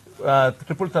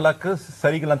ಟ್ರಿಪಲ್ ತಲಾಕ್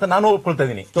ಸರಿಗಿಲ್ಲ ಅಂತ ನಾನು ಒಪ್ಕೊಳ್ತಾ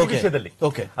ಇದೀನಿ ಈ ವಿಷಯದಲ್ಲಿ.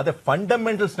 ಅದೇ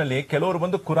ಫಂಡಮೆಂಟಲ್ಸ್ ನಲ್ಲಿ ಕೆಲವರು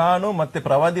ಬಂದು ಕುರಾನು ಮತ್ತೆ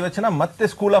ಪ್ರವಾದಿ ವಚನ ಮತ್ತೆ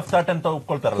ಸ್ಕೂಲ್ ಆಫ್ ಥಾಟ್ ಅಂತ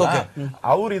ಒಪ್ಕೊಳ್ತಾರಲ್ಲ,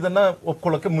 ಅವ್ರು ಇದನ್ನ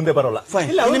ಒಪ್ಕೊಳ್ಳೋಕೆ ಮುಂದೆ ಬರೋಲ್ಲ.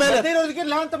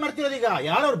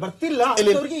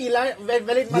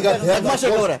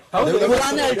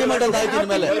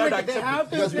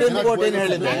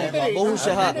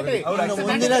 ಬಹುಶಃ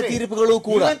ಮುಂದಿನ ತೀರ್ಪುಗಳು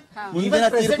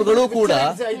ಕೂಡ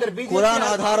ಕುರಾನ್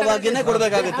ಆಧಾರವಾಗಿಯೇ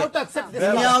ಕೊಡಬೇಕಾಗುತ್ತೆ.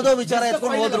 ಇನ್ಯಾವುದೋ ವಿಚಾರ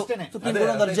ಎತ್ಕೊಂಡು ಹೋದ್ರು ಸುಪ್ರೀಂ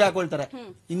ಕೋರ್ಟ್ ಅರ್ಜಿ ಹಾಕೊಳ್ತಾರೆ,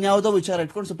 ಇನ್ಯಾವುದೋ ವಿಚಾರ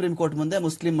ಇಟ್ಕೊಂಡು ಸುಪ್ರೀಂ ಕೋರ್ಟ್ ಮುಂದೆ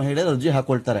ಮುಸ್ಲಿಂ ಮಹಿಳೆಯರು ಅರ್ಜಿ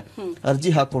ಹಾಕೊಳ್ತಾರೆ.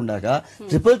 ಅರ್ಜಿ ಹಾಕೊಂಡಾಗ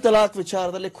ಟ್ರಿಪಲ್ ತಲಾಕ್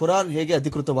ವಿಚಾರದಲ್ಲಿ ಖುರಾನ್ ಹೇಗೆ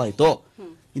ಅಧಿಕೃತವಾಯಿತೋ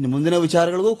ಇನ್ನು ಮುಂದಿನ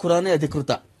ವಿಚಾರಗಳಿಗೂ ಖುರಾನೇ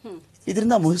ಅಧಿಕೃತ.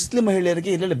 ಇದರಿಂದ ಮುಸ್ಲಿಂ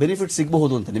ಮಹಿಳೆಯರಿಗೆ ಇಲ್ಲೆಲ್ಲ ಬೆನಿಫಿಟ್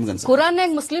ಸಿಗಬಹುದು ಅಂತ ನಿಮ್ಗನ್ಸ?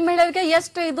 ಕುರಾನ್ಯಾಗ ಮುಸ್ಲಿಂ ಮಹಿಳೆಯರಿಗೆ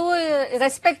ಎಷ್ಟು ಇದು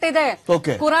ರೆಸ್ಪೆಕ್ಟ್ ಇದೆ.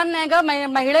 ಕುರಾನ್ಯಾಗ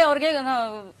ಮಹಿಳೆಯವ್ರಿಗೆ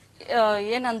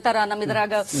ಏನಂತಾರ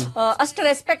ನಮ್ಮಿದ್ರಾಗ ಅಷ್ಟು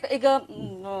ರೆಸ್ಪೆಕ್ಟ್. ಈಗ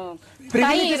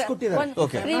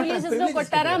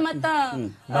ಕೊಟ್ಟಾರ, ಮತ್ತ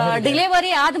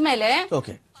ಡಿಲಿವರಿ ಆದ್ಮೇಲೆ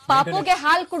ಪಾಪುಗೆ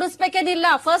ಹಾಲ್ ಕುಡಿಸ್ಬೇಕೇನಿಲ್ಲ,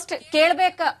 ಫಸ್ಟ್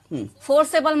ಕೇಳ್ಬೇಕ,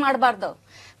 ಫೋರ್ಸೇಬಲ್ ಮಾಡಬಾರ್ದು.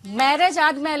 ಮ್ಯಾರೇಜ್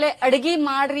ಆದ್ಮೇಲೆ ಅಡಿಗೆ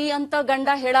ಮಾಡ್ರಿ ಅಂತ ಗಂಡ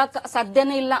ಹೇಳಕ್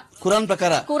ಸಾಧ್ಯನೇ ಇಲ್ಲ ಕುರಾನ್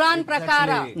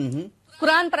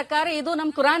ಪ್ರಕಾರ. ಇದು ನಮ್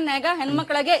ಕುರಾನ್ಯಾಗ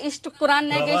ಹೆಣ್ಮಕ್ಳಿಗೆ ಇಷ್ಟು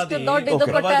ಕುರಾನ್ಯಾಗ ಇಷ್ಟು ದೊಡ್ಡ ಇದು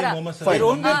ಕೊಟ್ಟಾರ.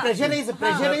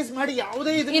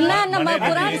 ಇನ್ನ ನಮ್ಮ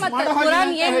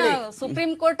ಕುರಾನ್ ಏನ್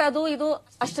ಸುಪ್ರೀಂ ಕೋರ್ಟ್ ಅದು ಇದು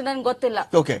ಅಷ್ಟು ನನ್ಗೆ ಗೊತ್ತಿಲ್ಲ.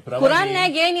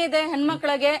 ಕುರಾನ್ಯಾಗ ಏನಿದೆ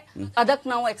ಹೆಣ್ಮಕ್ಳಿಗೆ ಅದಕ್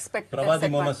ನಾವು ಎಕ್ಸ್ಪೆಕ್ಟ್. ಪ್ರವಾದಿ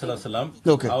ಮೊಹಮ್ಮದ್ ಸಲ್ಲಲ್ಲಾಹು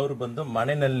ಅಲೈಹಿ ವಸಲ್ಲಂ ಅವರು ಬಂದು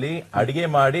ಮನೆಯಲ್ಲಿ ಅಡಿಗೆ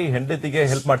ಮಾಡಿ ಹೆಂಡತಿಗೆ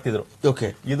ಹೆಲ್ಪ್ ಮಾಡ್ತಿದ್ರು.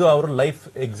 ಇದು ಅವ್ರ ಲೈಫ್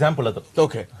ಎಕ್ಸಾಂಪಲ್ ಅದು.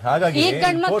 ಹಾಗಾಗಿ ಈ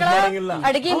ಗಂಡ್ಮಕ್ಳ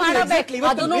ಅಡಿಗೆ ಮಾಡಬೇಕು,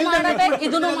 ಅದನ್ನು ಮಾಡಬೇಕು,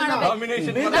 ಇದನ್ನು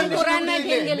ಮಾಡಬೇಕು. ಕುರಾನ್ಯಾಗ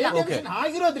ಹೆಂಗಿಲ್ಲ.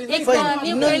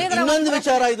 ಇನ್ನೊಂದು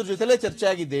ವಿಚಾರ ಇದ್ರ ಜೊತೆಲೆ ಚರ್ಚೆ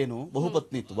ಆಗಿದ್ದೇನು,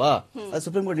 ಬಹುಪತ್ನಿತ್ವ.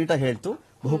 ಸುಪ್ರೀಂ ಕೋರ್ಟ್ ನೀಟಾಗಿ ಹೇಳ್ತು,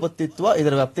 ಬಹುಪತ್ನಿತ್ವ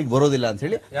ಇದರ ವ್ಯಾಪ್ತಿಗೆ ಬರೋದಿಲ್ಲ ಅಂತ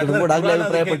ಹೇಳಿ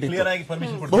ಅಭಿಪ್ರಾಯ ಪಟ್ಟಿತ್ತು.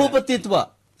 ಬಹುಪತ್ನಿತ್ವ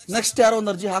ನೆಕ್ಸ್ಟ್ ಯಾರೋ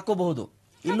ಒಂದು ಅರ್ಜಿ ಹಾಕೋಬಹುದು,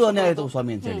 ಇಲ್ಲೂ ಅನ್ಯಾಯ ಆಯ್ತು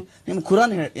ಸ್ವಾಮಿ ಅಂತ ಹೇಳಿ. ನಿಮ್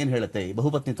ಖುರಾನ್ ಏನ್ ಹೇಳುತ್ತೆ ಈ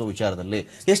ಬಹುಪತ್ನಿತ್ವ ವಿಚಾರದಲ್ಲಿ?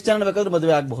 ಎಷ್ಟು ಜನ ಬೇಕಾದ್ರೂ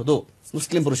ಮದುವೆ ಆಗಬಹುದು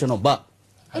ಮುಸ್ಲಿಂ ಪುರುಷನೊಬ್ಬ?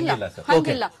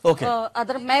 ಹಂಗಿಲ್ಲ.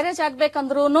 ಅದ್ರ ಮ್ಯಾರೇಜ್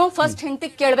ಆಗ್ಬೇಕಂದ್ರೂ ಫಸ್ಟ್ ಹೆಂಡತಿ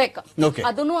ಕೇಳ್ಬೇಕು.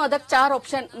 ಅದನ್ನು ಅದಕ್ಕೆ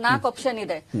 4 ಆಪ್ಷನ್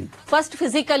ಇದೆ. ಫಸ್ಟ್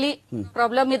ಫಿಸಿಕಲಿ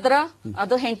ಪ್ರಾಬ್ಲಮ್ ಇದ್ರ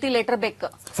ಅದು ಹೆಂಡತಿ ಲೆಟರ್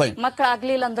ಬೇಕು, ಮಕ್ಳ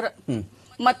ಆಗ್ಲಿಲ್ಲ ಅಂದ್ರ,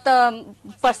 ಮತ್ತ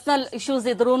personal issues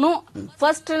ಇದ್ರೂನು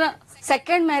first.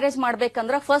 Second marriage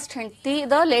ಮಾಡ್ಬೇಕಂದ್ರ ಫಸ್ಟ್ ಹೆಂಡತಿ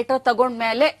ಲೆಟರ್ ತಗೊಂಡ್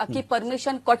ಮೇಲೆ ಅಕ್ಕಿ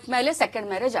ಪರ್ಮಿಷನ್ ಕೊಟ್ಟ ಮೇಲೆ ಸೆಕೆಂಡ್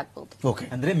ಮ್ಯಾರೇಜ್ ಆಗ್ಬಹುದು.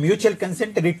 ಅಂದ್ರೆ ಮ್ಯೂಚುವಲ್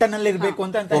ಕನ್ಸೆಂಟ್ ರಿಟರ್ನ್ ಅಲ್ಲಿ ಇರಬೇಕು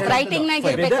ಅಂತ ರೈಟಿಂಗ್ ನಾಗ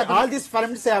ಇರಬೇಕು. All this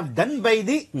forms have done by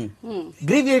the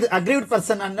aggrieved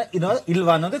person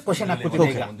ಇಲ್ವಾ ಅನ್ನೋದು ಕ್ವಶನ್ ಹಾಕ್ಬಿಟ್ಟಿದೆ.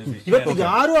 ಇವತ್ತು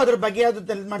ಯಾರು ಅದ್ರ ಬಗ್ಗೆ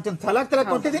ಮಾಡ್ತೀನಿ, ತಲಾಕ್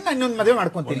ಕೊಟ್ಟಿದ್ದೀನಿ, ನಾನು ಇನ್ನೊಂದು ಮದುವೆ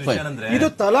ಮಾಡ್ಕೊಂತೀನಿ. ಇದು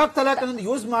ತಲಾಕ್ ಅನ್ನೋದು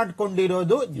ಯೂಸ್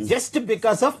ಮಾಡ್ಕೊಂಡಿರೋದು ಜಸ್ಟ್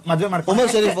ಬಿಕಾಸ್ ಆಫ್ ಮದುವೆ ಮಾಡ್ಕೊಂಡು.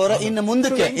 ಉಮರ್ ಶರೀಫ್ ಅವರ ಇನ್ನು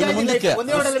ಮುಂದಕ್ಕೆ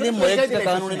ವೈಯಕ್ತಿಕ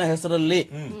ಕಾನೂನಿನ ಹೆಸರಲ್ಲಿ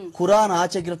ಕುರಾನ್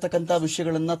ಆಚೆಗಿರತಕ್ಕಂತ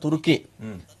ವಿಷಯಗಳನ್ನ ತುರುಕಿ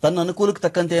ತನ್ನ ಅನುಕೂಲಕ್ಕೆ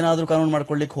ತಕ್ಕಂತೆ ಏನಾದ್ರೂ ಕಾನೂನು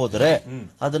ಮಾಡ್ಕೊಳ್ಳಿಕ್ಕೆ ಹೋದ್ರೆ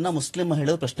ಅದನ್ನ ಮುಸ್ಲಿಂ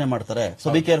ಮಹಿಳೆಯರು ಪ್ರಶ್ನೆ ಮಾಡ್ತಾರೆ. So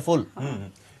be careful.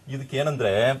 ಇದಕ್ಕೆ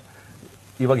ಏನಂದ್ರೆ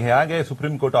ಇವಾಗ ಹೇಗೆ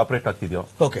supreme court operate ಆಗ್ತಿದ್ಯೋ,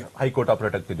 high court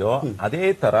operate ಆಗ್ತಿದ್ಯೋ, ಅದೇ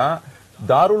ತರ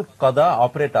ದಾರುಲ್ ಕದಾ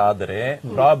ಆಪರೇಟ್ ಆದ್ರೆ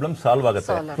ಪ್ರಾಬ್ಲಮ್ ಸಾಲ್ವ್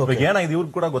ಆಗುತ್ತೆ. ಇವಾಗ ಏನಾಗಿದೆ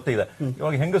ಇವ್ರಿಗೆ ಕೂಡ ಗೊತ್ತಿದೆ,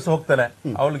 ಇವಾಗ ಹೆಂಗಸು ಹೋಗ್ತಾಳೆ,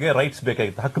 ಅವಳಿಗೆ ರೈಟ್ಸ್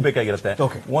ಬೇಕಾಗಿರುತ್ತೆ, ಹಕ್ಕು ಬೇಕಾಗಿರುತ್ತೆ,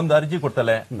 ಒಂದು ಅರ್ಜಿ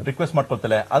ಕೊಡ್ತಾಳೆ, ರಿಕ್ವೆಸ್ಟ್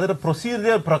ಮಾಡ್ಕೊಳ್ತಾಳೆ, ಅದರ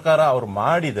ಪ್ರೊಸೀಜರ್ ಪ್ರಕಾರ ಅವ್ರು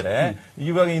ಮಾಡಿದ್ರೆ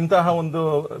ಇವಾಗ ಇಂತಹ ಒಂದು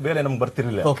ಬೇಲೆ ನಮ್ಗೆ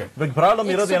ಬರ್ತಿರ್ಲಿಲ್ಲ. ಇವಾಗ problem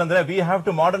ಇರೋದೇನಂದ್ರೆ we have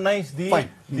to modernise the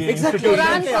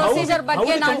Quran procedure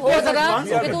ಬಗ್ಗೆ ನಾವು ಹೋದಾಗ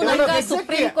ಇದು ನಮ್ಗೆ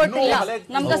ಸುಪ್ರೀಂ ಕೋರ್ಟ್ ಇಲ್ಲ,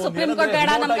 ನಮ್ಗೆ ಸುಪ್ರೀಂ ಕೋರ್ಟ್ ಬೇಡ,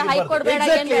 ನಮ್ಗೆ ಹೈಕೋರ್ಟ್ ಬೇಡ,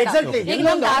 ಏನ್ ಬೇಡ. ಈಗ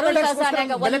ನಮ್ ದಾರುಲ್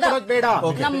ಖಜಾನಾಗ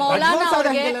ನಮ್ಮ ಮೌಲಾನಾ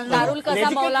ಅವ್ರಿಗೆ, ದಾರುಲ್ ಖಜಾ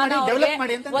ಮೌಲಾನಾ ಅವ್ರಿಗೆ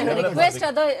ಒಂದು ರಿಕ್ವೆಸ್ಟ್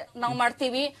ಅದ ನಾವು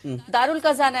ಮಾಡ್ತೀವಿ. ದಾರುಲ್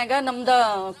ಖಜಾನಾಗ ನಮ್ದ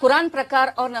ಕುರಾನ್ ಪ್ರಕಾರ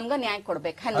ಅವ್ರು ನಮ್ಗ ನ್ಯಾಯ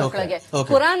ಕೊಡ್ಬೇಕು ಹೆಣ್ಮಕ್ಳಿಗೆ.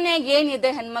 ಕುರಾನ್ಯಾಗ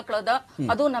ಏನಿದೆ ಹೆಣ್ಮಕ್ಳದ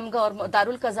ಅದು ನಮ್ಗ ಅವ್ರ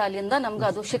ದಾರುಲ್ ಖಜಾಲಿಂದ ನಮ್ಗ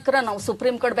ಅದು ಶಿಕ್ರ. ನಾವು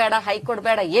ಸುಪ್ರೀಂ ಕೋರ್ಟ್ ಬೇಡ, ಹೈಕೋರ್ಟ್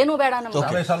ಬೇಡ, ಏನು ಬೇಡ ನಮ್ಗೆ.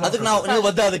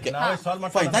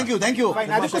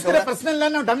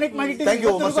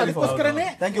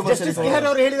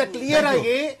 ಹೇಳಿದ ಕ್ಲಿಯರ್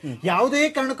ಆಗಿ ಯಾವುದೇ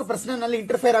ಕಾರಣಕ್ಕೂ ಪ್ರಶ್ನೆನಲ್ಲಿ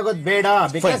ಇಂಟರ್ಫಿಯರ್ ಆಗೋದು ಬೇಡ.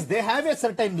 Because they have A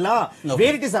certain law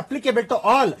where it is applicable to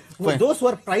all those who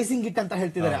are pricing it ಅಂತ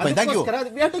ಹೇಳ್ತಿದ್ದಾರೆ.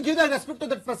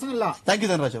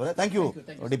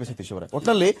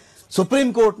 ಒಟ್ಟಿನಲ್ಲಿ ಸುಪ್ರೀಂ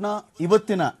ಕೋರ್ಟ್ ನ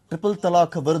ಇವತ್ತಿನ ಟ್ರಿಪಲ್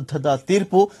ತಲಾಖ್ ವಿರುದ್ಧದ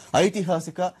ತೀರ್ಪು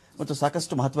ಐತಿಹಾಸಿಕ ಮತ್ತು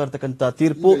ಸಾಕಷ್ಟು ಮಹತ್ವ ಇರತಕ್ಕಂಥ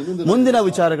ತೀರ್ಪು. ಮುಂದಿನ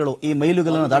ವಿಚಾರಗಳು ಈ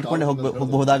ಮೈಲುಗಲ್ಲನ್ನು ದಾಟಿಕೊಂಡೇ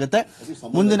ಹೋಗಬಹುದಾಗುತ್ತೆ.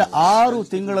 ಮುಂದಿನ 6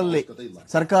 ತಿಂಗಳಲ್ಲಿ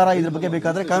ಸರ್ಕಾರ ಇದ್ರ ಬಗ್ಗೆ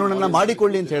ಬೇಕಾದ್ರೆ ಕಾನೂನನ್ನ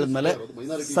ಮಾಡಿಕೊಳ್ಳಿ ಅಂತ ಹೇಳಿದ್ಮೇಲೆ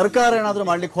ಸರ್ಕಾರ ಏನಾದ್ರೂ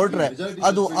ಮಾಡ್ಲಿಕ್ಕೆ ಹೊರಟ್ರೆ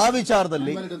ಅದು ಆ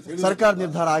ವಿಚಾರದಲ್ಲಿ ಸರ್ಕಾರ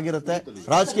ನಿರ್ಧಾರ ಆಗಿರುತ್ತೆ.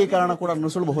 ರಾಜಕೀಯ ಕಾರಣ ಕೂಡ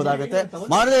ನುಸುಳಬಹುದಾಗುತ್ತೆ.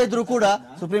 ಮಾಡದೇ ಇದ್ರೂ ಕೂಡ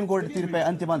ಸುಪ್ರೀಂ ಕೋರ್ಟ್ ತೀರ್ಪೆ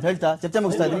ಅಂತಿಮ ಅಂತ ಹೇಳ್ತಾ ಚರ್ಚೆ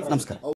ಮುಗಿಸ್ತಾ ಇದ್ದೀನಿ. ನಮಸ್ಕಾರ.